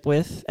relationship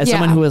with. As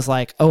someone who was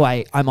like, oh,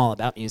 I'm all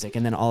about music,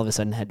 and then all of a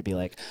sudden had to be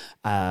like,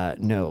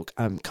 no,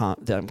 I'm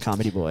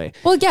comedy boy.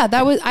 Well, yeah,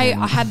 that was I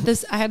had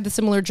the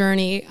similar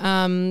journey.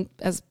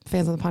 As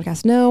fans of the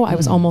podcast know, I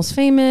was almost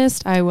famous.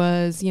 I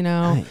was,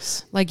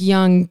 Nice. like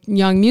young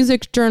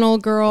music journal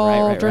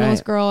girl, Right.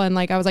 journalist girl, and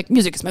like I was like,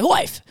 music is my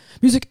life.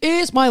 Music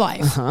is my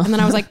life. And then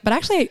I was like, but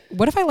actually,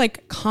 what if I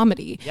like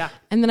comedy? Yeah.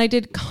 And then I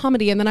did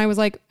comedy, and then I was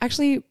like,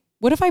 actually,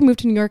 what if I moved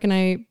to New York and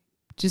I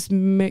just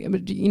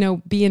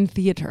be in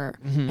theater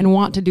and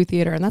want to do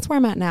theater, and that's where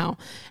I'm at now.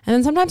 And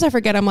then sometimes I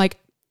forget. I'm like,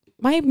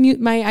 my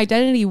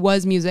identity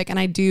was music, and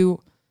I do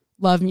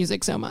love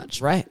music so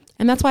much. Right.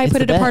 And that's why I It's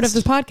put it the a part of best.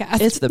 this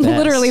podcast. It's the best.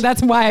 Literally,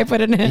 that's why I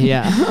put it in.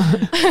 Yeah.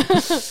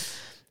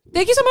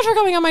 Thank you so much for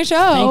coming on my show.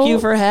 Thank you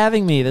for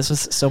having me. This was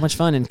so much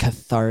fun and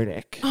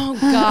cathartic. Oh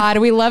God,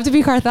 we love to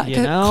be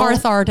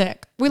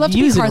cathartic. We love to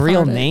be Using cathartic.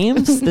 real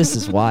names? This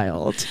is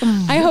wild.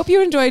 I hope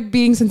you enjoyed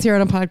being sincere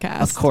on a podcast.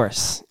 Of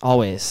course.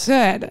 Always.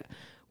 Good.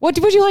 What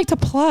would you like to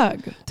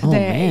plug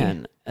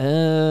today? Oh,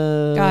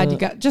 man. God, you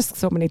got just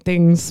so many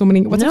things. So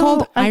many. What's it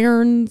called?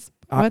 Irons.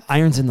 What?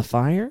 Irons in the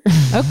fire?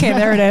 Okay,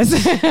 there it is.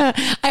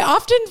 I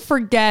often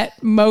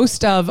forget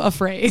most of a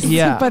phrase.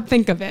 Yeah. But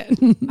think of it.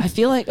 I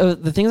feel like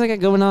the things I got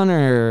going on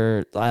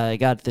are I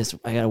got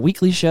a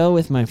weekly show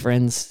with my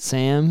friends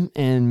Sam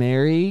and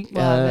Mary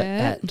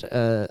at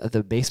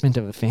the basement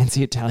of a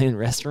fancy Italian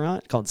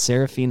restaurant called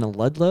Serafina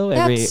Ludlow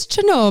That's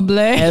Chernobyl.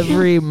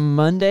 every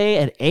Monday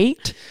at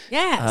 8.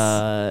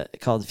 Yes.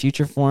 Called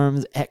Future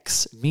Forms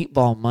X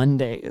Meatball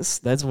Mondays.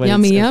 That's what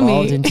Yummy, it's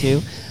evolved yummy.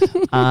 into.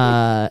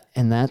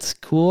 And that's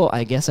cool.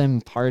 I guess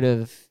I'm part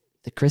of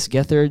the Chris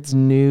Gethard's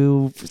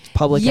new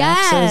public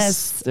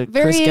access. The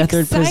Very Chris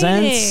Gethard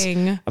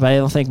exciting. presents. But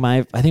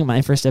I think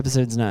my first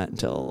episode's not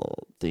until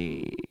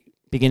the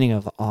beginning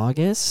of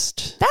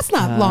August. That's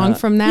not long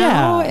from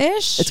now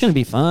ish. It's gonna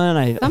be fun.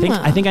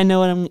 I think I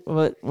know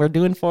what we're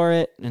doing for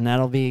it, and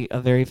that'll be a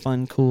very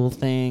fun, cool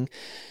thing.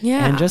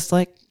 Yeah. And just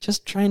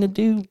trying to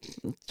do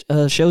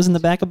shows in the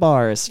back of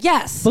bars.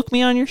 Yes. Book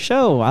me on your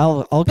show.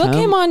 I'll Book come.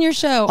 him on your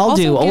show. I'll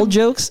Also do give- old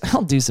jokes.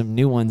 I'll do some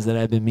new ones that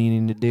I've been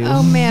meaning to do.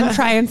 Oh man,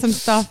 trying some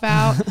stuff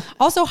out.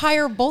 Also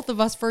hire both of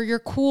us for your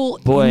cool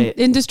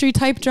industry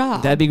type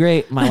job. That'd be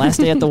great. My last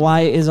day at the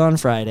Y is on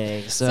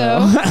Friday. So,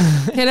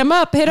 hit him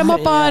up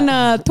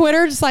on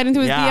Twitter. Just slide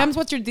into his Yeah. DMs.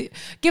 What's your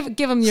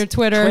give him your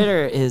Twitter.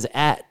 Twitter is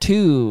at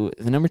the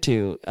number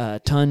 2,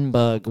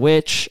 Tunbug,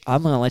 which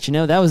I'm going to let you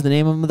know that was the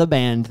name of the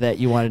band that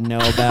you wanted to know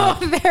about.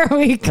 There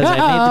we go. Because I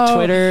made the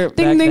Twitter Ding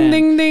back ding then.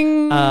 ding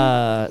ding.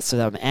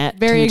 So I'm at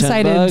Very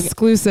excited. Tunbug.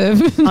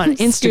 Exclusive. On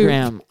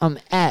Instagram, I'm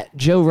at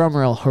Joe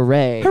Rummerl.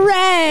 Hooray.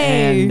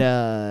 Hooray. And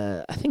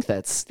I think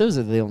those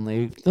are the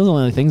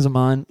only things I'm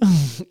on.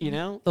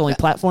 The only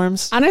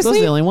platforms. Honestly, those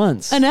are the only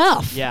ones.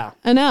 Enough. Yeah.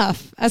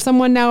 Enough. As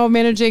someone now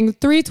managing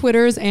 3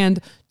 Twitters and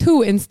 2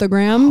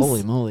 Instagrams.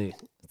 Holy moly.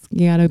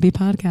 you gotta be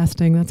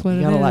podcasting. That's what You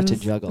it got is. a lot to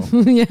juggle.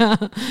 Yeah.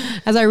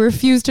 As I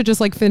refuse to just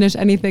like finish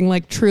anything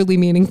like truly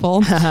meaningful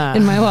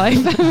in my life.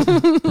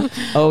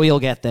 Oh, you'll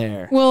get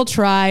there. We'll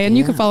try. And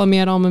you can follow me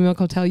at Alma Milk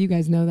Hotel. You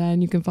guys know that.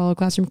 And you can follow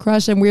Classroom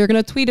Crush. And we're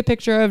going to tweet a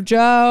picture of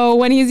Joe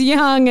when he's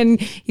young. And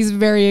he's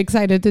very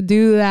excited to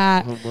do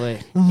that. Oh boy.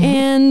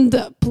 And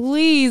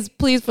please,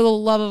 please, for the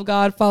love of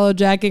God, follow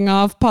Jacking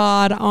Off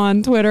Pod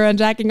on Twitter and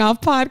Jacking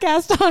Off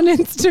Podcast on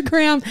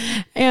Instagram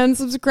and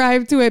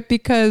subscribe to it,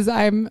 because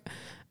I'm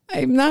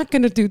not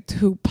going to do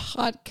 2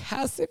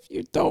 podcasts if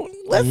you don't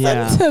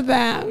listen to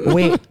them.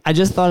 Wait, I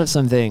just thought of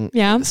something.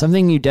 Yeah?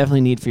 Something you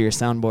definitely need for your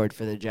soundboard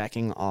for the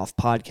Jacking Off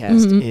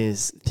podcast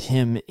is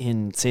him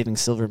in Saving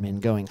Silverman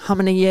going,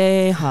 "Hamana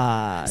yay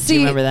ha." Do you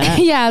remember that?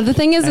 Yeah, the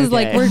thing is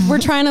like Okay. we're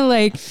trying to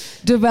like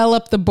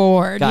develop the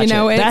board. Gotcha. You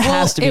know, That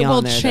has to be it will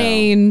on there, though.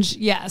 change.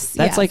 Yes.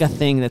 That's yes. like a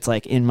thing that's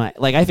like in my,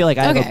 like I feel like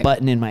I have Okay. a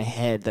button in my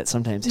head that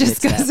sometimes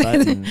Just hits that goes-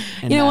 button.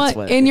 And you know that's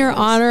what? In it your is.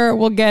 honor,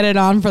 we'll get it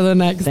on for the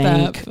next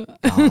Thank step.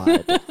 God.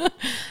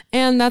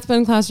 And that's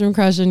been Classroom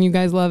Crush, and you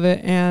guys love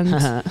it. And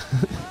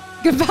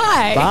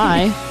goodbye.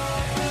 Bye.